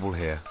are in trouble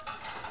here.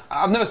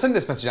 I've never sent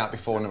this message out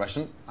before in a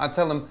restaurant. I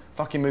tell them,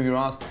 fucking move your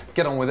ass,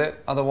 get on with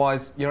it,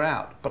 otherwise you're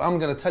out. But I'm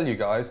going to tell you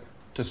guys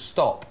to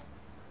stop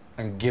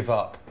and give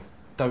up.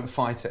 Don't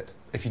fight it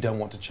if you don't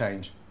want to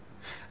change.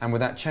 And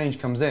when that change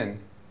comes in,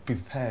 be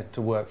prepared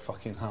to work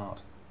fucking hard.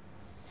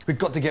 We've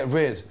got to get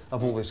rid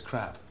of all this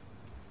crap.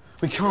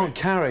 We can't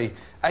carry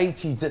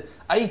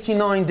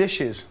 89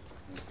 dishes.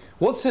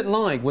 What's it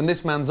like when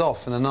this man's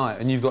off in the night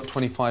and you've got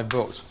 25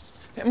 booked?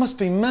 It must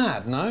be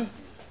mad, no?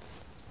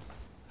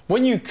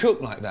 When you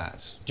cook like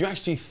that, do you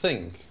actually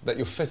think that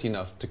you're fit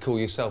enough to call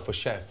yourself a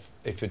chef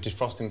if you're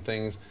defrosting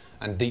things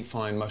and deep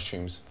frying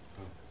mushrooms?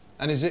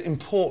 And is it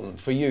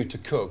important for you to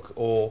cook,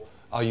 or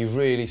are you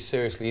really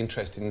seriously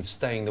interested in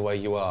staying the way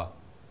you are?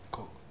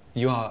 Cook.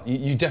 You are.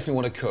 You definitely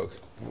want to cook.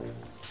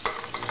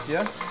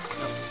 Yeah?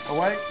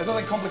 Away? There's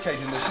nothing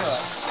complicated in this, you know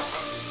that?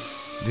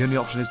 The only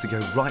option is to go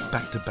right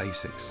back to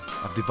basics.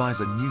 I've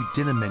devised a new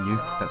dinner menu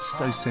that's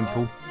so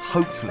simple,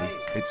 hopefully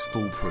it's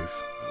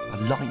foolproof. A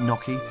light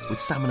gnocchi with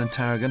salmon and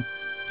tarragon,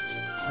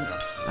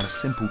 and a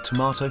simple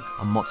tomato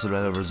and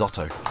mozzarella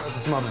risotto. That's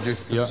the tomato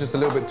juice, because it's just a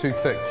little bit too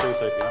thick. Too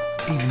thick,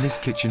 yeah. Even this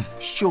kitchen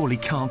surely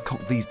can't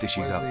cook these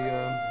dishes up.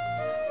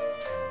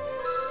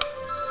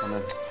 And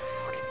then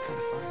fucking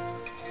telephone.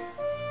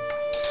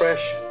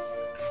 Fresh,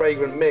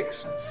 fragrant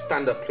mix.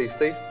 Stand up, please,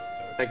 Steve.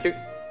 Thank you.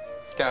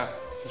 Gareth,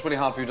 it's really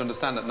hard for you to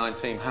understand at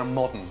 19 how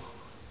modern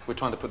we're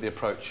trying to put the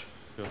approach.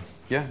 Sure.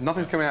 Yeah,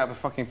 nothing's coming out of a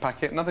fucking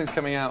packet, nothing's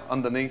coming out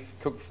underneath,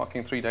 cooked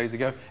fucking 3 days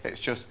ago. It's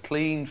just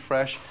clean,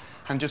 fresh,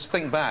 and just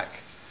think back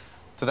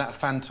to that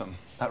phantom,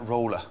 that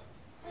roller.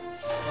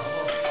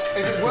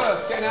 Is it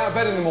worth getting out of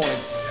bed in the morning?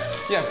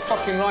 Yeah,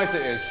 fucking right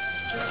it is.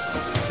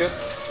 Good.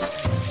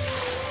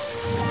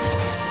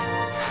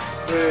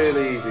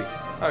 Really easy.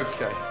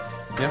 Okay.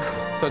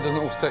 Yeah, so it doesn't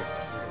all stick.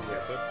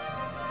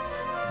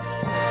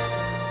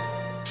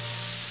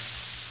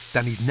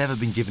 Danny's never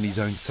been given his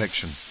own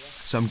section,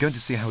 so I'm going to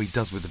see how he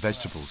does with the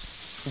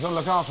vegetables. You've got to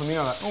look after them, you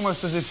know that.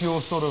 Almost as if you're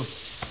sort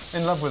of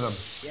in love with them.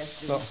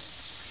 Yes, Look,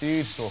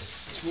 beautiful.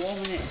 It's warm,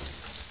 isn't it?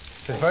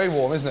 It's very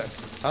warm, isn't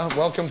it? Huh?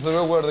 Welcome to the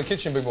real world of the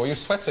kitchen, big boy. You're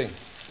sweating.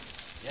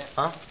 Yeah.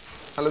 Huh?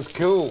 That looks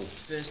cool.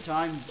 First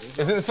time.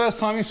 Is it the first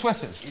time you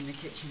sweated? In the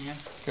kitchen, yeah.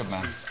 Good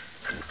man.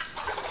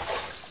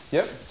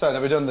 Yep, so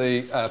now we've done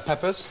the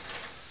peppers,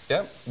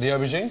 yep, the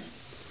aubergine,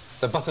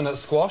 the butternut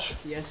squash.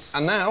 Yes.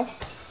 And now,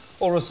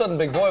 all of a sudden,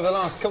 big boy, over the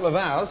last couple of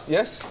hours,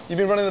 yes, you've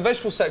been running the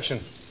vegetable section.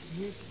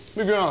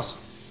 Move your ass.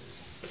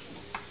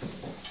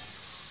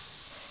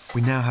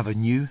 We now have a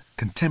new,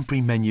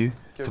 contemporary menu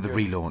for the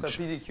good. relaunch.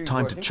 So PDQ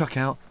Time working? to chuck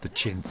out the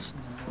chintz.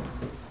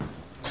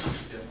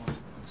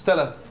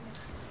 Stella,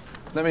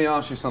 let me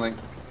ask you something.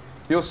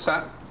 You're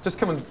sat, just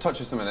come and touch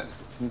us a minute.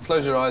 And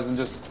close your eyes and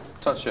just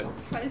touch it.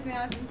 Close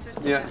my eyes and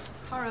touch Yeah. it.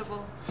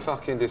 Horrible.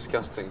 Fucking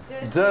disgusting.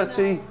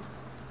 Dirty,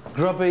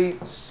 grubby,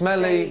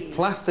 smelly,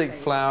 plastic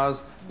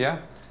flowers, yeah?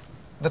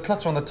 The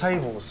clutter on the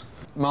tables.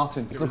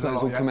 Martin, it's looking like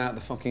it's all come out of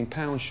the fucking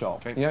pound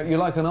shop. You know, you're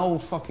like an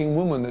old fucking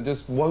woman that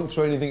just won't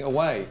throw anything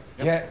away.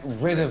 Get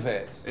rid of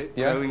it. It's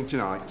yeah? going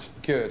tonight.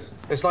 Good.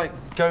 It's like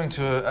going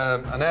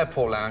to an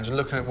airport lounge and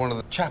looking at one of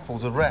the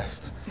chapels of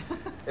rest.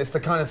 It's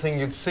the kind of thing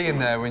you'd see in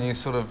there when you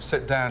sort of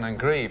sit down and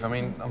grieve. I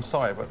mean, I'm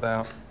sorry, but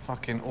they're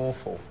fucking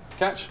awful.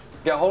 Catch,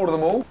 get hold of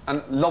them all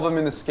and lob them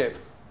in the skip.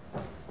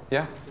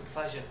 Yeah?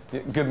 Pleasure.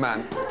 Yeah, good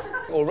man.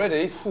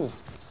 Already, whew,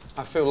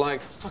 I feel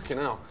like, fucking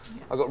hell,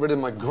 I got rid of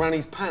my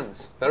granny's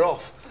pants. They're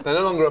off. They're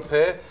no longer up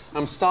here.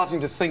 I'm starting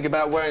to think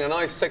about wearing a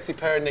nice, sexy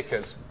pair of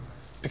knickers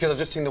because I've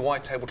just seen the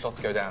white tablecloths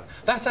go down.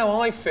 That's how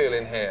I feel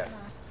in here.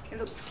 It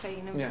looks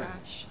clean and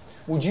fresh.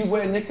 Would you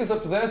wear knickers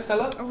up to there,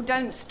 Stella? Oh,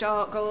 don't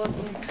start, Gordon.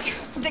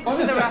 Stick I'm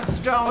to the just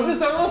restaurant. I'm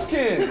just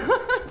asking.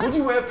 Would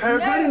you wear a pair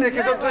of granny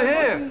knickers up to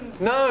here?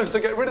 No, so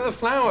get rid of the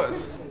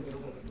flowers.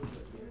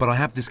 But I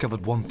have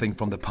discovered one thing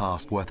from the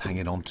past worth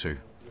hanging on to.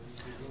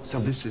 So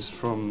this is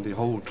from the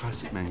old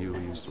classic menu we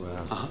used to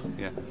have.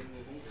 Yeah.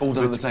 All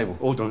done at the table?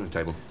 All done at the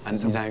table.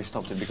 And now you've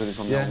stopped it because it's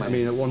on the Yeah, old I menu?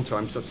 mean, at one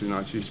time, Saturday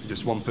nights, used to be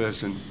just one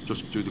person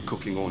just do the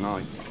cooking all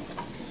night.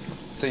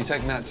 So you're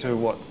taking that to,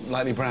 what,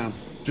 lightly brown?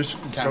 Just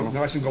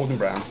nice and golden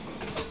brown.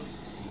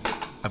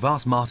 I've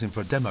asked Martin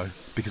for a demo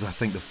because I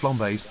think the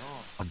flambés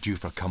are due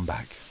for a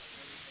comeback.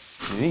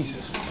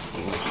 Jesus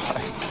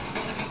Christ.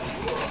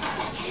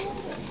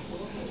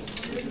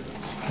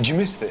 Did you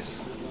miss this?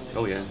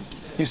 Oh, yeah.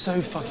 You're so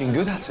fucking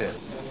good at it.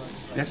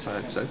 Yes, I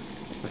hope so.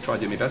 I tried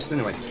to do my best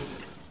anyway.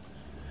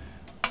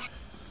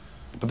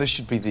 But this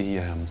should be the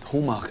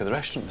hallmark of the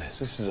restaurant,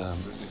 this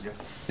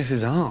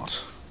is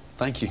art.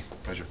 Thank you.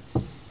 Pleasure.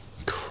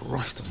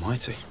 Christ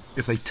almighty.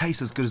 If they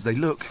taste as good as they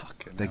look,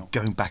 they're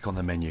going back on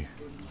the menu.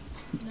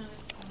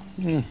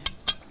 They're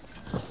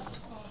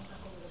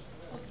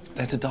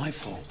to die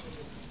for.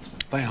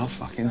 They are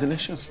fucking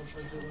delicious.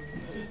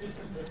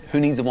 Who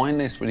needs a wine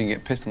list when you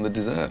get pissed on the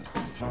dessert?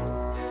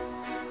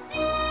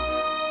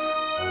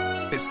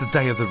 It's the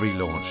day of the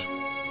relaunch.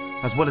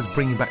 As well as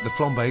bringing back the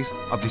flambés,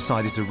 I've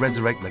decided to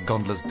resurrect the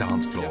Gondola's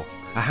dance floor.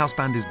 A house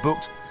band is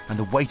booked, and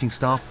the waiting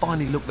staff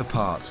finally look the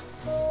part.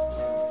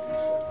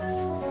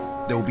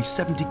 There will be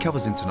 70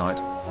 covers in tonight,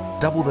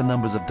 double the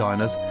numbers of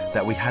diners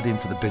that we had in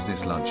for the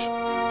business lunch.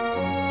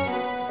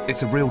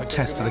 It's a real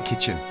test for the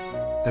kitchen.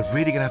 They're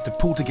really going to have to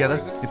pull together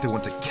if they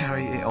want to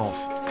carry it off.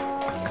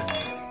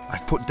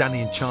 I've put Danny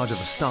in charge of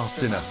the staff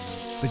dinner.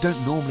 They don't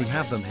normally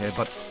have them here,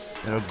 but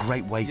they're a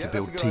great way to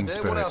build team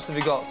spirit. What else have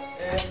you got?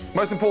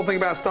 Most important thing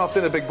about staff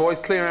dinner, big boy, is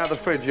clearing out the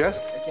fridge,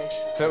 yes?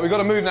 Okay. We've got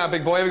to move now,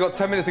 big boy. We've got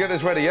 10 minutes to get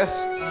this ready,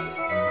 yes?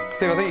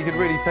 Steve, I think he could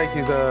really take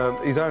his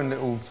own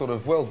little sort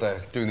of world there,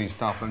 doing these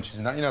staff lunches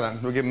and that. You know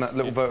that? We'll give him that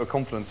little vote of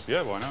confidence.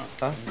 Yeah, why not?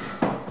 Huh?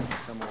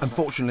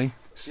 Unfortunately,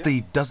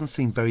 Steve doesn't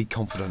seem very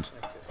confident.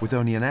 With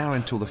only an hour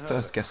until the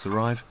first guests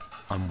arrive,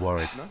 I'm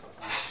worried.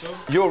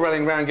 You're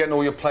running around getting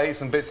all your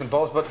plates and bits and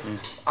bobs, but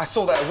I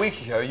saw that a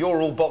week ago. You're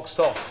all boxed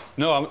off.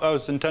 No, I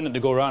was intending to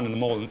go around in the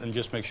mall and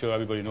just make sure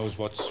everybody knows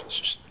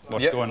what's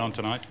going on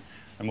tonight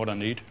and what I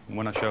need, and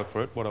when I shout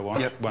for it, what I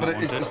want, when I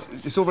want it.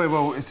 It's all very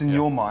well, it's in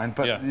your mind,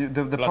 but the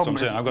that's what problem I'm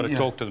saying. is... I've got to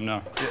talk to them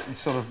now. Yeah, it's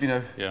sort of, you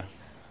know,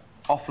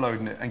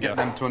 offloading it and get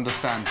them to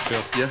understand.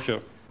 Sure, yeah?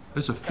 Sure.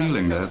 There's a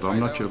feeling there, but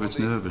I'm not sure if it's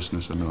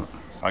nervousness or not.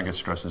 I get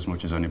stressed as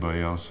much as anybody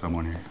else. I'm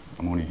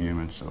only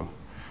human, so...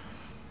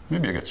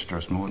 Maybe I get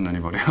stressed more than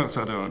anybody else,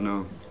 I don't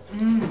know.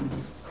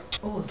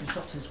 Oh, the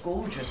risotto's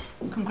gorgeous.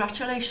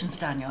 Congratulations,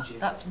 Daniel.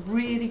 That's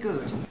really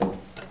good.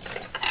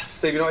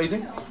 Steve, you're not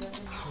eating?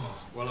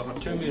 Well, I've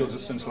had 2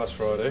 meals since last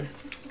Friday.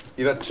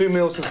 You've had 2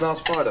 meals since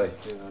last Friday?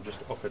 Yeah, I'm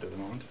just off it at the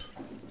moment.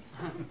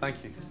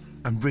 Thank you.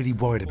 I'm really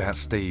worried about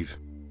Steve.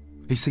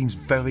 He seems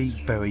very,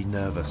 very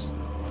nervous.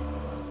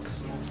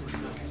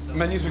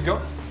 Menus we've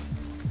got?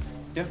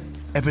 Yeah?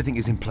 Everything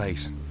is in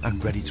place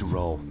and ready to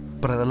roll.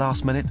 But at the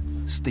last minute,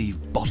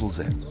 Steve bottles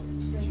it.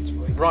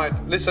 Right,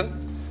 listen.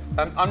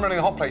 I'm running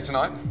the hot plate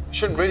tonight.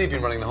 Shouldn't really be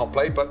running the hot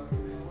plate, but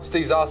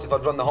Steve's asked if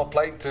I'd run the hot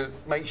plate to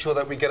make sure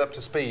that we get up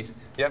to speed.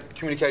 Yep,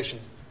 communication,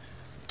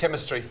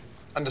 chemistry,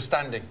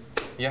 understanding.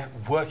 Yeah,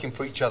 working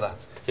for each other.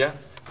 Yeah?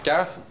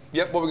 Gareth?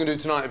 Yep, what are we going to do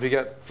tonight if you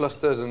get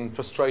flustered and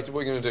frustrated? What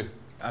are you going to do?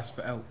 Ask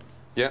for help.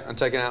 Yeah, and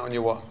take it out on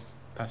your what?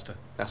 Pasta.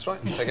 That's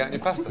right, take it out on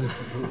your pasta.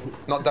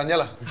 Not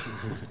Daniela.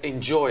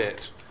 Enjoy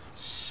it.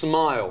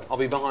 Smile. I'll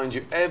be behind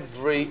you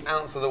every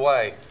ounce of the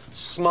way.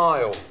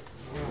 Smile.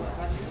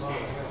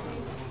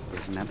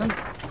 There's another.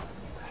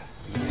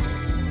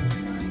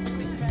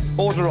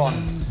 Order on.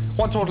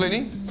 1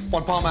 tortellini,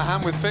 1 parma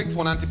ham with figs,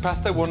 1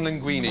 antipasto, 1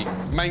 linguine.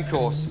 Main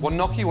course, 1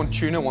 gnocchi, 1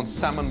 tuna, 1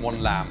 salmon,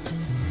 1 lamb.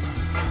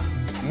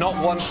 Not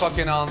one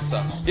fucking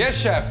answer.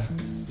 Yes, chef?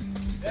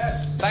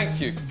 Yes.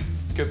 Thank you.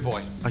 Good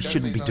boy. I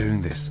shouldn't be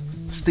doing this.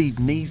 Steve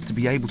needs to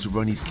be able to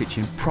run his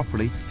kitchen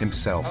properly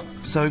himself.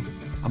 So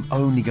I'm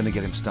only going to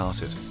get him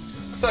started.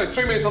 So,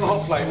 3 minutes on the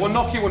hot plate. 1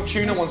 gnocchi, 1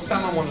 tuna, 1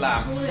 salmon, 1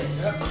 lamb.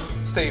 Yep.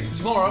 Steve,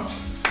 tomorrow,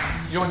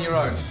 you're on your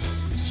own.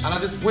 And I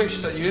just wish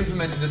that you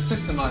implemented a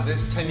system like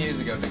this 10 years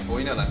ago, big boy.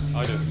 You know that?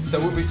 I do. So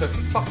it would be so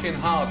fucking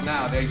hard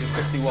now at the age of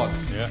 51.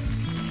 Yeah.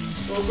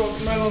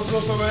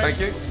 Thank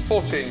you.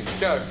 14,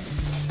 go.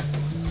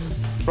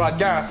 Right,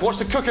 Gareth, watch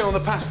the cooking on the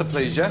pasta,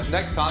 please, yeah?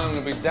 Next time, I'm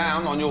going to be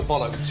down on your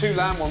bollocks. 2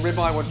 lamb, 1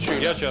 ribeye, 1 tuna.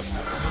 Yes,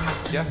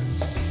 chef. Yeah?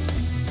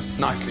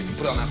 Nicely.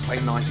 Put it on that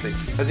plate nicely.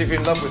 As if you're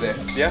in love with it,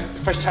 yeah?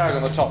 Fresh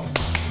tarragon on the top.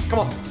 Come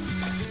on.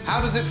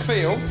 How does it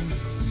feel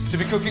to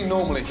be cooking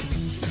normally?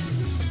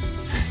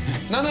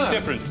 No.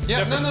 Different.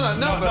 Yeah, different.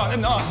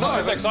 No,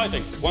 it's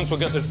exciting. Once we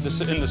get in the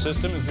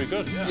system, it'll be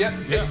good. Yeah.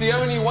 It's the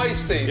only way,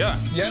 Steve. Yeah.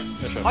 Yeah?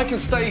 Sure. I can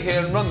stay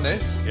here and run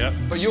this, yeah,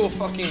 but you're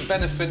fucking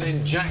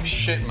benefiting jack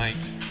shit,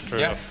 mate. True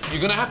yeah? enough. You're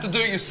going to have to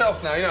do it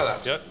yourself now, you know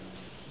that? Yeah.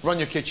 Run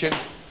your kitchen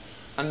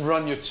and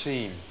run your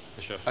team.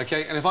 Sure.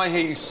 OK? And if I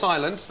hear you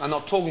silent and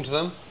not talking to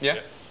them, yeah?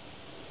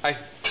 Hey,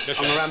 yes,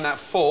 I'm going to ram that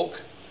fork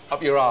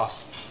up your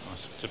ass. Oh,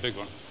 it's a big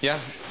one. Yeah?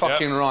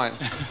 Fucking right.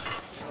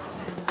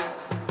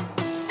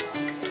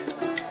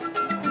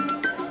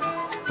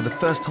 For the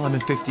first time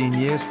in 15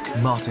 years,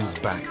 Martin's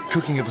back,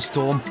 cooking up a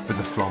storm with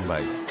the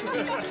flambe.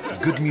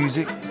 Good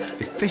music,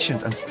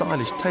 efficient and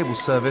stylish table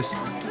service.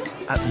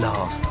 At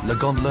last, La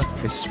Gondola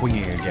is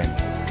swinging again.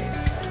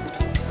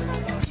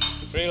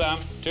 3 lamb,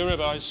 2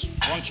 ribeyes,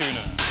 1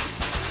 tuna.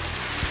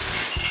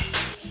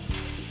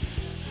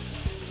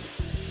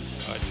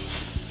 Right.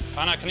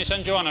 Anna, can you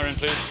send Joanna in,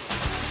 please?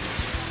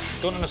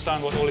 Don't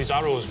understand what all these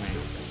arrows mean.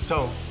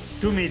 So,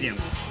 2 medium.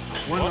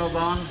 1 well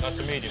done. That's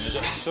a medium, is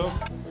it? So?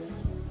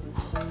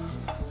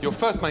 Your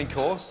first main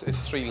course is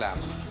 3 lamb.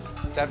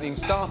 They haven't even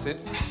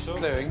started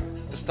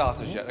clearing the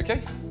starters yet,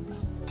 OK?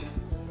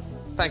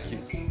 Thank you.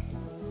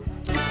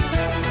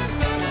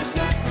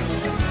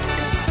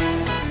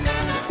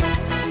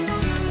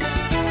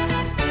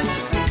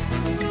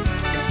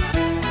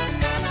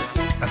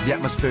 As the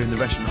atmosphere in the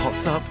restaurant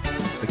hots up,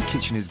 the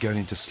kitchen is going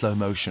into slow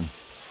motion.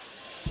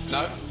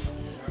 No.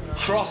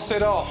 Cross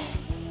it off.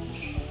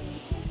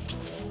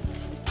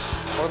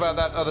 What about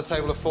that other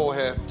table of 4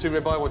 here? 2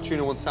 ribeye, 1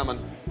 tuna, 1 salmon.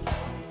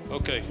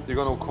 OK. You've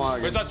gone all quiet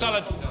again. Where's that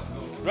salad?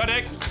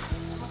 Ready?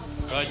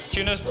 Right,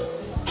 tuna.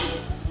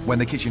 When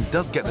the kitchen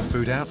does get the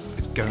food out,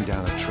 it's going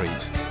down a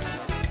treat.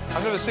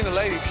 I've never seen a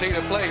lady clean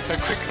a plate so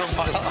quick in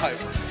my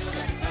life.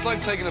 It's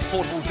like taking a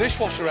portable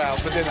dishwasher out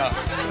for dinner.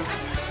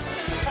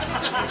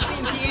 It's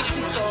been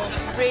beautiful.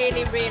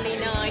 Really, really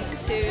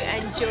nice to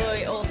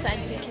enjoy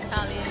authentic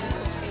Italian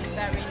cooking.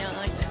 Very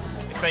nice.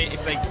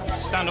 If they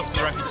stand up to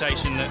the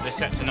reputation that they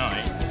set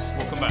tonight,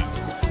 we'll come back.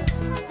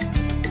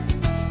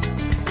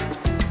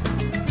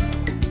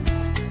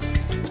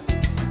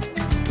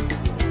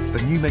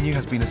 The new menu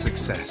has been a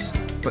success,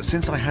 but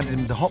since I handed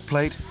him the hot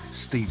plate,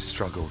 Steve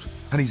struggled,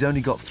 and he's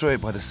only got through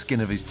it by the skin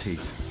of his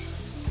teeth.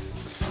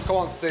 Come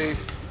on, Steve.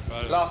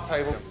 Right. Last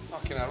table.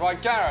 Fucking hell. Right,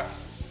 Gareth.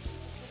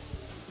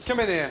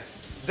 Come in here.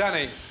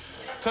 Danny,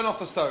 turn off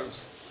the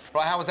stoves.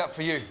 Right, how was that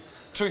for you?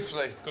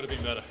 Truthfully. Could have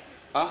been better.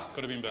 Huh?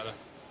 Could have been better.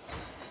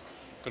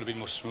 Could have been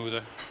more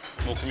smoother,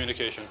 more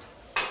communication.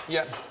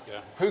 Yeah.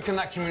 Yeah. Who can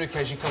that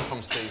communication come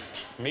from, Steve?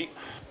 Me.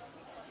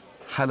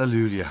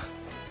 Hallelujah.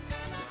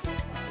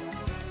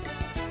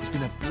 It's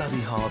been a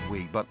bloody hard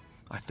week, but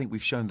I think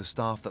we've shown the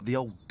staff that the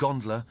old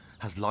Gondola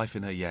has life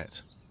in her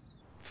yet.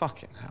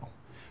 Fucking hell.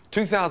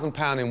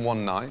 £2,000 in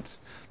one night.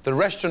 The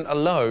restaurant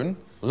alone,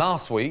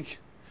 last week,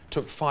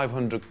 took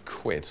 500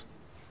 quid.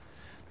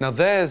 Now,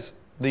 there's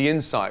the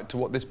insight to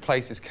what this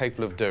place is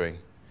capable of doing.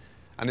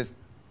 And it's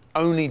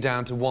only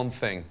down to one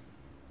thing.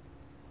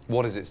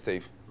 What is it,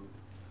 Steve?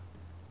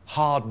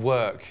 Hard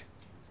work.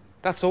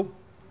 That's all.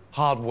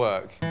 Hard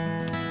work.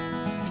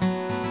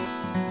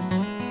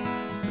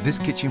 This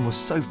kitchen was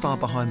so far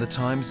behind the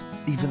times,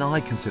 even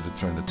I considered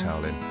throwing the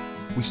towel in.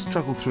 We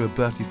struggled through a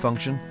birthday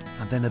function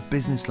and then a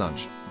business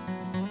lunch.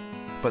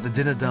 But the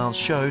dinner dance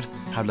showed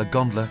how La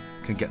Gondola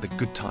can get the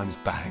good times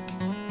back.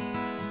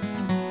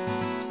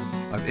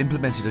 I've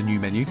implemented a new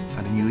menu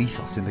and a new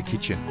ethos in the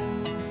kitchen.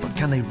 But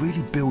can they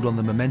really build on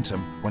the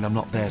momentum when I'm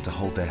not there to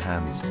hold their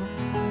hands?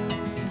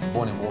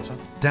 Boiling water.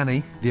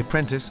 Danny, the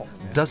apprentice,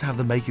 does have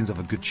the makings of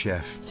a good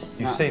chef.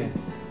 You've seen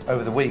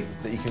over the week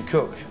that you can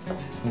cook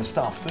and the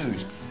staff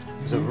food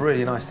is a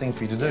really nice thing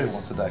for you to do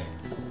once a day.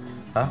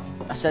 Huh?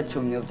 I said to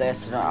him the other day, I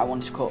said, I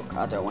want to cook.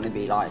 I don't want to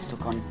be like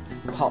stuck on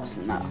pots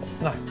and that.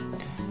 No,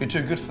 you're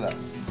too good for that.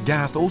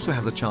 Gareth also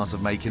has a chance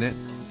of making it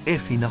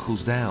if he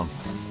knuckles down.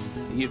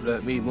 You've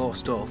learnt me more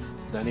stuff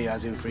than he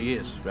has in 3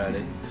 years,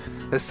 really.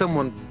 There's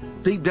someone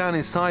deep down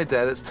inside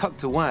there that's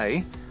tucked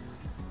away,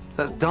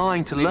 that's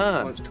dying to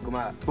learn. Wants to come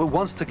out. Well,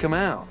 wants to come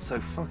out, so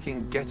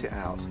fucking get it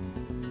out.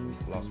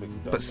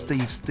 But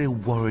Steve still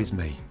worries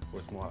me.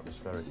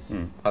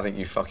 I think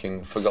you've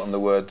fucking forgotten the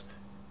word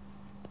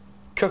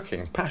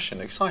cooking,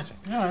 passion, exciting.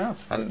 Yeah.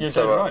 And you're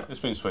so, right. It's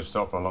been switched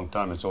off for a long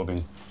time. It's all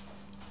been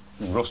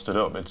rusted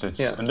up.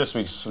 And this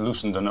week's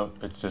loosened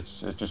up.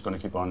 It's just going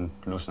to keep on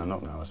loosening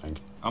up now, I think.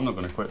 I'm not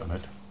going to quit on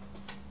it.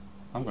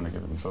 I'm going to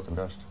give it my fucking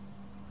best.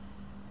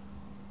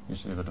 You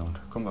see if I don't.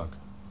 Come back.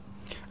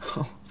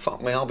 Oh,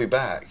 fuck me, I'll be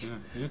back. Yeah,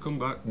 you come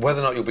back.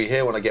 Whether or not you'll be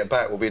here when I get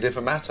back will be a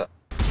different matter.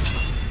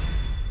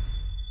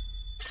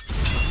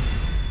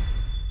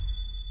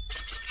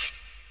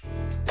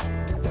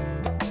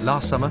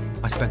 Last summer,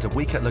 I spent a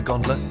week at La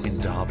Gondola in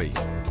Derby,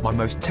 my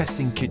most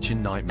testing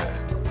kitchen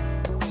nightmare.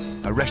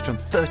 A restaurant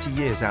 30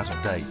 years out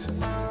of date.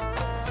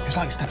 It's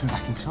like stepping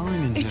back in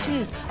time. It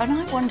is, and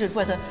I wondered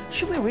whether,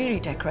 should we really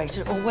decorate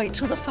it or wait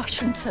till the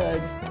fashion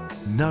turns?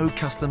 No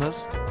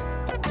customers.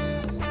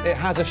 It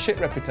has a shit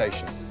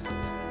reputation.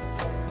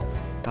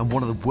 And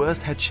one of the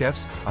worst head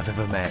chefs I've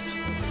ever met.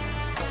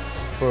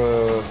 For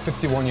a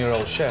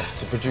 51-year-old chef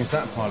to produce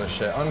that pile of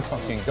shit, I'm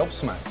fucking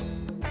gobsmacked.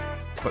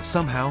 But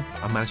somehow,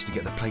 I managed to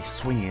get the place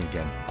swinging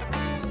again.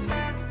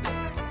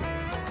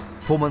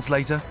 4 months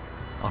later,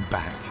 I'm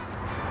back.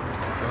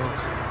 God.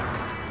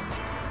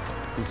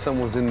 And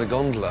someone's in the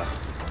gondola.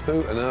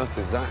 Who on earth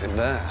is that in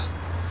there?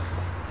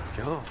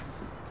 God.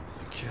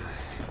 Okay.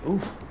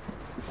 Ooh.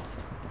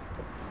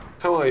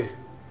 How are you?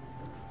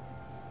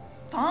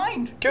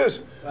 Fine.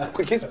 Good.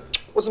 Quick kiss.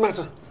 What's the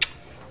matter?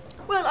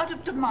 Well, I'd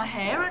have done my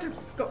hair, I'd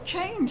have got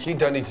changed. You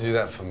don't need to do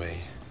that for me.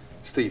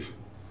 Steve.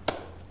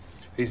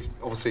 He's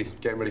obviously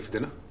getting ready for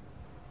dinner.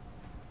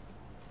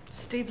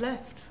 Steve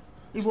left.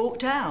 He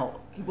walked out.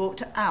 He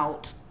walked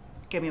out,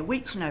 gave me a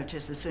week's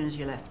notice as soon as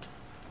you left.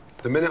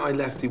 The minute I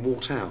left, he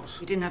walked out.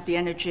 He didn't have the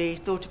energy,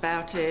 thought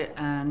about it,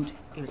 and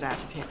he was out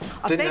of here.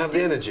 Didn't have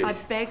the energy? I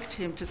begged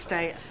him to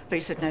stay, but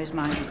he said no, his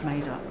mind was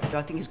made up.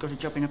 I think he's got a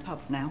job in a pub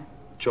now.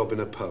 Job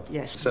in a pub?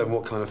 Yes. Serving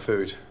what kind of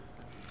food?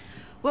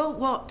 Well,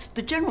 what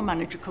the general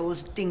manager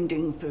calls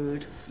ding-ding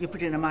food. You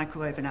put it in a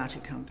microwave and out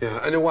it comes.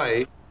 Yeah, in a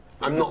way,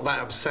 I'm not that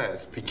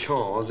upset,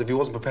 because if he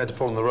wasn't prepared to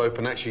pull on the rope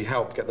and actually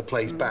help get the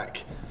place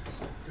back...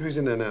 Who's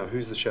in there now?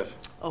 Who's the chef?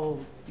 Oh,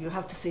 you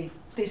have to see.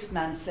 This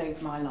man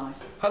saved my life.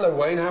 Hello,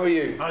 Wayne. How are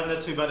you? I'm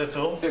not too bad at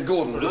all. Yeah,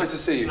 Gordon. Nice to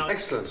see you. No.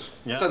 Excellent.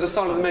 Yeah. So the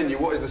style of the menu.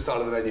 What is the style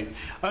of the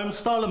menu?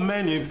 Style of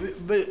menu,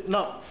 but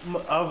not.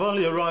 I've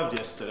only arrived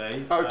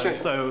yesterday. Okay.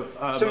 So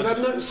we've had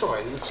no.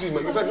 Sorry, excuse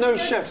me. We've had no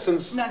chefs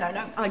since. No.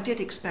 I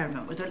did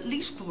experiment with at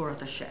least 4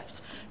 other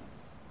chefs.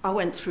 I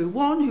went through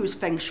one who was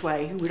feng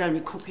shui, who would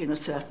only cook in a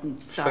certain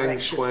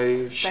direction.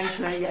 Feng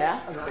shui, yeah.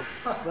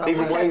 Well,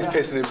 even Wayne's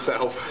pissing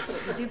himself.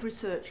 We did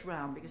research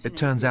round because... It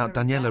turns out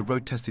Daniela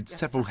road-tested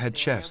several head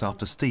chefs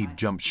after Steve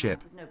jumped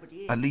ship.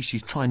 At least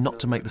she's trying not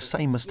to make the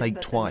same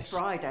mistake twice.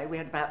 Friday, we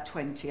had about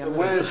 20.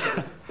 Where's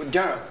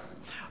Gareth?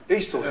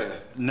 He's still here?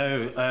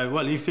 No,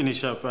 well, he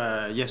finished up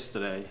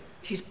yesterday.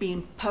 She's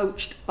been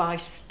poached by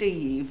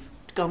Steve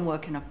to go and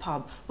work in a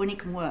pub when he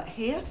can work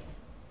here.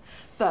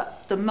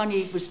 But the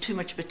money was too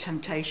much of a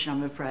temptation,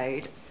 I'm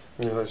afraid.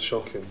 Yeah, that's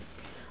shocking.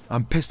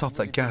 I'm pissed off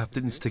that Gareth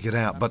didn't stick it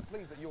out, but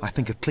I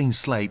think a clean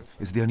slate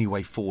is the only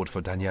way forward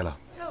for Daniela.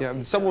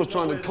 Yeah, someone was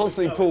trying to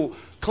constantly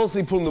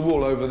pulling the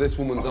wool over this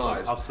woman's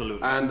eyes.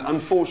 Absolutely. And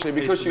unfortunately,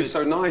 because she's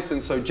so nice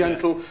and so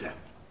gentle,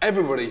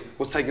 everybody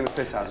was taking the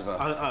piss out of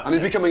her. And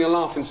it's becoming a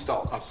laughing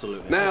stock.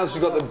 Absolutely. Now she's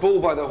got the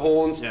bull by the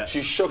horns,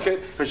 she shook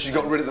it, and she's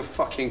got rid of the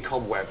fucking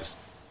cobwebs.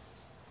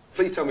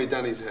 Please tell me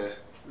Danny's here.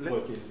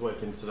 He's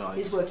working tonight.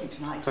 He's working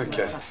tonight.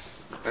 Okay.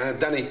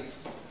 Danny,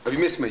 have you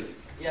missed me?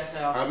 Yes, I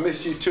have. I've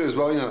missed you too as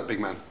well, you know that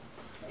big man.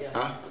 Yeah.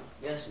 Huh?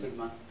 Yes, big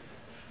man.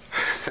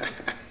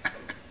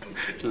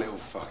 Little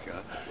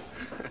fucker.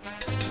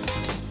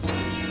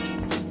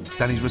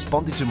 Danny's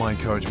responded to my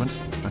encouragement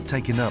and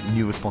taken up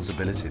new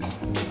responsibilities.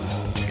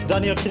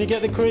 Daniel, can you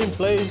get the cream,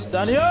 please?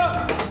 Daniel!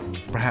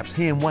 Perhaps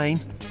he and Wayne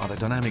are the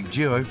dynamic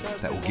duo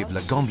that will give La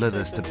Gondola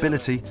the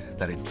stability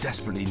that it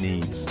desperately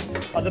needs.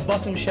 On the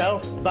bottom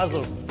shelf,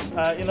 basil,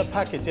 in a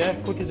packet, yeah?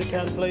 Quick as you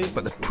can, please.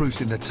 But the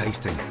proof's in the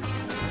tasting.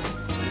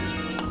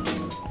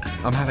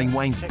 I'm having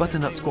Wayne's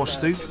butternut squash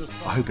soup.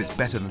 I hope it's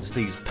better than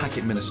Steve's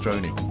packet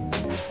minestrone.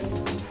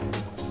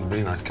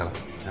 Really nice colour.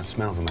 It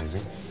smells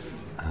amazing.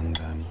 And,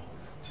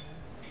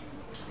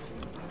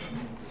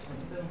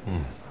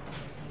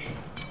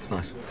 it's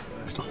nice.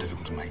 It's not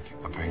difficult to make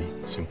a very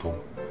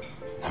simple,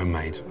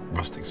 homemade,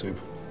 rustic soup.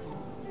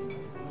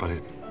 But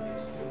it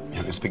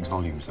speaks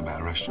volumes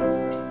about a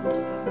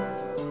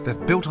restaurant.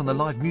 They've built on the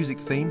live music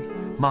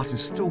theme.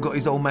 Martin's still got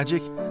his old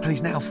magic, and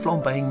he's now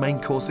flambeing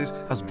main courses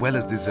as well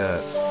as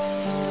desserts.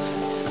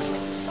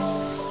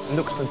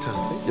 looks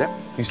fantastic. Yep.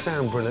 You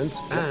sound brilliant,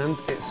 and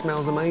it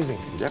smells amazing.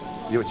 Yep.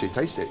 You want to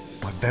taste it?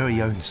 My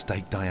very own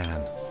steak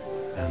Diane.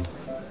 And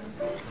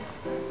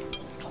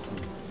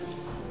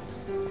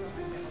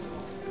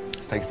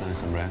steak's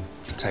nice and rare.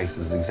 The taste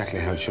is exactly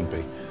how it should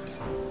be.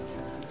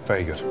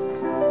 Very good.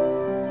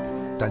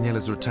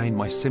 Daniela's retained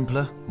my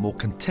simpler, more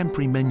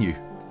contemporary menu,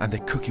 and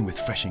they're cooking with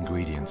fresh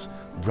ingredients,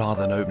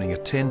 rather than opening a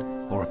tin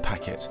or a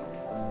packet.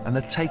 And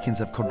the takings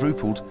have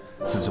quadrupled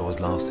since I was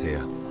last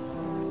here.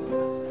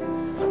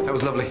 That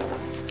was lovely.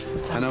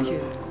 And I'm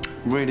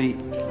really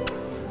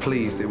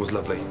pleased it was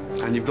lovely.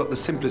 And you've got the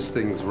simplest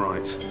things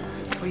right.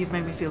 Well, you've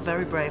made me feel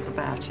very brave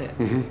about it,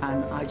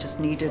 and I just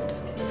needed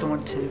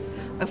someone to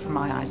open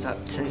my eyes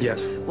up to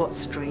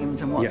what's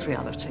dreams and what's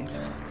reality.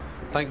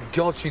 Thank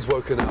God she's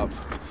woken up.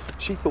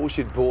 She thought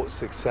she'd bought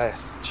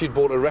success. She'd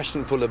bought a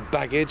restaurant full of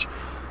baggage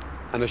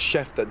and a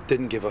chef that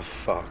didn't give a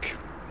fuck.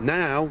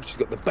 Now she's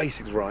got the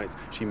basics right,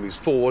 she moves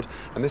forward,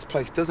 and this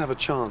place does have a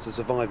chance of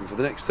surviving for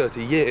the next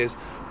 30 years,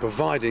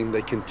 providing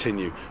they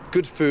continue.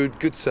 Good food,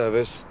 good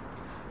service,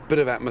 bit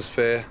of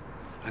atmosphere,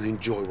 and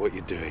enjoy what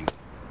you're doing.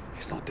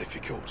 It's not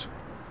difficult.